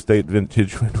about the new estate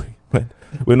vintage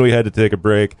when we had to take a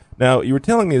break. Now, you were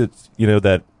telling me that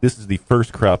that this is the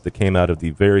first crop that came out of the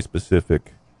very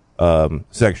specific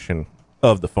section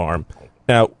of the farm.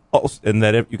 Now, also, and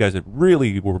that you guys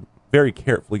really were very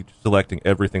carefully selecting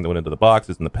everything that went into the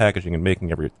boxes and the packaging and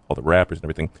making all the wrappers and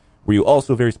everything. Were you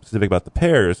also very specific about the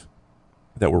pears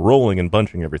that were rolling and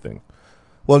bunching everything?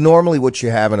 Well, normally what you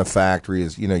have in a factory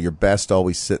is, your best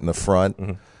always sit in the front.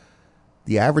 Mm-hmm.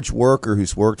 The average worker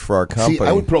who's worked for our company... See,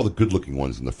 I would put all the good-looking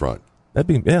ones in the front. That'd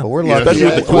be, yeah. But we're lucky. Especially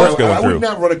with the quartz going I through. would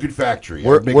not run a good factory. I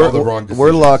would make all the wrong decisions.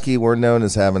 We're lucky. We're known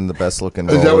as having the best-looking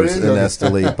rollers in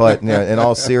Esteli. But in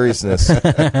all seriousness,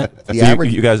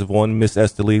 you guys have won Miss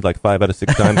Esteli like 5 out of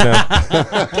 6 times now?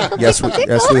 Yes, we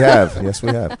have. Yes, we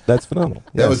have. That's phenomenal.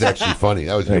 That was actually funny.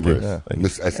 That was humorous. Yeah.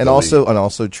 Miss Esteli. And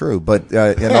also true. But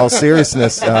in all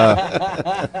seriousness,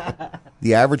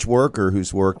 the average worker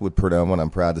who's worked with Perdomo, and I'm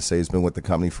proud to say, has been with the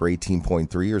company for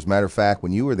 18.3 years. Matter of fact,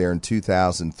 when you were there in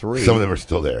 2003, some of them are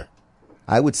still there.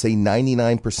 I would say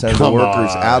 99% of the workers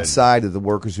outside of the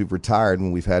workers who've retired,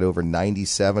 and we've had over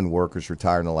 97 workers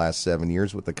retire in the last 7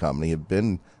 years with the company, have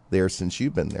been there since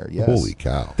you've been there. Yes. Holy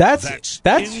cow. That's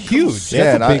huge.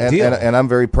 Yeah, That's a big deal. And I'm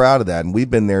very proud of that. And we've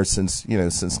been there since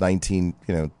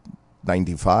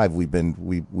 1995. We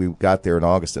got there in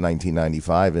August of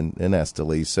 1995 in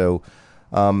Esteli. So,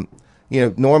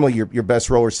 normally your best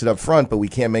rollers sit up front, but we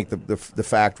can't make the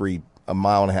factory a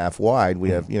mile and a half wide. We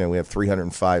have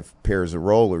 305 pairs of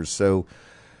rollers. So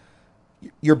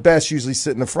your best usually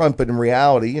sit in the front, but in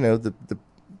reality,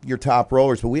 your top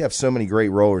rollers. But we have so many great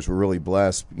rollers. We're really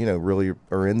blessed. Really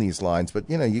are in these lines. But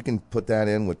you can put that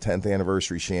in with 10th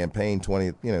anniversary champagne,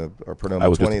 20th, or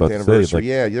Perdomo 20th anniversary.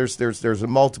 There's a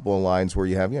multiple lines where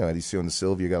you have Edición de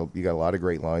Silva. You got a lot of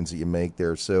great lines that you make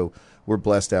there. So we're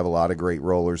blessed to have a lot of great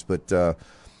rollers. But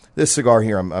this cigar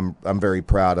here, I'm very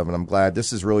proud of, and I'm glad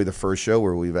this is really the first show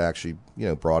where we've actually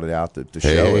brought it out to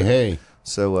show it. Hey.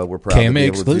 So we're proud to be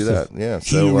able exclusive. to do that. Yeah.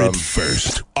 So Hear it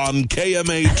first on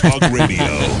KMA Talk Radio.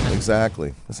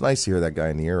 Exactly. It's nice to hear that guy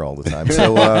in the ear all the time.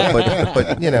 So,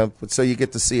 but so you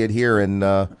get to see it here, and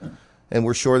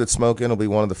we're sure that Smoke Inn will be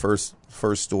one of the first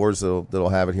stores that'll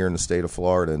have it here in the state of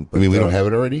Florida. We don't have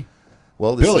it already?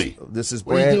 Well, Billy, this is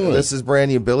brand new.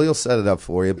 Billy will set it up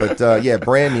for you, but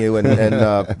brand new, and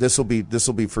this will be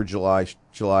for July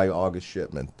August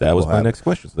shipment. That was my next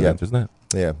question. So the answer's that.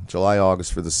 Yeah, July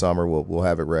August for the summer. We'll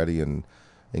have it ready and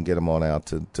get them on out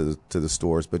to the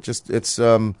stores. But just it's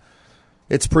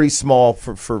pretty small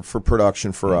for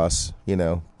production for us,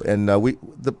 And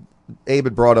Abe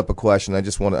had brought up a question. I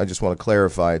just want to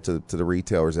clarify it to the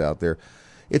retailers out there.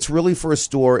 It's really for a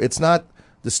store. It's not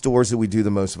the stores that we do the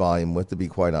most volume with, to be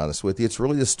quite honest with you. It's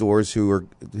really the stores who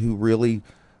really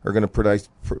are going to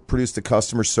produce the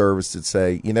customer service that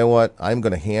say, you know what, I'm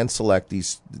going to hand select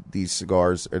these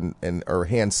cigars or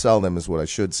hand sell them is what I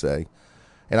should say,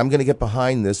 and I'm going to get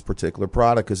behind this particular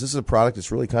product because this is a product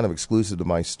that's really kind of exclusive to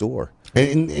my store.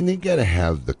 And they got to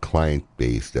have the client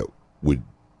base that would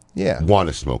want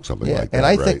to smoke something like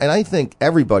that. And I think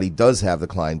everybody does have the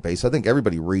client base. I think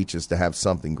everybody reaches to have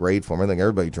something great for them. I think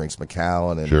everybody drinks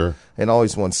Macallan and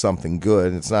always wants something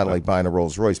good. It's not like buying a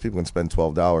Rolls Royce. People can spend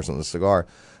 $12 on a cigar,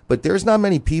 but there's not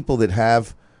many people that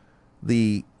have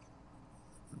the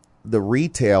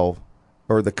retail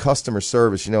or the customer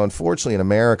service. Unfortunately in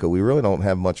America, we really don't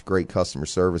have much great customer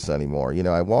service anymore.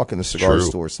 I walk in the cigar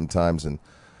store sometimes and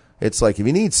it's like, if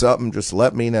you need something, just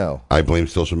let me know. I blame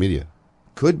social media.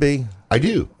 Could be. I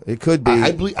do. It could be.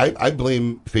 I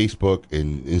blame Facebook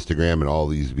and Instagram and all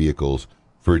these vehicles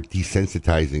for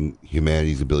desensitizing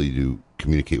humanity's ability to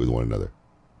communicate with one another.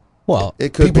 Well,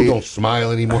 it could People be. don't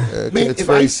smile anymore. Man, if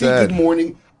I say good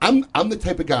morning, I'm the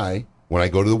type of guy, when I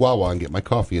go to the Wawa and get my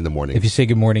coffee in the morning. If you say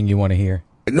good morning, you want to hear.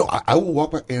 No, I will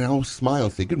walk by and I'll smile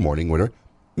and say good morning, whatever.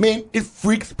 Man, it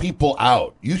freaks people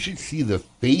out. You should see the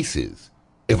faces.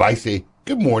 If I say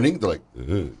good morning, they're like,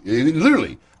 ugh.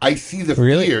 Literally, I see the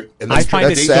fear. And I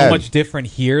find it so much different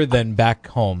here than back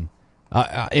home.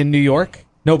 In New York,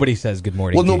 nobody says good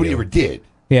morning. Well, to nobody you. ever did.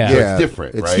 Yeah, so it's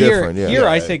different. It's right? different. Yeah. Here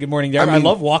I say good morning. I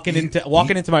love walking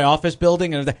into my office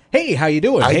building and hey, how you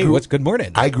doing? What's good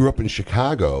morning? I grew up in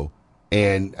Chicago,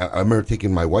 and I remember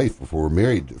taking my wife before we were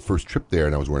married, the first trip there,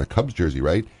 and I was wearing a Cubs jersey,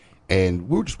 right? And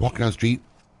we were just walking down the street.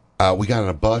 We got on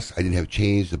a bus. I didn't have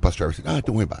change. The bus driver said,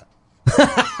 don't worry about it.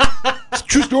 It's a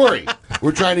true story.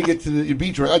 We're trying to get to the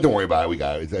beach. Don't worry about it. We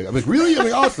got it. I'm like, really? I'm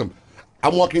like, awesome.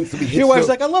 I'm walking. Somebody hits Your wife's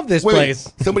like, I love this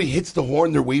place. Somebody hits the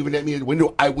horn. They're waving at me at the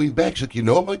window. I wave back. She's like,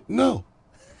 I'm like, no.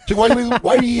 She's like,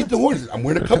 why do you hit the horn? Says, I'm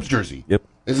wearing a Cubs jersey. Yep.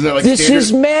 Isn't that like This standard,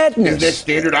 is madness. Isn't that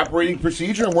standard operating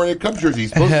procedure? I'm wearing a Cubs jersey. You're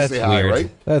supposed to say hi, right?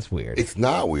 That's weird. It's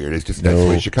not weird. It's just that's the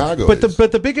way Chicago is.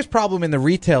 But the biggest problem in the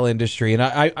retail industry, and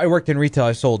I worked in retail.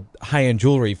 I sold high-end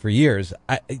jewelry for years.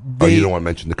 You don't want to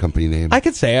mention the company name? I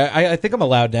could say. I think I'm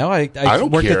allowed now. I don't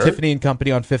worked care. at Tiffany &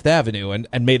 Company on Fifth Avenue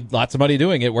and made lots of money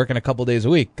doing it, working a couple days a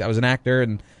week. I was an actor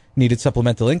and needed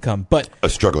supplemental income. But a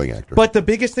struggling actor. But the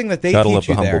biggest thing that they Gotta teach love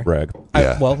you the there... humble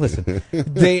brag. Well, listen.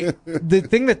 The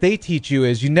thing that they teach you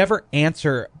is you never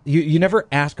answer... You never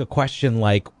ask a question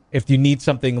like, if you need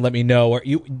something, let me know. Or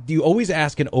you always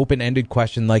ask an open-ended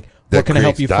question like, what can I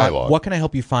help you find? What can I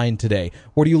help you find today?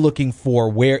 What are you looking for?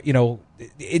 Where,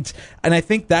 and I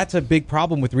think that's a big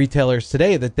problem with retailers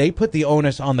today, that they put the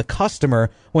onus on the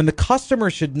customer when the customer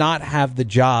should not have the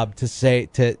job to say,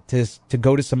 to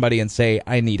go to somebody and say,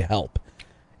 I need help.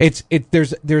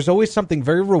 There's always something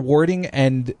very rewarding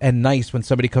and nice when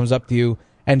somebody comes up to you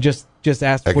and just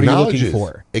asks, what are you looking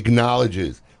for?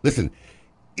 Acknowledges. Listen,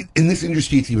 in this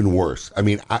industry, it's even worse. I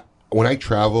mean, when I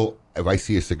travel, if I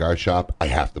see a cigar shop, I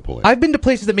have to pull in. I've been to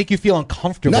places that make you feel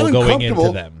uncomfortable going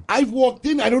into them. I've walked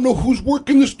in. I don't know who's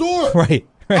working the store. Right.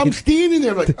 I'm standing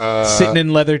there like... sitting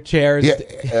in leather chairs.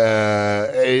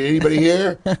 Yeah. Anybody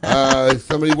here?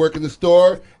 Somebody working the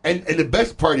store? And the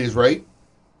best part is, right,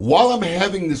 while I'm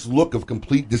having this look of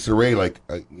complete disarray, like,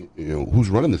 who's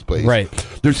running this place? Right.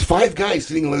 There's 5 guys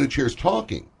sitting in leather chairs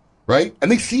talking, right? And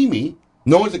they see me.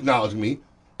 No one's acknowledging me.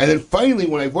 And then finally,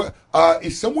 when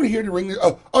is someone here to ring this?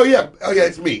 Oh yeah,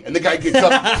 it's me. And the guy gets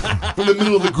up from the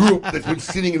middle of the group that's been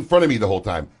sitting in front of me the whole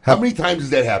time. How many times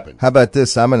has that happened? How about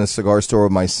this? I'm in a cigar store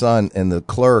with my son, and the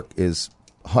clerk is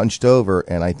hunched over,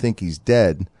 and I think he's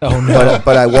dead. Oh, no.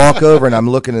 But I walk over, and I'm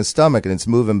looking at his stomach, and it's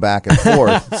moving back and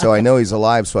forth. So I know he's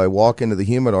alive. So I walk into the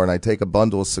humidor, and I take a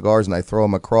bundle of cigars, and I throw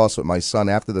them across with my son.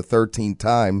 After the 13th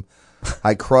time,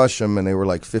 I crush them, and they were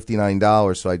like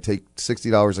 $59. So I take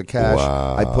 $60 of cash.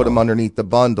 Wow. I put them underneath the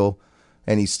bundle,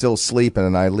 and he's still sleeping,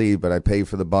 and I leave. But I pay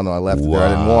for the bundle. I left it there. I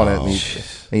didn't want it.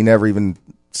 And he never even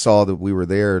saw that we were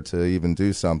there to even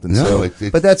do something. No, so,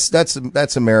 but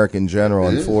that's American general,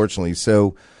 unfortunately.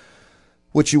 So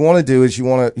what you want to do is you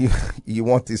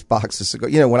want these boxes of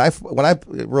cigars. When I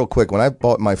real quick, when I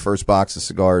bought my first box of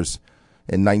cigars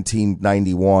in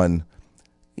 1991,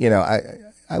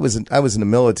 I was in the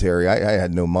military. I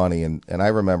had no money, and I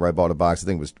remember I bought a box. I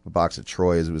think it was a box of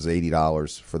Troyas. It was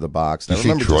 $80 for the box. You see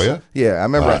Troya? Yeah, I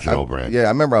remember. That's an old brand. Yeah, I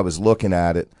remember I was looking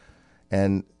at it,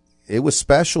 and it was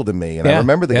special to me. And I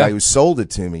remember the guy who sold it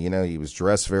to me. He was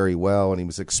dressed very well, and he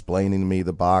was explaining to me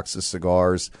the box of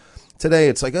cigars. Today,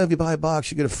 it's like, if you buy a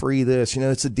box, you get a free this.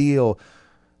 It's a deal.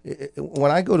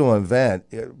 When I go to an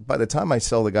event, by the time I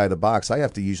sell the guy the box, I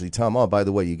have to usually tell him, oh, by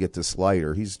the way, you get this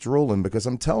lighter. He's drooling because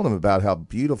I'm telling him about how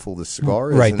beautiful the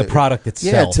cigar is. Right, the product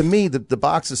itself. Yeah, to me, the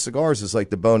box of cigars is like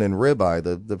the bone-in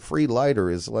ribeye. The free lighter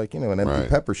is like, an empty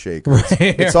pepper shaker. Right,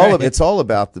 it's all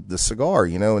about the cigar,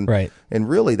 and right. And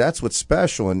really, that's what's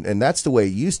special. And that's the way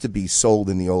it used to be sold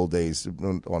in the old days.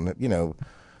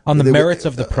 On the merits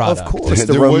of the product. Of course,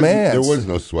 the there romance. there was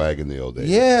no swag in the old days.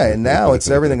 Yeah, and now it's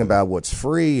everything about what's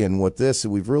free and what this.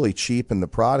 We've really cheapened the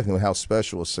product and how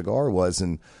special a cigar was.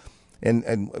 And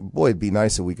boy, it'd be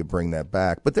nice if we could bring that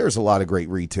back. But there's a lot of great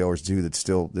retailers that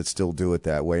still do it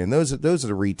that way. And those are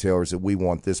the retailers that we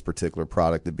want this particular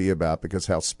product to be about, because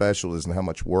how special it is and how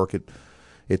much work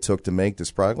it took to make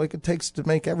this product, like it takes to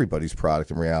make everybody's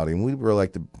product in reality. And we'd really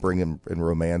like to bring and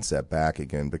romance that back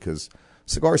again, because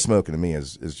cigar smoking to me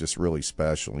is just really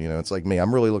special. You know, it's like me.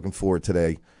 I'm really looking forward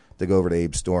today to go over to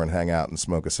Abe's store and hang out and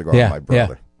smoke a cigar with my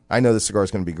brother. Yeah. I know the cigar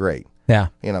is going to be great. Yeah.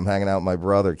 You know, I'm hanging out with my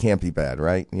brother. It can't be bad,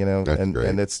 right? You know,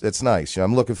 and it's nice. You know,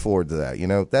 I'm looking forward to that. You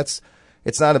know,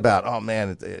 it's not about, oh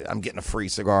man, I'm getting a free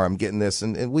cigar, I'm getting this,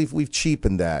 and we've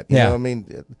cheapened that. You know, I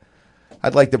mean,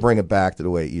 I'd like to bring it back to the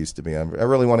way it used to be. I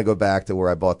really want to go back to where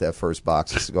I bought that first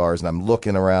box of cigars, and I'm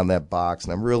looking around that box,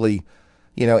 and I'm really,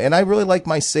 you know, and I really like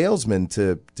my salesmen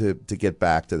to get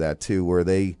back to that too, where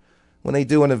when they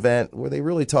do an event where they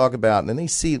really talk about, and they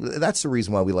see, that's the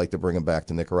reason why we like to bring them back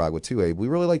to Nicaragua too, Abe. We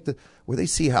really like where they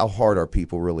see how hard our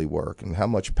people really work and how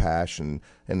much passion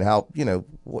and how, you know,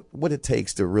 what it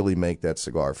takes to really make that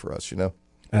cigar for us, you know?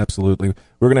 Absolutely.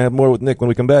 We're going to have more with Nick when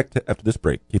we come back after this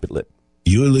break. Keep it lit.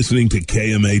 You're listening to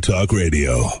KMA Talk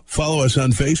Radio. Follow us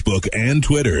on Facebook and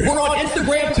Twitter. We're on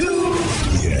Instagram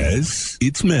too. Yes,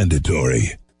 it's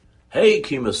mandatory. Hey,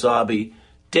 Kemosabe.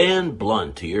 Dan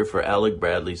Blunt here for Alec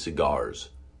Bradley Cigars.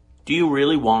 Do you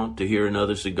really want to hear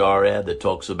another cigar ad that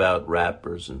talks about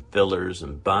wrappers and fillers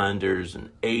and binders and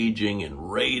aging and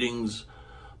ratings?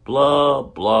 Blah,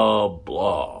 blah,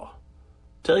 blah.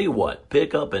 Tell you what,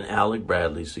 pick up an Alec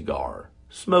Bradley cigar.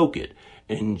 Smoke it.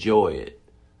 Enjoy it.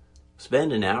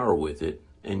 Spend an hour with it,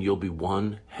 and you'll be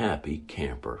one happy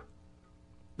camper.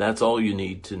 That's all you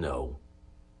need to know.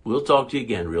 We'll talk to you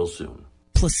again real soon.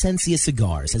 Plasencia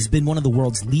Cigars has been one of the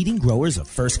world's leading growers of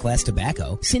first-class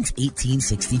tobacco since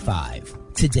 1865.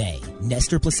 Today,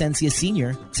 Nestor Plasencia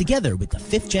Sr., together with the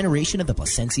fifth generation of the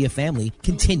Plasencia family,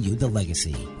 continue the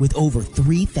legacy. With over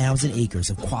 3,000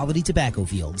 acres of quality tobacco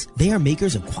fields, they are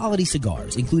makers of quality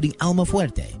cigars, including Alma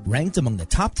Fuerte, ranked among the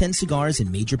top 10 cigars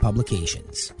in major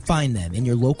publications. Find them in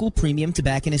your local premium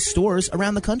tobacconist stores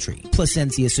around the country.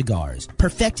 Plasencia Cigars,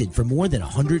 perfected for more than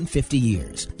 150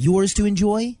 years. Yours to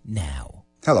enjoy now.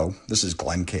 Hello, this is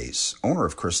Glenn Case, owner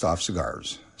of Christoph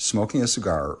Cigars. Smoking a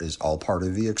cigar is all part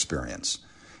of the experience.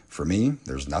 For me,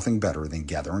 there's nothing better than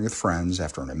gathering with friends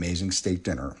after an amazing steak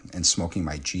dinner and smoking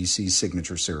my GC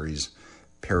Signature Series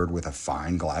paired with a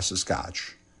fine glass of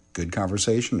scotch. Good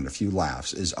conversation and a few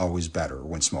laughs is always better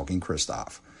when smoking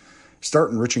Christoph.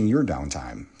 Start enriching your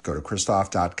downtime. Go to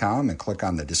Christoph.com and click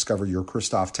on the Discover Your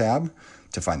Christoph tab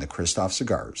to find the Christoph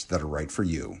cigars that are right for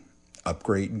you.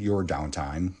 Upgrade your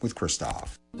downtime with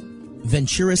Christoph.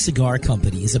 Ventura Cigar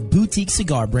Company is a boutique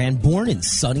cigar brand born in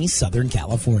sunny Southern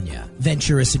California.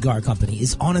 Ventura Cigar Company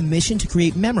is on a mission to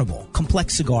create memorable,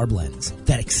 complex cigar blends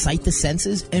that excite the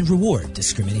senses and reward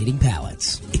discriminating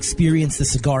palates. Experience the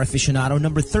Cigar Aficionado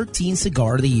number 13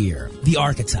 Cigar of the Year, the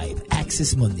archetype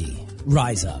Axis Mundi.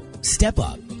 Rise up, step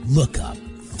up, look up,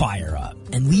 fire up,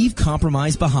 and leave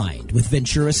compromise behind with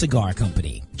Ventura Cigar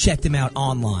Company. Check them out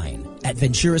online at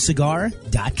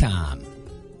venturacigar.com.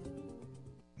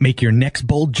 Make your next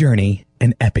bold journey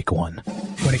an epic one.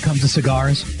 When it comes to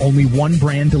cigars, only one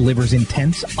brand delivers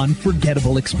intense,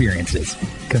 unforgettable experiences: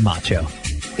 Camacho.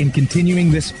 In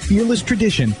continuing this fearless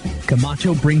tradition,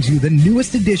 Camacho brings you the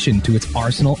newest addition to its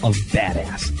arsenal of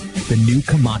badass, the new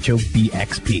Camacho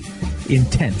BXP.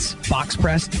 Intense,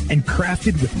 box-pressed, and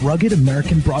crafted with rugged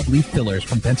American broadleaf fillers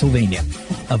from Pennsylvania.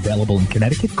 Available in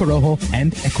Connecticut, Corojo,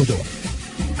 and Ecuador.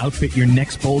 Outfit your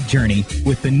next bold journey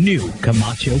with the new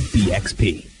Camacho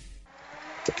BXP.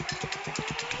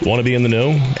 Want to be in the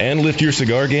know and lift your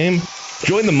cigar game?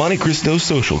 Join the Monte Cristo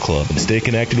Social Club and stay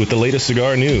connected with the latest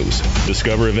cigar news.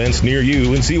 Discover events near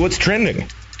you and see what's trending.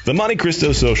 The Monte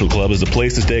Cristo Social Club is the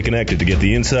place to stay connected to get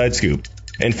the inside scoop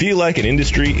and feel like an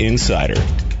industry insider.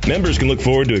 Members can look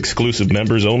forward to exclusive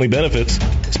members-only benefits,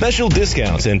 special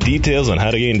discounts, and details on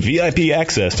how to gain VIP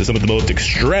access to some of the most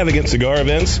extravagant cigar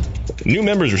events. New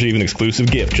members receive an exclusive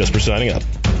gift just for signing up.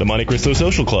 The Monte Cristo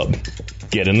Social Club.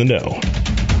 Get in the know.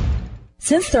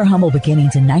 Since their humble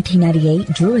beginnings in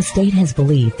 1998, Drew Estate has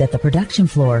believed that the production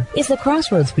floor is the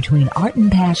crossroads between art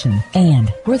and passion, and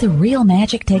where the real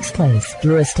magic takes place.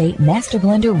 Drew Estate Master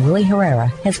Blender Willie Herrera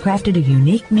has crafted a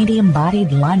unique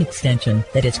medium-bodied line extension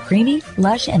that is creamy,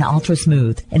 lush, and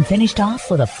ultra-smooth, and finished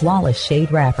off with a flawless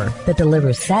shade wrapper that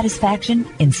delivers satisfaction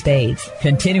in spades.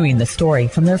 Continuing the story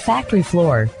from their factory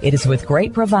floor, it is with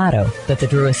great bravado that the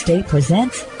Drew Estate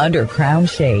presents Under Crown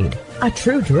Shade, a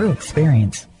true Drew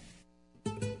experience.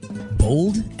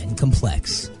 bold and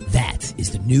complex. That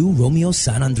is the new Romeo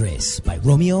San Andres by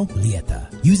Romeo Julieta.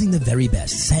 Using the very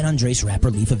best San Andres wrapper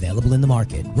leaf available in the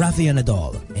market, Rafael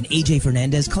Nadal and AJ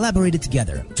Fernandez collaborated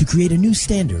together to create a new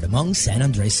standard among San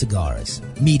Andres cigars.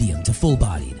 Medium to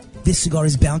full-bodied, this cigar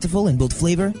is bountiful in both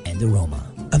flavor and aroma.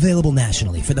 Available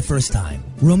nationally for the first time,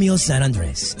 Romeo San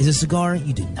Andres is a cigar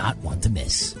you do not want to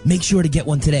miss. Make sure to get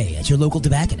one today at your local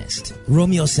tobacconist.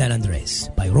 Romeo San Andres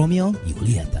by Romeo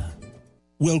Julieta.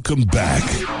 Welcome back.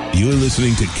 You're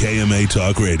listening to KMA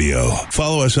Talk Radio.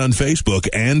 Follow us on Facebook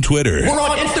and Twitter. We're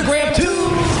on Instagram too.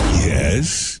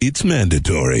 Yes, it's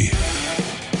mandatory.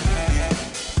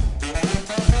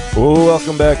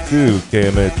 Welcome back to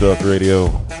KMA Talk Radio,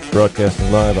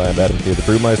 broadcasting live. I'm Adam K. the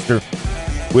Brewmeister.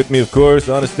 With me, of course,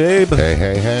 Honest Abe.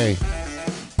 Hey.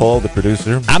 Paul, the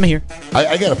producer. I'm here.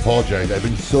 I got to apologize. I've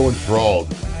been so enthralled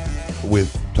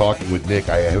with talking with Nick.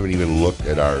 I haven't even looked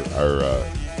at our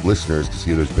listeners to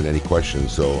see if there's been any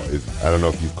questions. So I don't know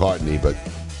if you've caught any, but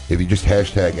if you just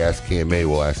hashtag Ask KMA,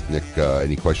 we'll ask Nick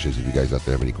any questions if you guys out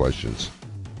there have any questions.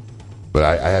 But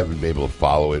I haven't been able to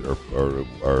follow it or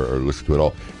listen to it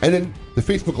all. And then the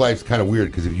Facebook Live is kind of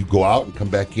weird because if you go out and come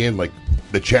back in, like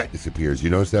the chat disappears. You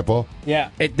notice that, Paul?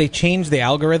 Yeah. They changed the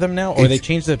algorithm now, or they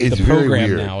changed the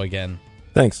program now again?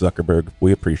 Thanks, Zuckerberg.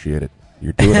 We appreciate it.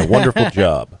 You're doing a wonderful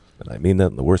job, and I mean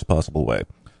that in the worst possible way.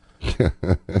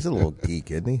 He's a little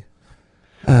geek, isn't he?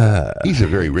 He's a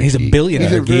very rich geek. He's a billionaire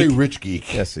He's a very geek. rich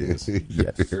geek. Yes, he is. He's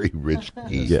a very rich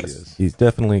geek. Yes, he's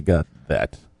definitely got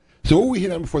that. So what we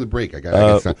hit on before the break?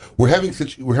 We're having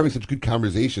such good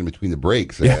conversation between the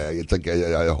breaks. It's like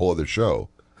a whole other show.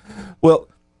 Well,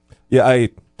 yeah, I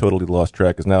totally lost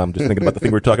track because now I'm just thinking about the thing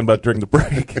we were talking about during the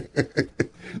break.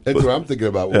 That's what I'm thinking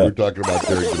about when we're talking about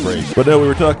during the break. But no, we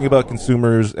were talking about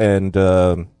consumers and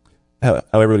how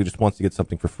everybody just wants to get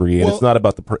something for free, and it's not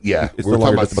about the it's we're no talking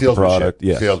longer about just about the product.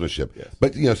 salesmanship. Yes.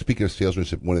 But speaking of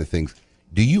salesmanship, one of the things,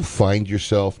 do you find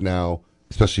yourself now,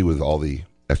 especially with all the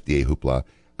FDA hoopla,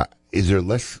 is there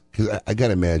less? Because I got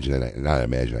to imagine, and not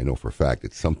imagine, I know for a fact,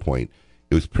 at some point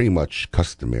it was pretty much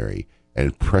customary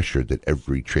and pressured that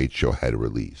every trade show had a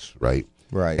release, right?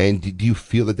 Right. And do you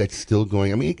feel that that's still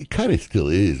going? I mean, it kind of still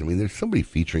is. I mean, there's somebody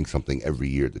featuring something every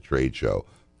year at the trade show.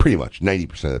 Pretty much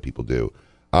 90% of the people do.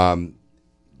 Do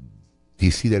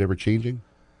you see that ever changing?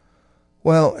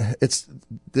 Well,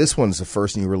 this one's the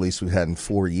first new release we've had in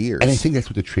 4 years. And I think that's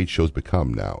what the trade shows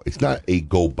become now. It's not a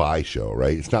go-buy show,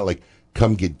 right? It's not like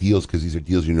come get deals because these are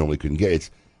deals you normally couldn't get.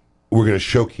 It's we're going to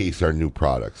showcase our new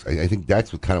products. I think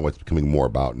that's what's becoming more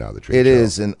about now, the trade show. It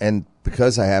is, and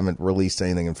because I haven't released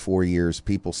anything in 4 years,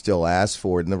 people still ask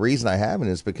for it. And the reason I haven't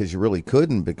is because you really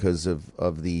couldn't because of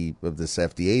this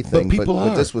FDA thing. But people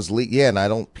but this was and I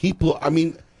don't. People, I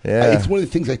mean, yeah, it's one of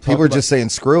the things I talk about. People are just saying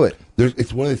screw it.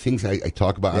 It's one of the things I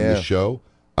talk about on this show.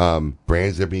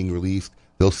 Brands that are being released.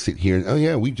 They'll sit here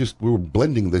and we were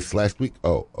blending this last week.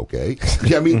 Oh, okay.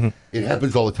 Yeah, I mean, it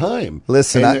happens all the time.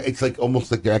 Listen, it's like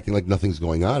almost like they're acting like nothing's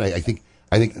going on. I think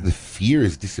the fear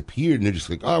has disappeared, and they're just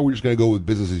like, we're just going to go with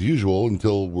business as usual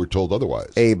until we're told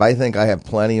otherwise. Abe, I think I have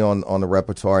plenty on the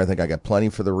repertoire. I think I got plenty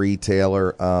for the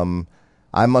retailer.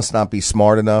 I must not be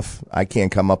smart enough. I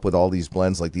can't come up with all these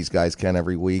blends like these guys can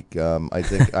every week. I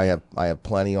think I have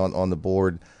plenty on the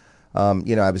board. I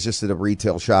was just at a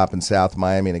retail shop in South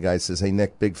Miami, and a guy says, "Hey,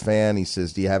 Nick, big fan." He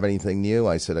says, "Do you have anything new?"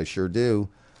 I said, "I sure do."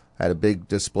 I had a big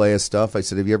display of stuff. I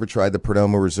said, "Have you ever tried the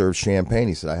Perdomo Reserve champagne?"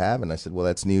 He said, "I haven't." I said, "Well,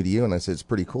 that's new to you." And I said, "It's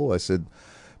pretty cool." I said,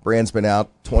 "Brand's been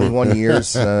out 21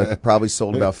 years, probably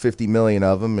sold about 50 million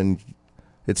of them, and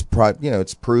it's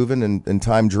it's proven and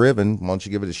time driven. Why don't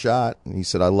you give it a shot?" And he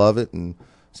said, "I love it." And I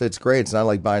said, "It's great. It's not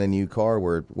like buying a new car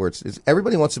where it's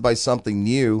everybody wants to buy something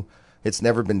new. It's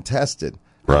never been tested."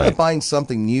 Right. I'm buying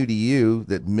something new to you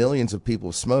that millions of people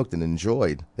have smoked and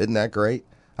enjoyed. Isn't that great?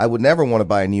 I would never want to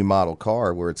buy a new model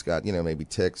car where it's got maybe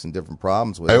ticks and different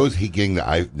problems with it. I always hate getting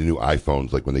the new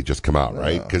iPhones like when they just come out,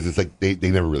 right? Because it's like they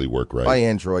never really work right. My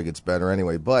Android gets better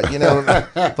anyway, but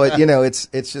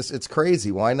it's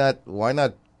crazy. Why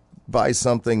not buy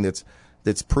something that's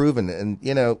proven?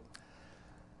 And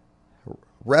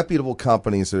reputable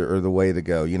companies are the way to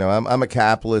go. I'm a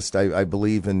capitalist. I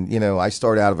believe in I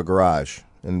start out of a garage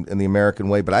in the American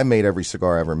way, but I made every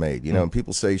cigar I ever made. And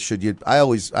people say, should you? I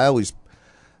always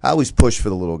push for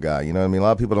the little guy. A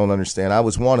lot of people don't understand. I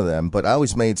was one of them, but I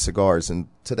always made cigars. And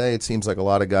today it seems like a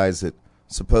lot of guys that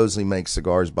supposedly make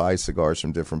cigars buy cigars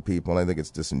from different people, and I think it's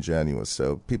disingenuous.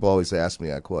 So people always ask me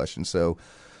that question. So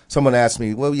someone asked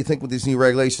me, well, you think with these new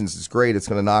regulations, it's great, it's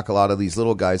going to knock a lot of these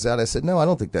little guys out? I said, no, I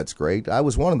don't think that's great. I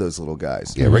was one of those little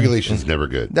guys. Yeah, regulation's never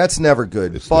good. That's never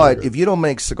good. It's but never good. if you don't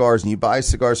make cigars and you buy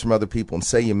cigars from other people and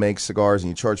say you make cigars and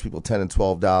you charge people $10 and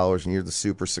 $12 and you're the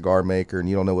super cigar maker and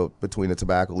you don't know what between a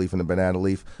tobacco leaf and a banana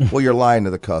leaf, well, you're lying to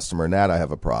the customer, and that I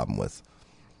have a problem with.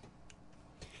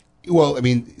 Well, I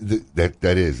mean, that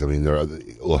is. I mean, there are.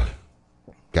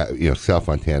 Sal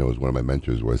Fontana was one of my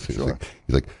mentors. He's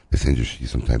like, this industry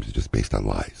sometimes is just based on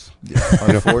lies. Yeah,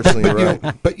 unfortunately, right.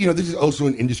 But this is also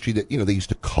an industry that they used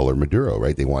to color Maduro,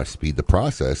 right? They want to speed the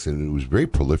process, and it was very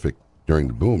prolific during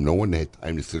the boom. No one had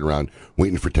time to sit around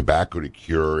waiting for tobacco to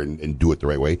cure and do it the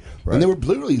right way. Right. And they were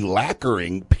literally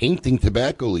lacquering, painting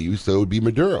tobacco leaves so it would be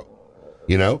Maduro.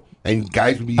 And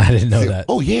guys would be. I didn't know that.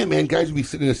 Oh yeah, man! Guys would be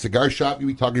sitting in a cigar shop. You'd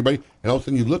be talking to everybody, and all of a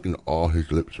sudden you look, and all his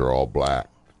lips are all black.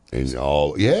 And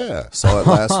saw it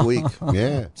last week.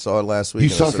 Yeah, saw it last week. You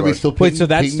saw somebody still. Wait, so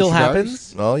that still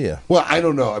happens? Oh yeah. Well, I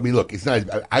don't know. I mean, look, it's not.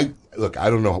 I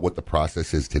don't know what the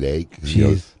process is today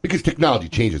because technology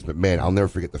changes. But man, I'll never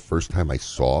forget the first time I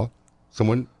saw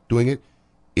someone doing it.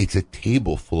 It's a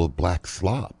table full of black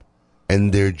slop,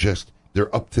 and they're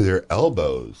up to their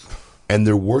elbows, and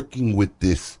they're working with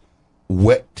this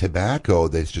wet tobacco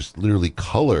that's just literally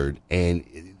colored and.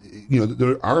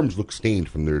 Their arms look stained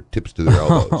from their tips to their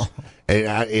elbows. And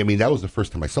I mean, that was the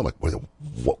first time I saw it. Like,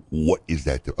 what is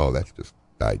that? Oh, that's just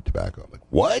dyed tobacco. I'm like,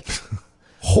 what?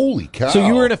 Holy cow. So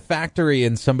you were in a factory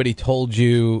and somebody told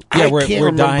you,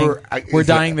 we're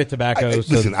dyeing the tobacco.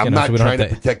 Listen, I'm not trying to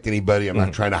protect anybody. I'm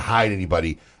not trying to hide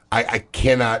anybody. I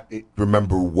cannot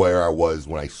remember where I was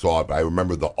when I saw it, but I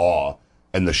remember the awe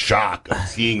and the shock of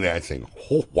seeing that and saying,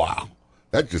 oh, wow.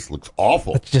 That just looks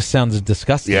awful. That just sounds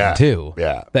disgusting, too.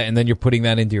 Yeah. And then you're putting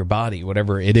that into your body,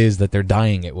 whatever it is that they're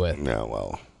dyeing it with. Yeah,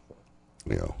 well,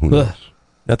 who knows?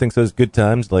 Nothing says good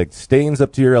times like stains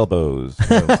up to your elbows.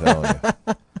 I'm telling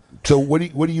you. So what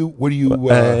do you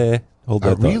hold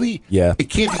that really? Thought. Yeah. It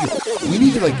can't be. We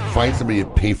need to find somebody to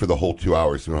pay for the whole 2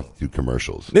 hours so we don't have to do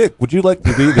commercials. Nick, would you like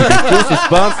to be the exclusive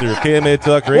sponsor of KMA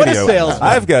Talk Radio? What a salesman.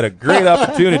 I've got a great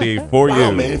opportunity for you.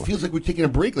 Wow, man, it feels like we're taking a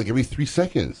break every 3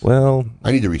 seconds. Well,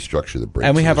 I need to restructure the break.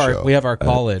 And we have our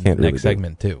call-in next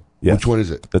segment too. Yes. Which one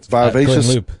is it? That's Vivacious.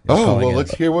 Loop. Oh, well,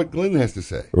 let's hear what Glenn has to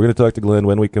say. We're going to talk to Glenn.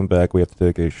 When we come back, we have to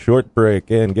take a short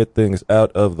break and get things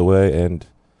out of the way and,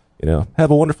 have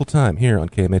a wonderful time here on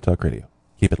KMA Talk Radio.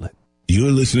 Keep it lit.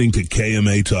 You're listening to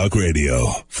KMA Talk Radio.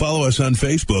 Follow us on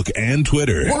Facebook and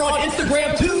Twitter. We're on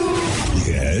Instagram, too.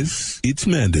 Yes, it's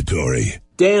mandatory.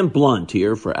 Dan Blunt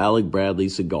here for Alec Bradley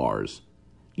Cigars.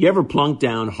 You ever plunk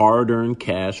down hard-earned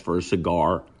cash for a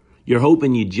cigar? You're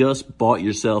hoping you just bought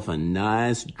yourself a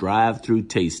nice drive-through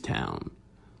taste town,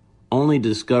 only to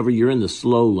discover you're in the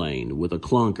slow lane with a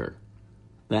clunker.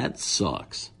 That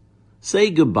sucks. Say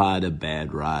goodbye to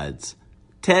bad rides.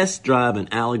 Test drive an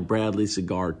Alec Bradley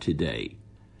cigar today.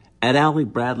 At Alec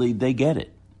Bradley, they get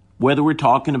it. Whether we're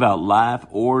talking about life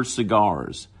or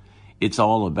cigars, it's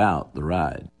all about the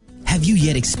ride. Have you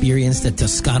yet experienced a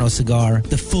Toscano cigar?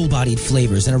 The full-bodied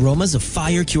flavors and aromas of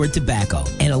fire-cured tobacco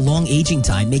and a long aging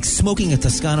time makes smoking a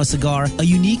Toscano cigar a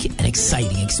unique and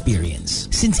exciting experience.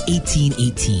 Since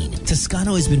 1818,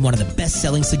 Toscano has been one of the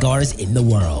best-selling cigars in the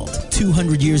world.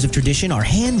 200 years of tradition are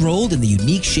hand-rolled in the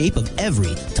unique shape of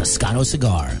every Toscano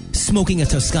cigar. Smoking a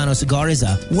Toscano cigar is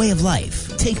a way of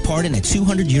life. Take part in a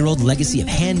 200-year-old legacy of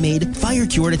handmade,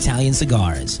 fire-cured Italian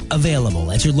cigars. Available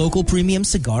at your local premium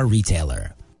cigar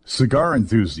retailer. Cigar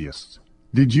enthusiasts,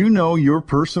 did you know your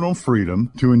personal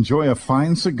freedom to enjoy a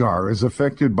fine cigar is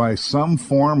affected by some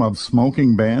form of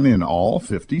smoking ban in all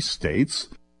 50 states?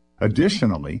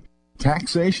 Additionally,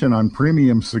 taxation on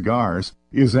premium cigars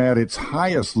is at its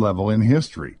highest level in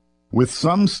history, with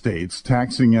some states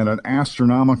taxing at an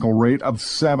astronomical rate of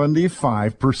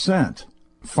 75%.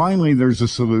 Finally, there's a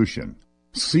solution.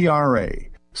 CRA,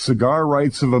 Cigar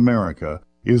Rights of America,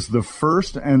 is the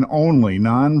first and only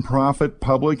non-profit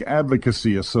public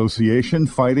advocacy association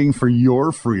fighting for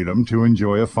your freedom to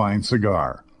enjoy a fine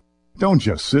cigar. Don't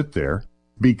just sit there.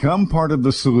 Become part of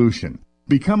the solution.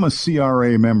 Become a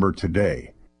CRA member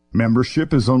today.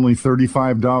 Membership is only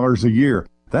 $35 a year.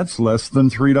 That's less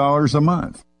than $3 a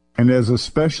month. And as a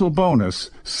special bonus,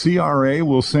 CRA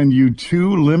will send you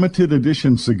 2 limited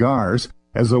edition cigars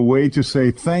as a way to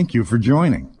say thank you for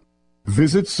joining.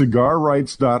 Visit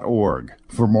cigarrights.org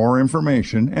for more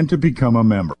information and to become a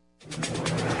member.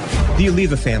 The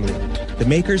Oliva family, the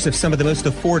makers of some of the most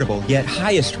affordable yet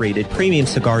highest rated premium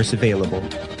cigars available.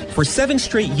 For 7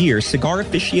 straight years, Cigar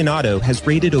Aficionado has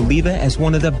rated Oliva as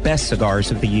one of the best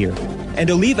cigars of the year. And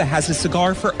Oliva has a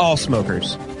cigar for all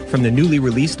smokers. From the newly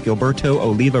released Gilberto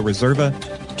Oliva Reserva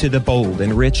to the bold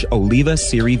and rich Oliva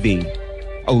Serie V.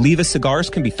 Oliva cigars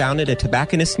can be found at a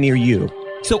tobacconist near you,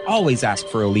 so always ask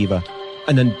for Oliva,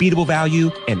 an unbeatable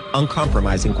value and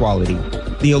uncompromising quality.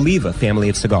 The Oliva family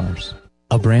of cigars.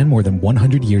 A brand more than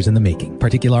 100 years in the making,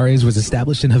 Particulares was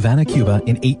established in Havana, Cuba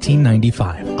in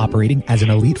 1895, operating as an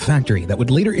elite factory that would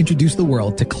later introduce the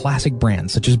world to classic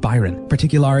brands such as Byron,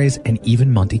 Particulares, and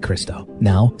even Monte Cristo.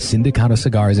 Now, Sindicato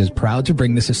Cigars is proud to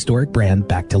bring this historic brand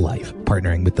back to life,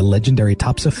 partnering with the legendary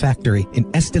Topsa factory in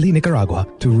Esteli, Nicaragua,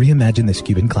 to reimagine this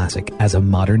Cuban classic as a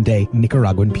modern-day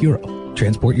Nicaraguan puro.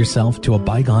 Transport yourself to a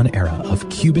bygone era of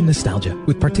Cuban nostalgia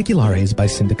with Particulares by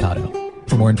Sindicato.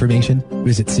 For more information,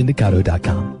 visit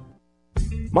Sindicato.com.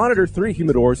 Monitor 3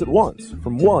 humidors at once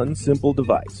from one simple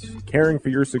device. Caring for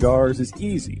your cigars is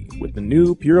easy with the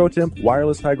new PuroTemp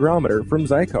wireless hygrometer from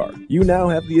Zycar. You now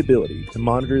have the ability to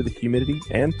monitor the humidity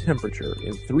and temperature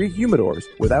in 3 humidors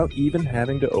without even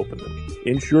having to open them.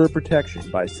 Ensure protection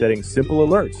by setting simple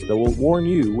alerts that will warn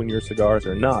you when your cigars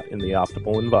are not in the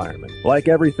optimal environment. Like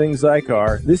everything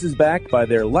Zycar, this is backed by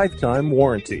their lifetime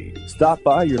warranty. Stop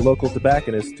by your local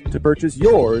tobacconist to purchase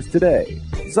yours today.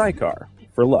 Zycar,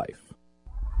 for life.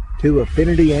 To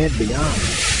affinity and beyond.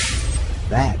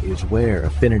 That is where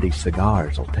Affinity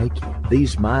Cigars will take you.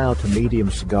 These mild to medium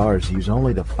cigars use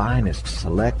only the finest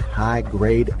select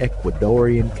high-grade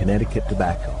Ecuadorian Connecticut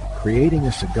tobacco, creating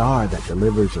a cigar that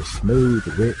delivers a smooth,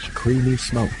 rich, creamy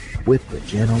smoke with the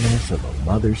gentleness of a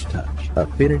mother's touch.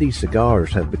 Affinity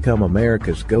Cigars have become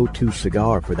America's go-to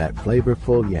cigar for that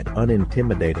flavorful yet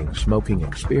unintimidating smoking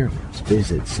experience.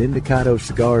 Visit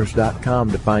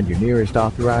syndicatocigars.com to find your nearest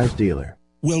authorized dealer.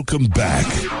 Welcome back.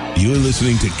 You're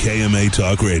listening to KMA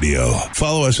Talk Radio.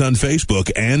 Follow us on Facebook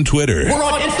and Twitter. We're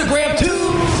on Instagram too.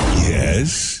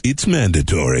 Yes, it's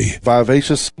mandatory.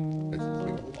 Vivacious.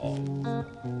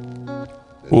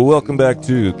 Well, welcome back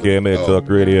to KMA Talk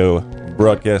Radio,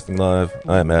 broadcasting live.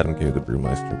 I'm Adam K. the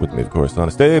Brewmeister. With me, of course,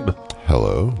 Honest Abe.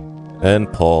 Hello.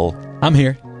 And Paul. I'm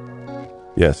here.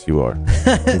 Yes, you are.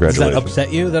 Congratulations. Does that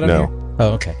upset you that I'm here?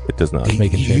 Oh, okay. It does not.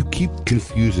 You keep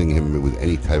confusing him with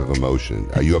any type of emotion.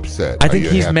 Are you upset? I think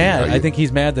he's mad. I think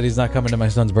he's mad that he's not coming to my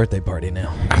son's birthday party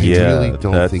now. I really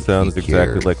don't think sounds he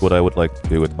exactly cares. like what I would like to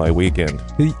do with my weekend.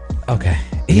 Okay.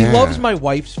 He loves my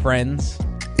wife's friends.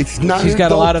 It's not. She's an got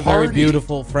a adult lot of very party.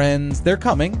 beautiful friends. They're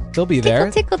coming. They'll be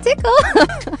there. Tickle, tickle.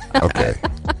 Okay.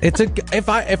 It's a. If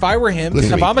I were him, Listen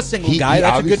to if me. I'm a single He guy,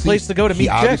 that's a good obviously- place to go to meet He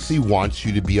chicks. obviously wants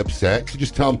you to be upset. So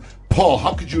just tell him, Paul,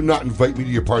 how could you not invite me to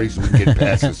your party so we can get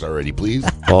past this already, please?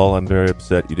 Paul, I'm very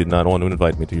upset you did not want to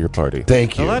invite me to your party.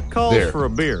 Thank you. Well, that calls There. for a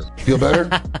beer. Feel better?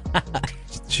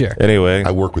 Sure. Anyway.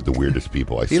 I work with the weirdest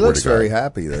people, I He swear looks to God. very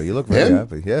happy, though. You look very Him?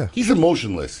 happy. Yeah. He's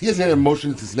emotionless. He hasn't had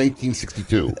emotion since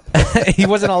 1962. He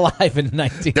wasn't alive in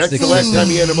 1960. That's the last time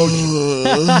he had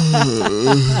emotion.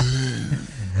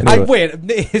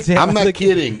 I'm not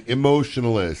kidding.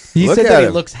 Emotionless. He said that he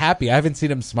looks happy. I haven't seen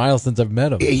him smile since I've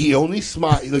met him. He only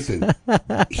smiles. Listen,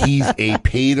 he's a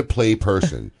pay-to-play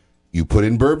person. You put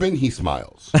in bourbon, he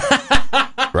smiles.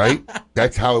 Right?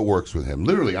 That's how it works with him.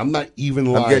 Literally, I'm not even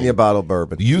lying. I'm getting you a bottle of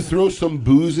bourbon. You throw some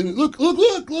booze in. Look,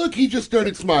 he just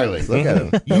started smiling. Look at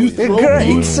him. You throw Great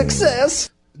booze. success.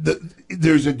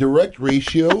 There's a direct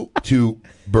ratio to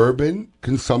bourbon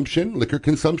consumption, liquor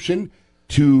consumption,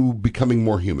 to becoming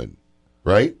more human,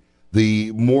 right?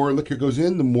 The more liquor goes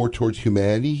in, the more towards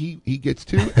humanity he gets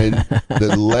to, and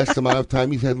the less amount of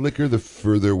time he's had liquor, the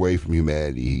further away from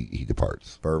humanity he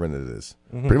departs. Bourbon it is.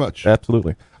 Pretty much.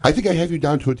 Absolutely. I think I have you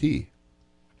down to a T,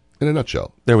 in a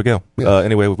nutshell. There we go. Yeah.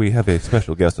 Anyway, we have a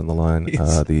special guest on the line,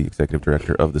 the executive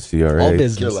director of the CRA. All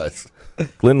business.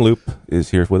 Glenn Loop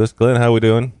is here with us. Glenn, how we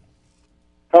doing?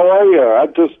 How are you? I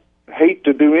just hate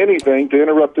to do anything to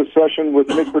interrupt this session with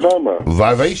Nick Perdomo.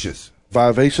 Vivacious.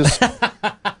 Vivacious. A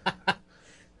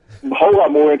whole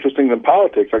lot more interesting than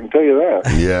politics, I can tell you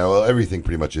that. Yeah, well, everything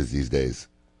pretty much is these days.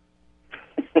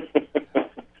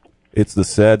 It's the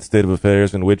sad state of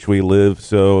affairs in which we live.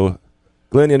 So,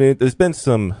 Glenn, there's been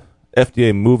some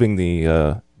FDA moving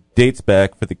the dates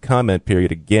back for the comment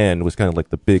period again. It was kind of like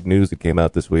the big news that came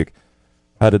out this week.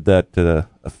 How did that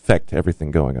affect everything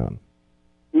going on?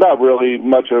 Not really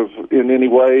much of in any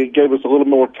way. It gave us a little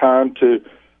more time to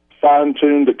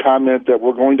fine-tune the comment that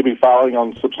we're going to be filing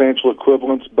on substantial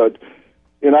equivalence, but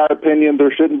in our opinion,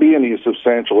 there shouldn't be any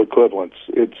substantial equivalence.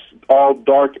 It's all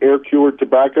dark air-cured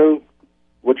tobacco.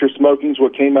 What you're smoking is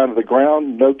what came out of the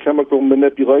ground. No chemical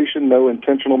manipulation, no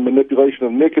intentional manipulation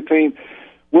of nicotine.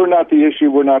 We're not the issue.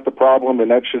 We're not the problem,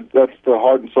 and that's the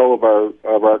heart and soul of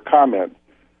our comment.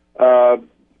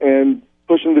 And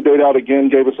pushing the date out again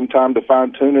gave us some time to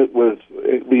fine-tune it with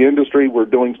the industry. We're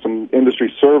doing some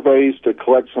industry surveys to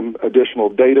collect some additional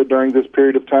data during this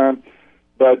period of time.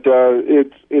 But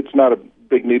it's not a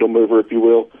big needle mover, if you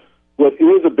will. What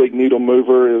is a big needle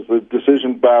mover is the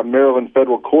decision by a Maryland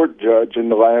federal court judge in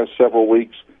the last several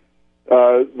weeks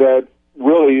that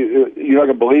really, you're not going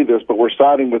to believe this, but we're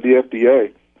siding with the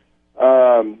FDA.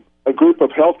 A group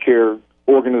of healthcare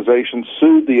organizations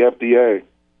sued the FDA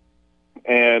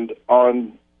and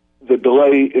on the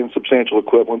delay in substantial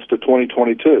equivalence to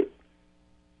 2022.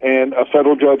 And a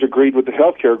federal judge agreed with the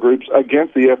healthcare groups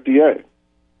against the FDA.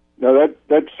 Now,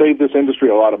 that saved this industry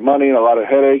a lot of money and a lot of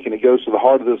headache, and it goes to the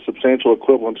heart of the substantial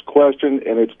equivalence question,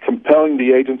 and it's compelling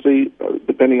the agency,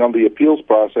 depending on the appeals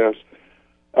process,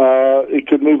 it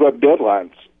could move up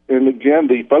deadlines. And again,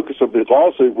 the focus of the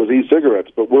lawsuit was e-cigarettes,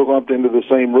 but we're lumped into the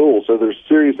same rules, so there's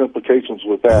serious implications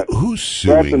with that. Who's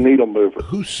suing? That's a needle mover.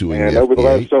 Who's suing And the over the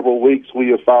FDA? last several weeks, we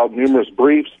have filed numerous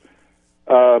briefs,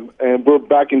 and we're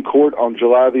back in court on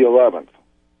July the 11th.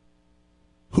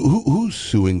 Who's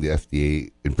suing the FDA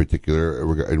in particular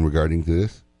in regarding to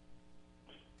this?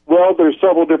 Well, there's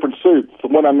several different suits. The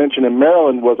one I mentioned in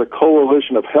Maryland was a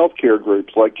coalition of healthcare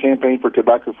groups like Campaign for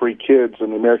Tobacco-Free Kids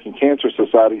and the American Cancer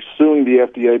Society suing the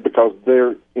FDA because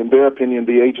in their opinion,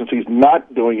 the agency's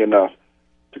not doing enough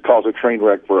to cause a train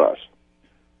wreck for us.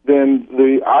 Then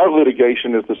our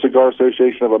litigation is the Cigar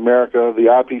Association of America, the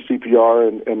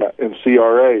IPCPR, and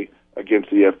CRA against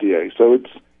the FDA. So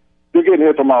you're getting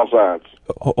hit from all sides.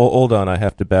 Hold on, I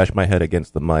have to bash my head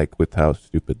against the mic with how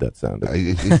stupid that sounded.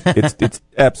 It's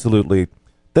absolutely.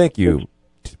 Thank you,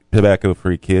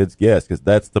 tobacco-free kids. Yes, because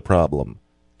that's the problem.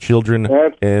 Children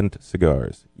and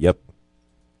cigars. Yep.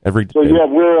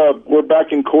 We're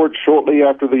back in court shortly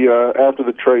after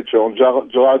the trade show. On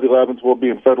July the 11th, we'll be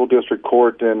in federal district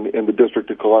court in the District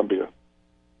of Columbia.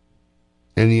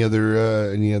 Any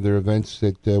other events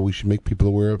that we should make people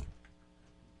aware of?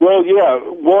 Well, yeah.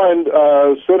 One,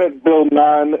 Senate Bill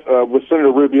 9 with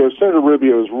Senator Rubio. Senator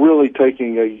Rubio is really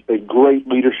taking a great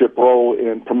leadership role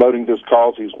in promoting this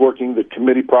cause. He's working the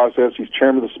committee process. He's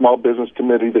chairman of the Small Business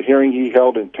Committee. The hearing he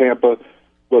held in Tampa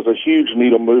was a huge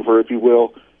needle mover, if you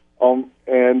will.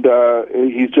 And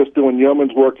he's just doing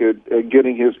yeoman's work at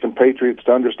getting his compatriots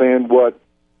to understand what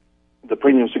the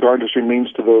premium cigar industry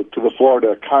means to the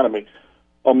Florida economy.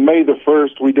 On May the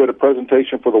 1st, we did a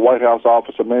presentation for the White House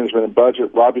Office of Management and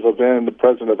Budget. Robbie Levin, the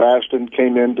president of Ashton,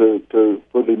 came in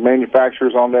for the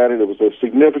manufacturers on that, and it was a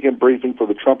significant briefing for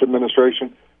the Trump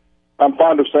administration. I'm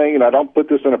fond of saying, and I don't put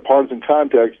this in a partisan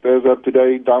context, as of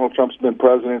today, Donald Trump's been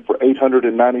president for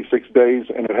 896 days,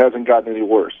 and it hasn't gotten any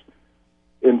worse.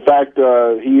 In fact,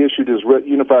 he issued his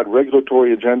unified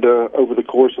regulatory agenda over the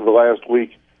course of the last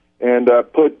week and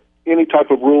put any type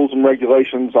of rules and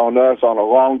regulations on us on a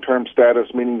long-term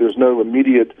status, meaning there's no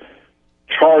immediate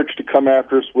charge to come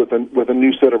after us with a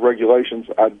new set of regulations.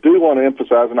 I do want to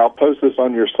emphasize, and I'll post this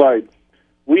on your site,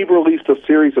 we've released a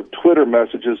series of Twitter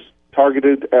messages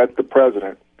targeted at the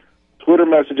president. Twitter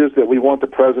messages that we want the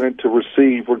president to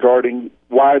receive regarding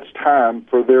why it's time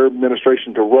for their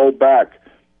administration to roll back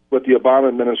what the Obama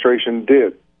administration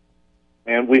did.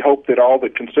 And we hope that all the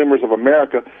consumers of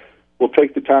America will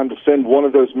take the time to send one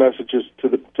of those messages to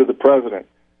the president.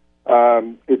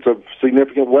 It's a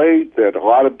significant way that a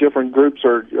lot of different groups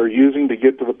are using to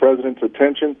get to the president's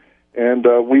attention, and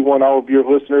we want all of your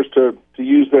listeners to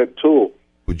use that tool.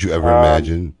 Would you ever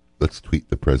imagine, let's tweet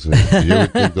the president? Did you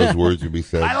ever think those words would be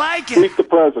said? I like it. Tweet the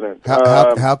president.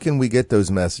 How can we get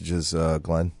those messages,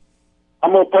 Glenn?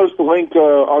 I'm going to post the link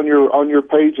on your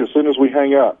page as soon as we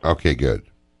hang up. Okay, good.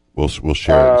 We'll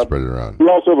share it and spread it around. We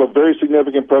also have a very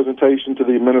significant presentation to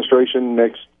the administration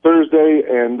next Thursday,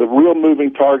 and the real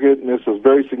moving target, and this is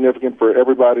very significant for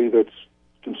everybody that's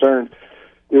concerned,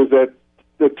 is that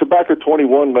the Tobacco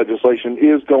 21 legislation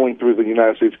is going through the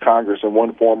United States Congress in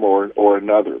one form or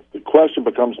another. The question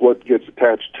becomes what gets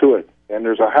attached to it. And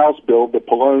there's a House bill, the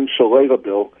Pallone-Shalala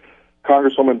bill,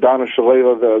 Congresswoman Donna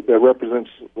Shalala that represents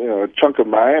a chunk of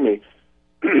Miami,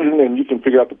 and you can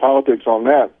figure out the politics on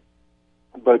that.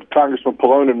 But Congressman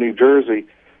Pallone of New Jersey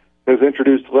has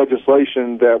introduced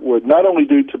legislation that would not only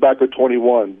do Tobacco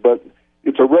 21, but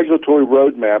it's a regulatory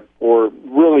roadmap for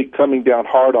really coming down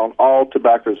hard on all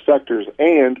tobacco sectors,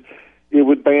 and it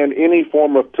would ban any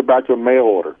form of tobacco mail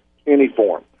order, any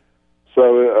form.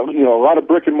 So, a lot of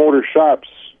brick-and-mortar shops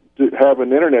have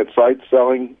an Internet site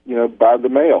selling, by the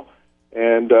mail.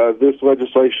 And this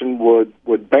legislation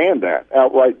would ban that,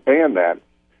 outright ban that.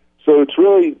 So it's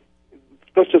really,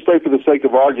 let's just say for the sake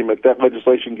of argument, that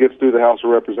legislation gets through the House of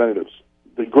Representatives.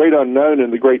 the great unknown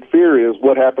and the great fear is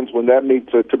what happens when that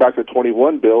meets a Tobacco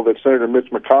 21 bill that Senator Mitch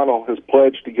McConnell has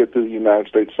pledged to get to the United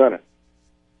States Senate.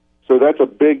 So that's a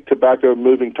big tobacco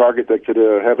moving target that could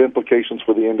have implications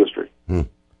for the industry.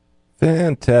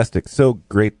 Fantastic. So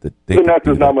great that they...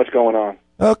 There's not much going on.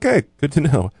 Okay, good to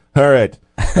know. All right.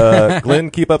 Glenn,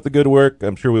 keep up the good work.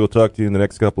 I'm sure we will talk to you in the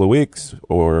next couple of weeks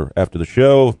or after the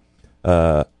show.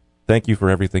 Thank you for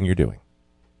everything you're doing.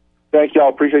 Thank you all.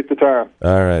 Appreciate the time.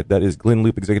 All right. That is Glenn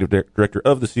Loop, Executive Director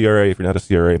of the CRA. If you're not a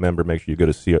CRA member, make sure you go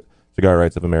to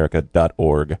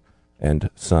cigarrightsofamerica.org and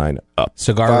sign up.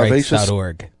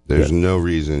 Cigarrights.org. There's no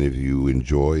reason, if you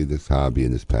enjoy this hobby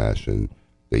and this passion,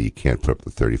 that you can't put up the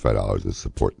 $35 and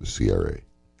support the CRA.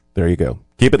 There you go.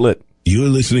 Keep it lit. You're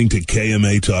listening to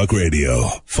KMA Talk Radio.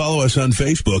 Follow us on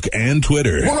Facebook and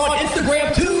Twitter. We're on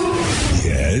Instagram, too.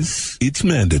 Yes, it's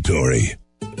mandatory.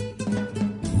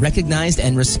 Recognized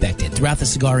and respected throughout the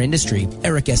cigar industry,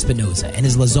 Eric Espinoza and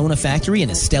his La Zona factory in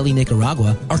Esteli,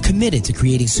 Nicaragua are committed to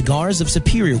creating cigars of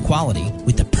superior quality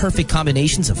with the perfect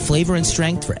combinations of flavor and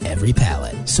strength for every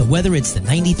palate. So whether it's the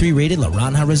 93 rated La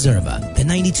Ranja Reserva, the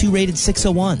 92 rated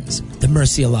 601s, the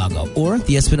Murcielago, or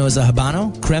the Espinoza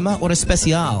Habano, Crema, or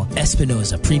Especial,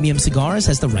 Espinoza Premium Cigars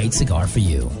has the right cigar for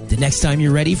you. The next time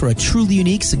you're ready for a truly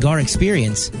unique cigar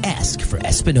experience, ask for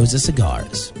Espinoza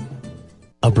Cigars.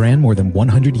 A brand more than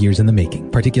 100 years in the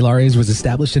making, Particulares was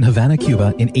established in Havana,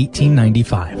 Cuba in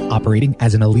 1895, operating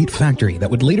as an elite factory that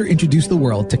would later introduce the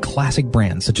world to classic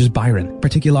brands such as Byron,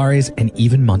 Particulares, and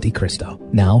even Monte Cristo.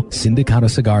 Now, Sindicato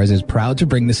Cigars is proud to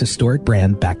bring this historic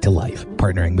brand back to life,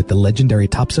 partnering with the legendary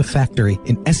Topsa factory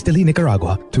in Esteli,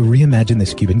 Nicaragua, to reimagine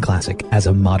this Cuban classic as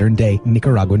a modern-day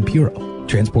Nicaraguan puro.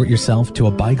 Transport yourself to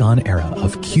a bygone era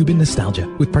of Cuban nostalgia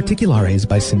with Particulares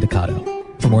by Sindicato.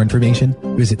 For more information,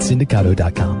 visit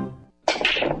Sindicato.com.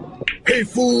 Hey,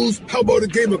 fools, how about a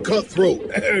game of Cutthroat?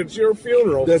 It's your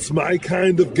funeral. That's my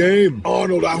kind of game.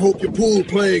 Arnold, I hope your pool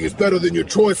playing is better than your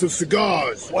choice of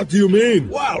cigars. What do you mean?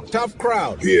 Wow, tough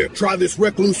crowd. Here, try this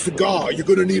Recluse cigar. You're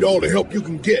gonna need all the help you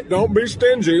can get. Don't be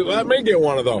stingy. Let me get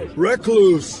one of those.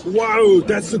 Recluse. Wow,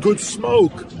 that's a good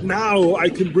smoke. Now I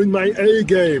can bring my A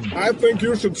game. I think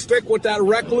you should stick with that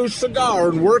Recluse cigar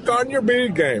and work on your B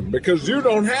game, because you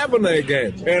don't have an A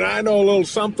game. And I know a little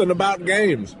something about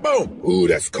games. Boom. Ooh,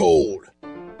 that's cold.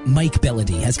 Mike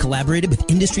Bellady has collaborated with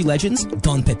industry legends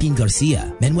Don Pepin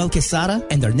Garcia, Manuel Quesada,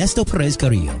 and Ernesto Perez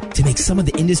Carrillo to make some of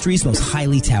the industry's most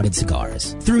highly touted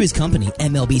cigars. Through his company,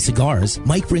 MLB Cigars,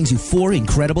 Mike brings you 4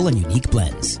 incredible and unique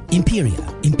blends. Imperia,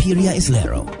 Imperia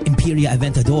Islero, Imperia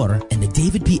Aventador, and the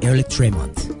David P. Ehrlich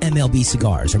Tremont. MLB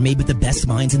Cigars are made with the best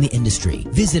minds in the industry.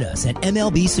 Visit us at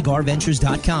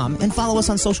MLBCigarVentures.com and follow us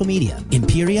on social media.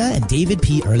 Imperia and David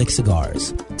P. Ehrlich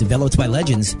Cigars. Developed by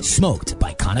legends, smoked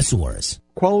by connoisseurs.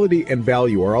 Quality and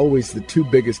value are always the 2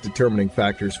 biggest determining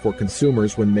factors for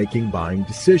consumers when making buying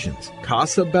decisions.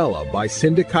 Casa Bella by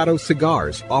Sindicato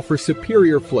Cigars offers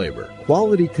superior flavor,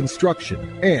 quality construction,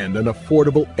 and an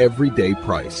affordable everyday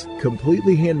price.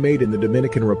 Completely handmade in the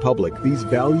Dominican Republic, these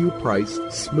value-priced,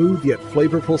 smooth yet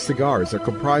flavorful cigars are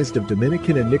comprised of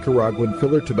Dominican and Nicaraguan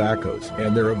filler tobaccos,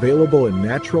 and they're available in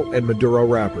natural and Maduro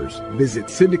wrappers. Visit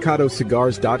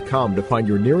SindicatoCigars.com to find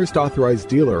your nearest authorized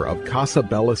dealer of Casa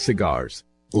Bella cigars.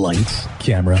 Lights,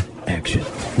 camera, action.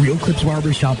 Real Clips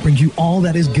Barbershop brings you all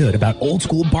that is good about old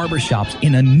school barbershops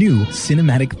in a new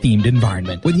cinematic themed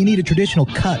environment. Whether you need a traditional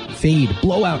cut, fade,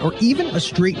 blowout, or even a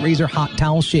straight razor hot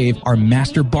towel shave, our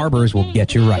master barbers will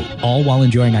get you right. All while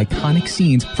enjoying iconic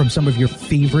scenes from some of your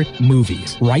favorite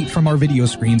movies, right from our video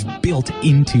screens built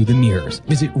into the mirrors.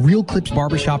 Visit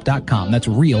RealClipsBarbershop.com. That's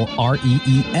real,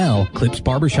 R-E-E-L,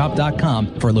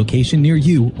 ClipsBarbershop.com for a location near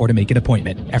you or to make an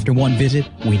appointment. After one visit,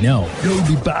 we know you'll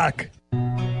be back.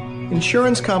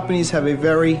 Insurance companies have a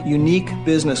very unique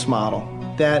business model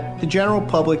that the general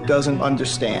public doesn't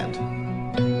understand.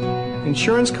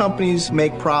 Insurance companies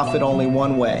make profit only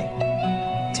one way,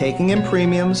 taking in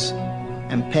premiums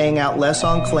and paying out less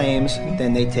on claims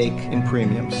than they take in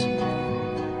premiums.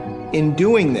 In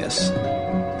doing this,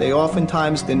 they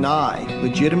oftentimes deny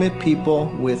legitimate people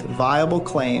with viable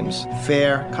claims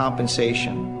fair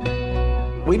compensation.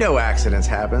 We know accidents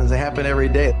happen. They happen every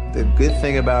day. The good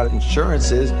thing about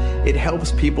insurance is it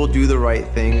helps people do the right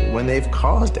thing when they've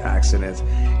caused accidents.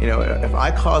 You know, if I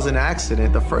cause an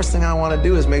accident, the first thing I want to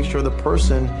do is make sure the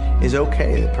person is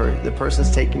okay, the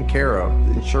person's taken care of.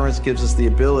 Insurance gives us the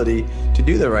ability to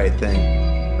do the right thing.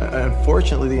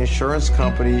 Unfortunately, the insurance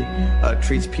company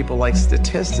treats people like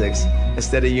statistics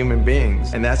instead of human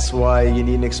beings. And that's why you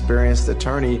need an experienced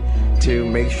attorney to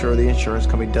make sure the insurance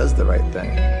company does the right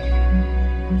thing.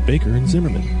 Baker and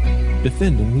Zimmerman,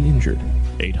 defending the injured.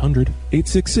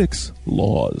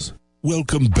 800-866-LAWS.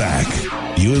 Welcome back.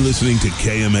 You're listening to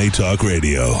KMA Talk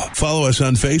Radio. Follow us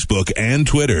on Facebook and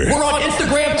Twitter. We're on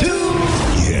Instagram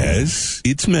too. Yes,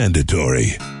 it's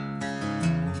mandatory.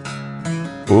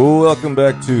 Welcome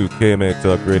back to KMA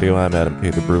Talk Radio. I'm Adam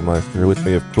K. the Brewmeister. With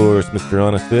me, of course, Mr.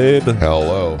 Honest Abe.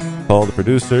 Hello. Paul, the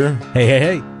producer.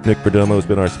 Hey. Nick Perdomo has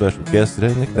been our special guest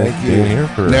today. Nick, thanks for being here.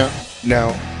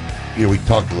 Now, we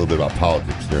talked a little bit about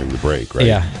politics during the break, right?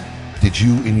 Yeah. Did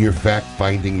you, in your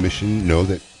fact-finding mission, know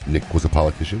that Nick was a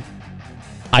politician?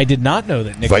 I did not know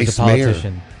that Nick Vice was a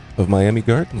politician. Mayor of Miami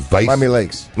Gardens. Miami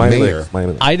Lakes. Miami Lakes.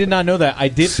 I did not know that. I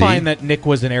did See? find that Nick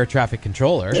was an air traffic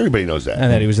controller. Everybody knows that.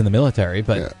 And that he was in the military,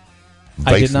 but Yeah.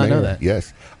 I Vice did not know mayor, that.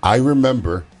 Yes. I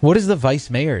remember. What does the vice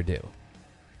mayor do?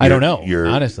 I don't know,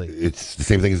 honestly. It's the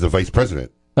same thing as the vice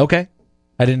president. Okay.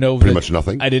 I didn't know. Pretty much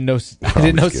nothing? I didn't know. I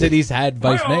didn't know cities had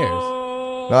vice mayors.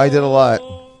 No, I did a lot.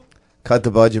 Cut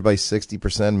the budget by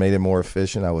 60%, made it more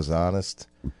efficient. I was honest,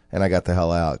 and I got the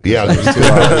hell out. Yeah, it was 2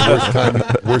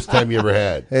 hours. worst time you ever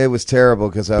had. It was terrible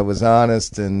because I was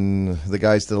honest, and the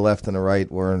guys to the left and the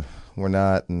right were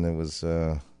not, and it was.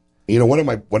 One of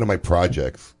my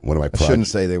projects. I shouldn't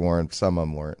say they weren't. Some of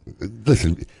them weren't.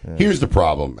 Listen, here's the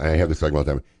problem. I have this talking all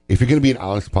the time. If you're going to be an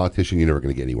honest politician, you're never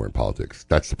going to get anywhere in politics.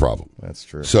 That's the problem. That's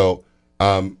true. So,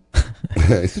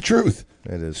 it's the truth.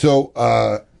 It is.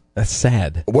 So, that's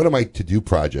sad. One of my to-do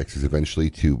projects is eventually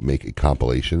to make a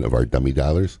compilation of our dummy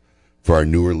dialers for our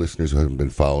newer listeners who haven't been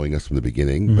following us from the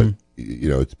beginning. Mm-hmm.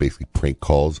 But it's basically prank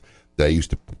calls that I used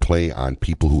to play on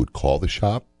people who would call the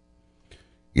shop.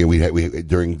 We had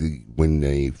during when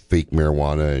a fake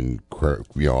marijuana and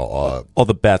all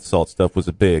the bath salt stuff was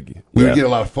a big. We would get a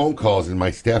lot of phone calls, and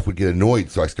my staff would get annoyed.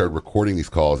 So I started recording these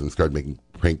calls and started making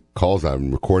prank calls on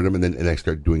them, recorded them, and I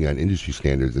started doing it on industry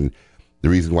standards. And the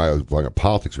reason why I was talking about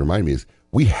politics reminded me is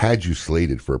we had you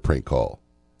slated for a prank call.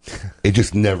 It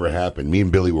just never happened. Me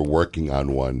and Billy were working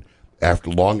on one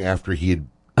long after he had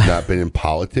not been in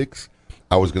politics.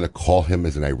 I was going to call him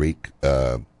as an irate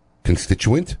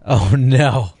constituent. Oh,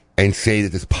 no. And say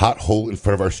that this pothole in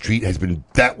front of our street has been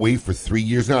that way for 3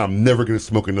 years now. I'm never going to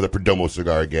smoke another Perdomo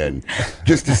cigar again,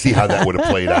 just to see how that would have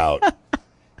played out.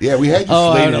 Yeah, we had you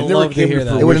slated. It never came to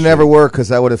fruition. It would have never worked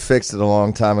because I would have fixed it a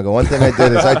long time ago. One thing I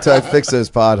did is I fixed those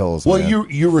potholes. Well, man.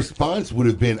 your response would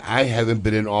have been, I haven't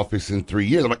been in office in 3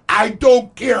 years. I'm like, I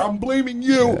don't care. I'm blaming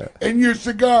you and your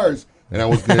cigars. And I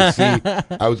was going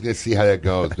to see how that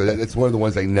goes. Because that's one of the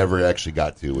ones I never actually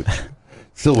got to, which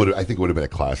still would have, I think it would have been a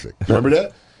classic. Do you remember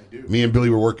that? Me and Billy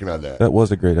were working on that. That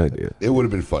was a great idea. It would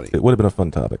have been funny. It would have been a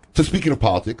fun topic. So speaking of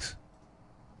politics.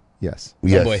 Yes.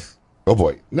 Yes. Oh, boy. Oh,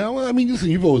 boy. Now, I mean, listen,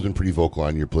 you've always been pretty vocal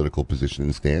on your political position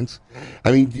and stance.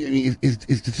 I mean, is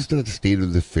just not the state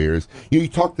of the affairs? You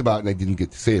talked about, and I didn't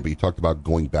get to say it, but you talked about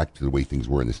going back to the way things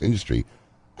were in this industry.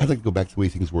 I'd like to go back to the way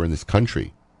things were in this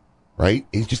country, right?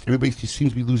 It's just, everybody just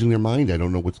seems to be losing their mind. I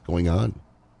don't know what's going on.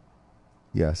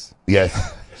 Yes.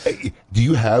 Yes. Do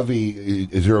you have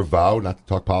is there a vow not to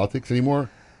talk politics anymore?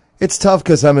 It's tough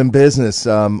because I'm in business.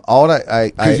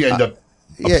 Because you end up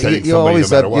upsetting you somebody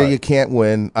always no matter what. you can't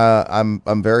win.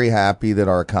 I'm very happy that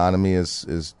our economy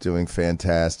is doing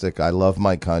fantastic. I love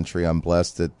my country. I'm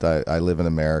blessed that I live in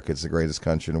America. It's the greatest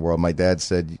country in the world. My dad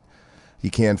said you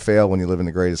can't fail when you live in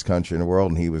the greatest country in the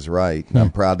world, and he was right. And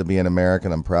I'm proud to be an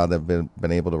American. I'm proud to have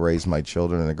been able to raise my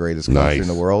children in the greatest country in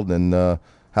the world. And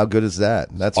how good is that?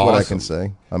 That's awesome. what I can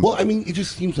say. Well, I mean, it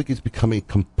just seems like it's become a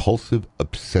compulsive,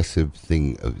 obsessive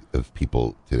thing of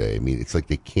people today. I mean, it's like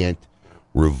they can't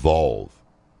revolve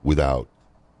without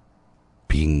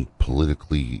being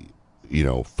politically,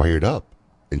 fired up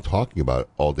and talking about it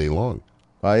all day long.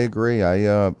 I agree.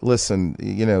 Listen,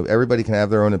 everybody can have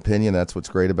their own opinion. That's what's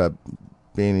great about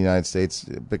being in the United States.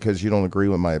 Because you don't agree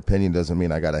with my opinion doesn't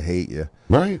mean I got to hate you.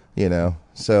 Right.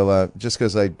 So just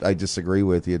because I disagree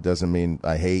with you doesn't mean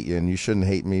I hate you. And you shouldn't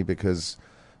hate me because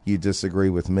you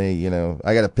disagree with me.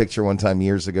 I got a picture one time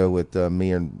years ago with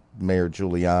me and Mayor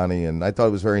Giuliani, and I thought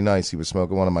it was very nice. He was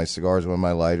smoking one of my cigars, one of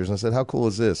my lighters, and I said, how cool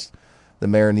is this? The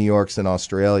mayor of New York's in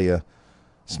Australia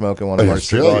smoking one of our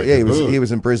cigars. Yeah, he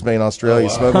was in Brisbane, Australia,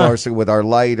 smoking our cigar with our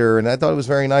lighter, and I thought it was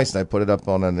very nice. And I put it up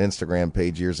on an Instagram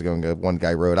page years ago, and one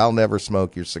guy wrote, I'll never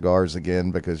smoke your cigars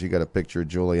again because you got a picture of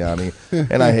Giuliani,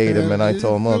 and I hate him. And I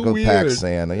told him, well, go pack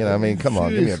Santa. Come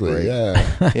on, give me a break.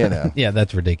 Yeah. Yeah,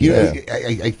 that's ridiculous.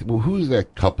 Who's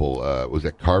that couple? Was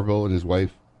that Carville and his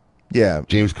wife? Yeah.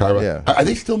 James Carville. Yeah. Are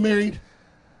they still married?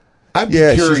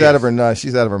 Curious. She's out of her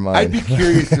She's out of her mind. I'd be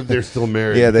curious if they're still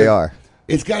married. Yeah, they are.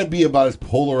 It's got to be about as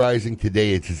polarizing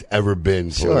today as it's ever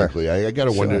been politically. Sure. I got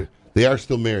to wonder. They are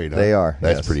still married, huh? They are.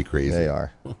 That's pretty crazy. They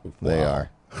are. They are.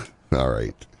 All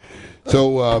right.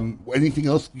 So anything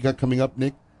else you got coming up,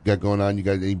 Nick? got going on? You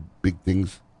got any big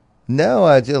things? No,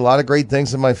 I did a lot of great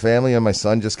things in my family. And my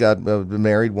son just got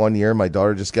married 1 year. My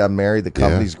daughter just got married. The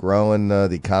company's growing. The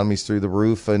economy's through the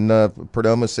roof. And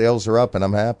Perdomo sales are up, and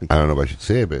I'm happy. I don't know if I should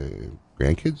say it, but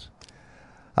grandkids?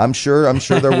 I'm sure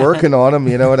they're working on them.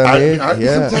 You know what I mean?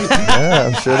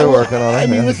 I'm sure they're working on them. I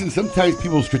mean, listen, sometimes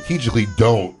people strategically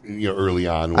don't, early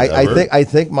on. I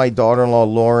think my daughter-in-law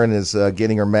Lauren is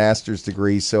getting her master's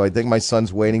degree, so I think my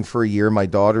son's waiting for a year. My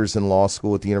daughter's in law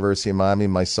school at the University of Miami.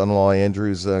 My son-in-law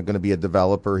Andrew's going to be a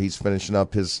developer. He's finishing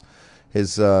up his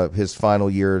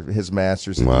final year, his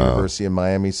master's at the University of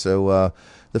Miami. So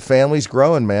the family's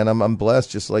growing, man. I'm blessed,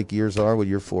 just like yours are with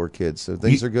your 4 kids. So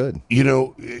things are good.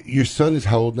 Your son is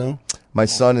how old now? My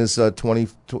son is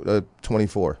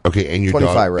 24. Okay, and your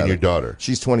 25, daughter, rather. And your daughter.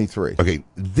 She's 23. Okay,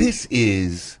 this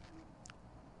is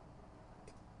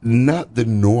not the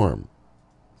norm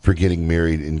for getting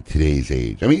married in today's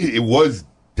age. I mean, it was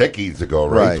decades ago,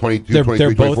 right? 22, they're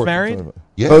 23, both 24. married?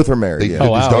 Yeah. Both are married. Oh,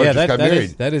 wow. Yeah, just got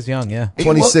married. That is young, yeah.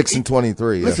 26 and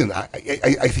 23. Yeah. Listen, I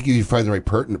think if you find the right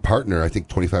partner, I think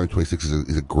 25 and 26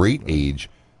 is a great age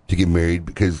to get married,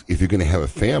 because if you're going to have a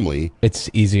family, it's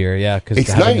easier, yeah. Because it's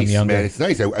nice, man. It's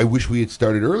nice. I wish we had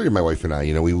started earlier, my wife and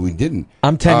I. We didn't.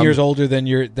 I'm 10 years older than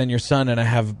your son, and I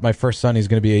have my first son. He's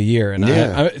going to be a year,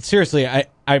 and seriously,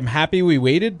 I'm happy we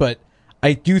waited, but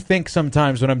I do think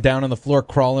sometimes when I'm down on the floor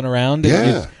crawling around,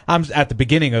 I'm at the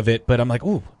beginning of it, but I'm like,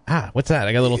 what's that?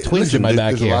 I got a little twinge in my back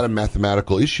here. There's a lot of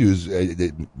mathematical issues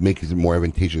that make it more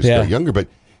advantageous to start younger, but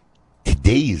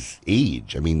today's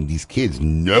age, I mean, these kids,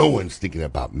 no one's thinking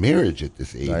about marriage at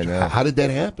this age. I know. How did that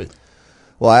happen?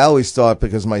 Well, I always thought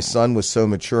because my son was so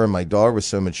mature and my daughter was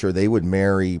so mature, they would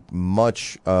marry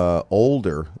much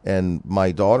older. And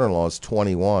my daughter-in-law is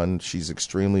 21. She's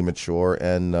extremely mature.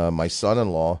 And my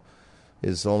son-in-law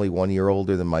is only 1 year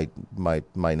older than my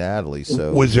Natalie.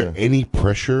 So was there any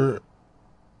pressure?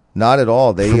 Not at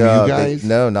all. They, from you guys?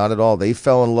 no, not at all. They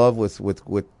fell in love with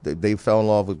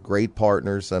great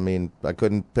partners. I mean, I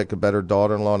couldn't pick a better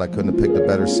daughter-in-law, and I couldn't have picked a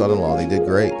better son-in-law. They did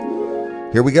great.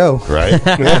 Here we go. Right?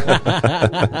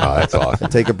 That's awesome.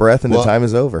 Take a breath, and the time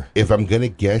is over. If I'm going to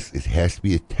guess, it has to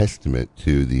be a testament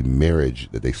to the marriage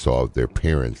that they saw with their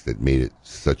parents that made it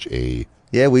such a...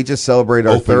 Yeah, we just celebrated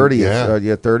our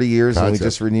 30th. 30 years, concept. And we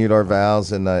just renewed our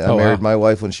vows. And I married my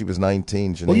wife when she was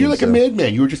 19. Janine, well, you're like a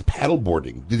madman. You were just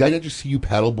paddleboarding. Did I not just see you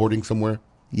paddleboarding somewhere?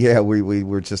 Yeah, we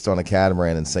were just on a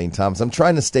catamaran in St. Thomas. I'm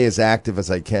trying to stay as active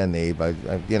as I can, Abe.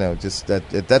 Just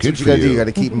that's Good what you got to do. You got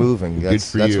to keep moving.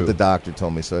 That's what the doctor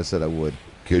told me, so I said I would.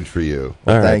 Good for you.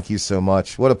 Well, thank you so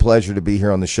much. What a pleasure to be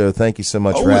here on the show. Thank you so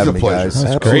much for having me, guys.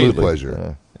 Absolute pleasure.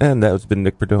 Yeah. And that has been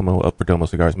Nick Perdomo of Perdomo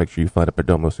Cigars. Make sure you find a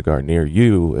Perdomo cigar near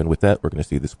you. And with that, we're going to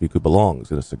see this week who belongs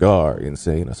in a cigar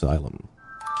insane asylum.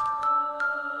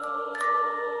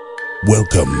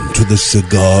 Welcome to the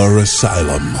Cigar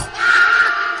Asylum,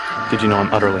 Did you know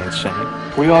I'm utterly insane?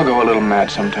 We all go a little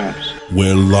mad sometimes.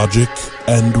 where logic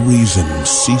and reason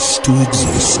cease to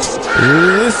exist.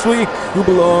 This week, who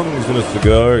belongs in a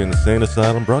cigar insane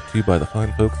asylum? Brought to you by the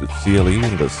fine folks at CLE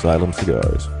and Asylum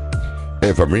Cigars.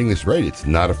 If I'm reading this right, it's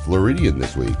not a Floridian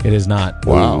this week. It is not.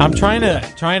 Wow. I'm trying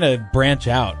to branch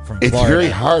out from It's Florida. very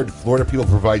hard. Florida people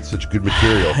provide such good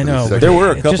material. I know. There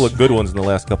were a couple of good ones in the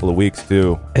last couple of weeks,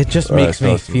 too. It just makes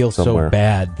me feel so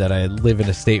bad that I live in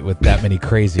a state with that many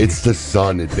crazies. It's the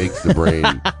sun. It bakes the brain.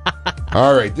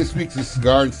 All right. This week's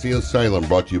Cigar and Sale Asylum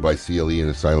brought to you by CLE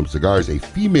and Asylum Cigars. A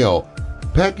female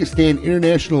Pakistan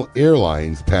International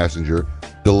Airlines passenger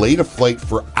delayed a flight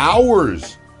for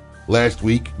hours last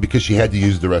week because she had to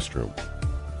use the restroom.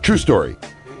 True story.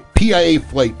 PIA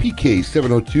flight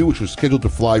PK702, which was scheduled to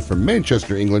fly from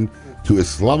Manchester, England to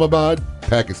Islamabad,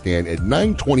 Pakistan at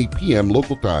 9:20 p.m.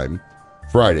 local time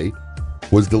Friday,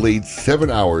 was delayed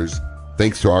 7 hours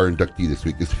thanks to our inductee this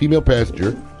week. This female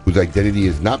passenger, whose identity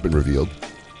has not been revealed,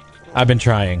 I've been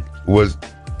trying, was,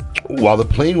 while the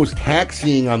plane was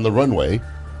taxiing on the runway,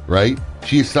 right,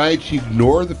 she decided she'd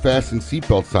ignore the fasten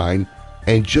seatbelt sign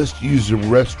and just use the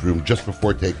restroom just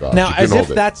before takeoff. Now, as if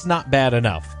that's not bad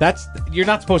enough. You're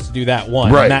not supposed to do that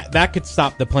one. Right. And that could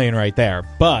stop the plane right there.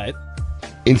 But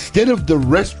instead of the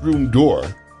restroom door,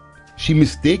 she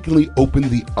mistakenly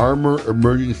opened the armor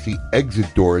emergency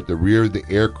exit door at the rear of the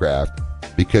aircraft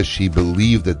because she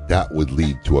believed that would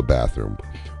lead to a bathroom.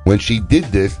 When she did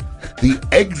this, the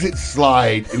exit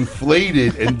slide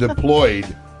inflated and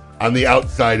deployed on the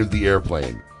outside of the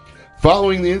airplane.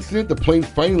 Following the incident, the plane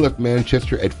finally left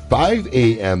Manchester at 5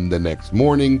 a.m. the next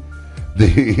morning.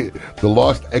 The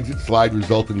lost exit slide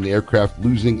resulted in the aircraft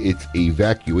losing its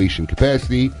evacuation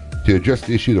capacity. To address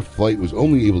the issue, the flight was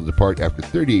only able to depart after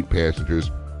 38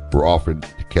 passengers were offered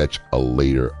to catch a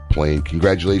later plane.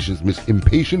 Congratulations, Miss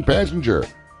Impatient Passenger.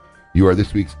 You are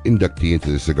this week's inductee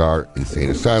into the Cigar Insane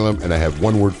Asylum, and I have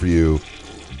one word for you.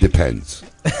 Depends.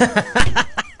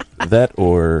 That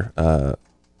or,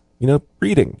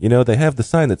 breeding. They have the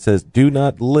sign that says, do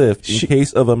not lift in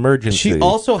case of emergency. She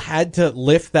also had to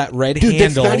lift that red Dude,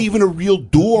 handle. that's not even a real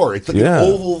door. It's like an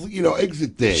oval,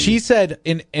 exit thing. She said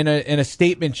in a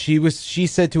statement, she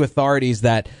said to authorities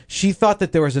that she thought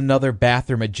that there was another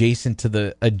bathroom adjacent to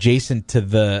the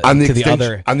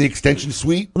other on the extension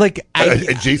suite, like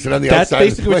adjacent on the that's outside.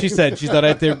 That's basically what she said. She thought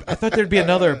I thought there'd be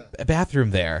another bathroom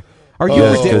there. Are you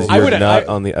ridiculous? I would not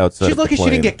on the outside. She's lucky she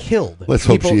didn't get killed. Let's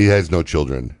hope she has no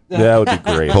children. That would be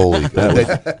great. Holy,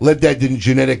 let that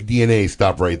genetic DNA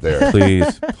stop right there.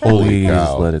 Please,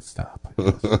 let it stop.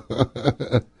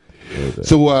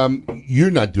 So,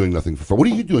 you're not doing nothing for. What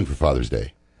are you doing for Father's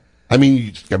Day? I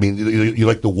mean, you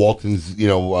like the Waltons,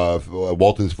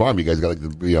 Waltons Farm. You guys got like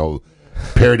the,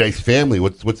 Paradise Family.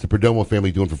 What's the Perdomo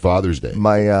family doing for Father's Day?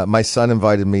 My son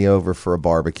invited me over for a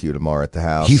barbecue tomorrow at the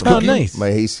house. He's cooking?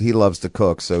 Nice. He loves to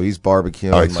cook, so he's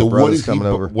barbecuing. All right, so what is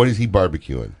he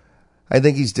barbecuing? I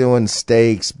think he's doing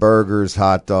steaks, burgers,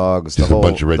 hot dogs, Just a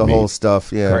bunch of red meat. whole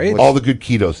stuff. Yeah, all the good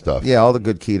keto stuff. Yeah, all the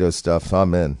good keto stuff.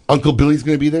 I'm in. Uncle Billy's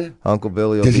going to be there. Uncle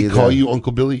Billy will Does be he there. call you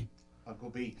Uncle Billy?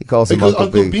 He calls him Uncle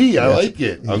B. I like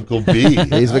it. Uncle B.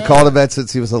 He's been called him that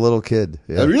since he was a little kid.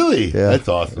 Yeah. Really? Yeah. That's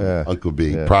awesome. Yeah. Uncle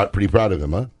B. Yeah. Pretty proud of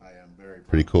him, huh? I am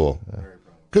pretty cool. Very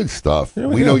proud. Good stuff.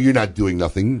 We go. know you're not doing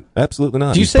nothing. Absolutely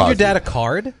not. Do you send your dad a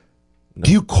card? No.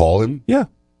 Do you call him? Yeah.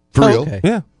 For real? Okay.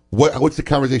 Yeah. What's the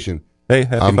conversation? Hey,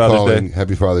 happy I'm Father's calling. Day.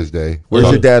 Happy Father's Day. Where's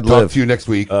your dad live? Talk to you next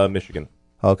week. Michigan.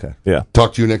 Okay. Yeah.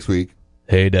 Talk to you next week.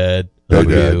 Hey, Dad. Hey, How are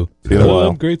Dad. you? It's been a while.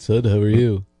 I'm great, son. How are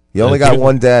you? You only got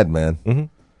one dad, man. Mm-hmm.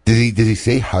 Did he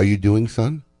say how you doing,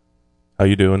 son? How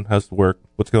you doing? How's the work?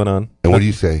 What's going on? And what do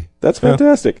you say? That's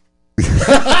fantastic.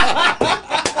 About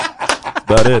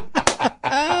it.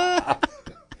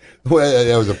 Well,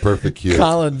 that was a perfect cue.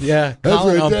 Colin on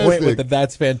fantastic. point with the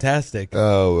that's fantastic.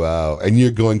 Oh wow! And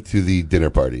you're going to the dinner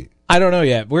party. I don't know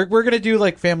yet. We're gonna do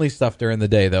like family stuff during the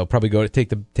day though. Probably go to take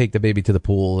the baby to the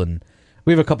pool, and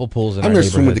we have a couple pools in I'm our gonna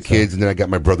swim with the neighborhood, kids, and then I got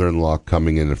my brother-in-law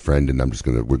coming in, a friend, and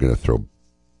we're gonna throw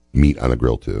meat on a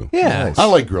grill too. Yeah. Nice. I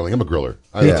like grilling. I'm a griller.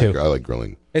 Me too. I like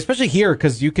grilling, especially here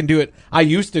because you can do it. I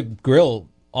used to grill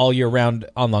all year round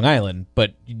on Long Island,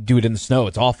 but you do it in the snow.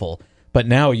 It's awful. But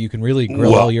now you can really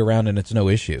grill all year round, and it's no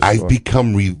issue. I've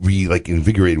become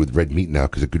invigorated with red meat now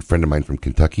because a good friend of mine from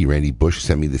Kentucky, Randy Bush,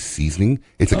 sent me this seasoning.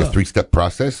 It's like a 3-step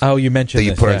process. Oh, you mentioned that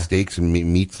you this, put yeah. on steaks and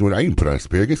meats. And I even put on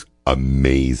asparagus.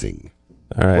 Amazing.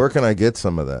 All right. Where can I get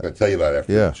some of that? I'll tell you about it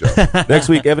after the show. Next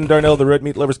week, Evan Darnell, the Red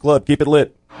Meat Lovers Club. Keep it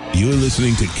lit. You're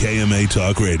listening to KMA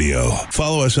Talk Radio.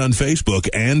 Follow us on Facebook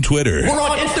and Twitter. We're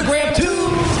on Instagram too.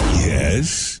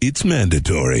 Yes, it's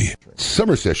mandatory.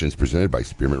 Summer Sessions presented by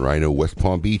Spearmint Rhino West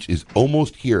Palm Beach is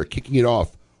almost here. Kicking it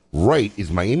off right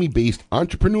is Miami-based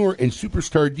entrepreneur and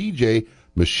superstar DJ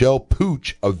Michelle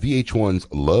Pooch of VH1's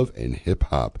Love and Hip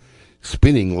Hop,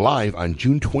 spinning live on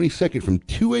June 22nd from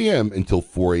 2 a.m. until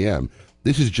 4 a.m.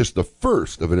 This is just the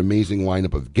first of an amazing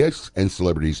lineup of guests and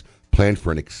celebrities planned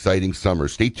for an exciting summer.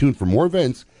 Stay tuned for more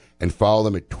events and follow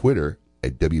them at Twitter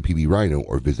at WPB Rhino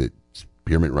or visit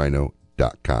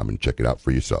spearmintrhino.com and check it out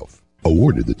for yourself.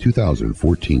 Awarded the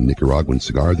 2014 Nicaraguan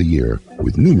Cigar of the Year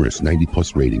with numerous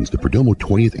 90-plus ratings, the Perdomo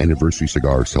 20th Anniversary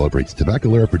Cigar celebrates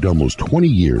Tabacalera Perdomo's 20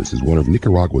 years as one of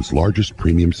Nicaragua's largest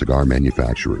premium cigar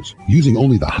manufacturers. Using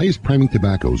only the highest priming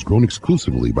tobaccos grown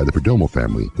exclusively by the Perdomo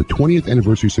family, the 20th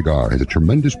Anniversary Cigar has a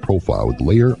tremendous profile with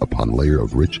layer upon layer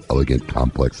of rich, elegant,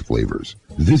 complex flavors.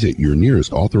 Visit your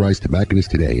nearest authorized tobacconist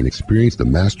today and experience the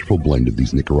masterful blend of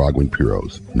these Nicaraguan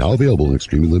puros. Now available in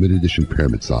extremely limited edition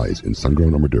pyramid size in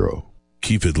sun-grown or Maduro.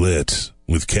 Keep it lit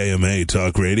with KMA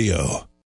Talk Radio.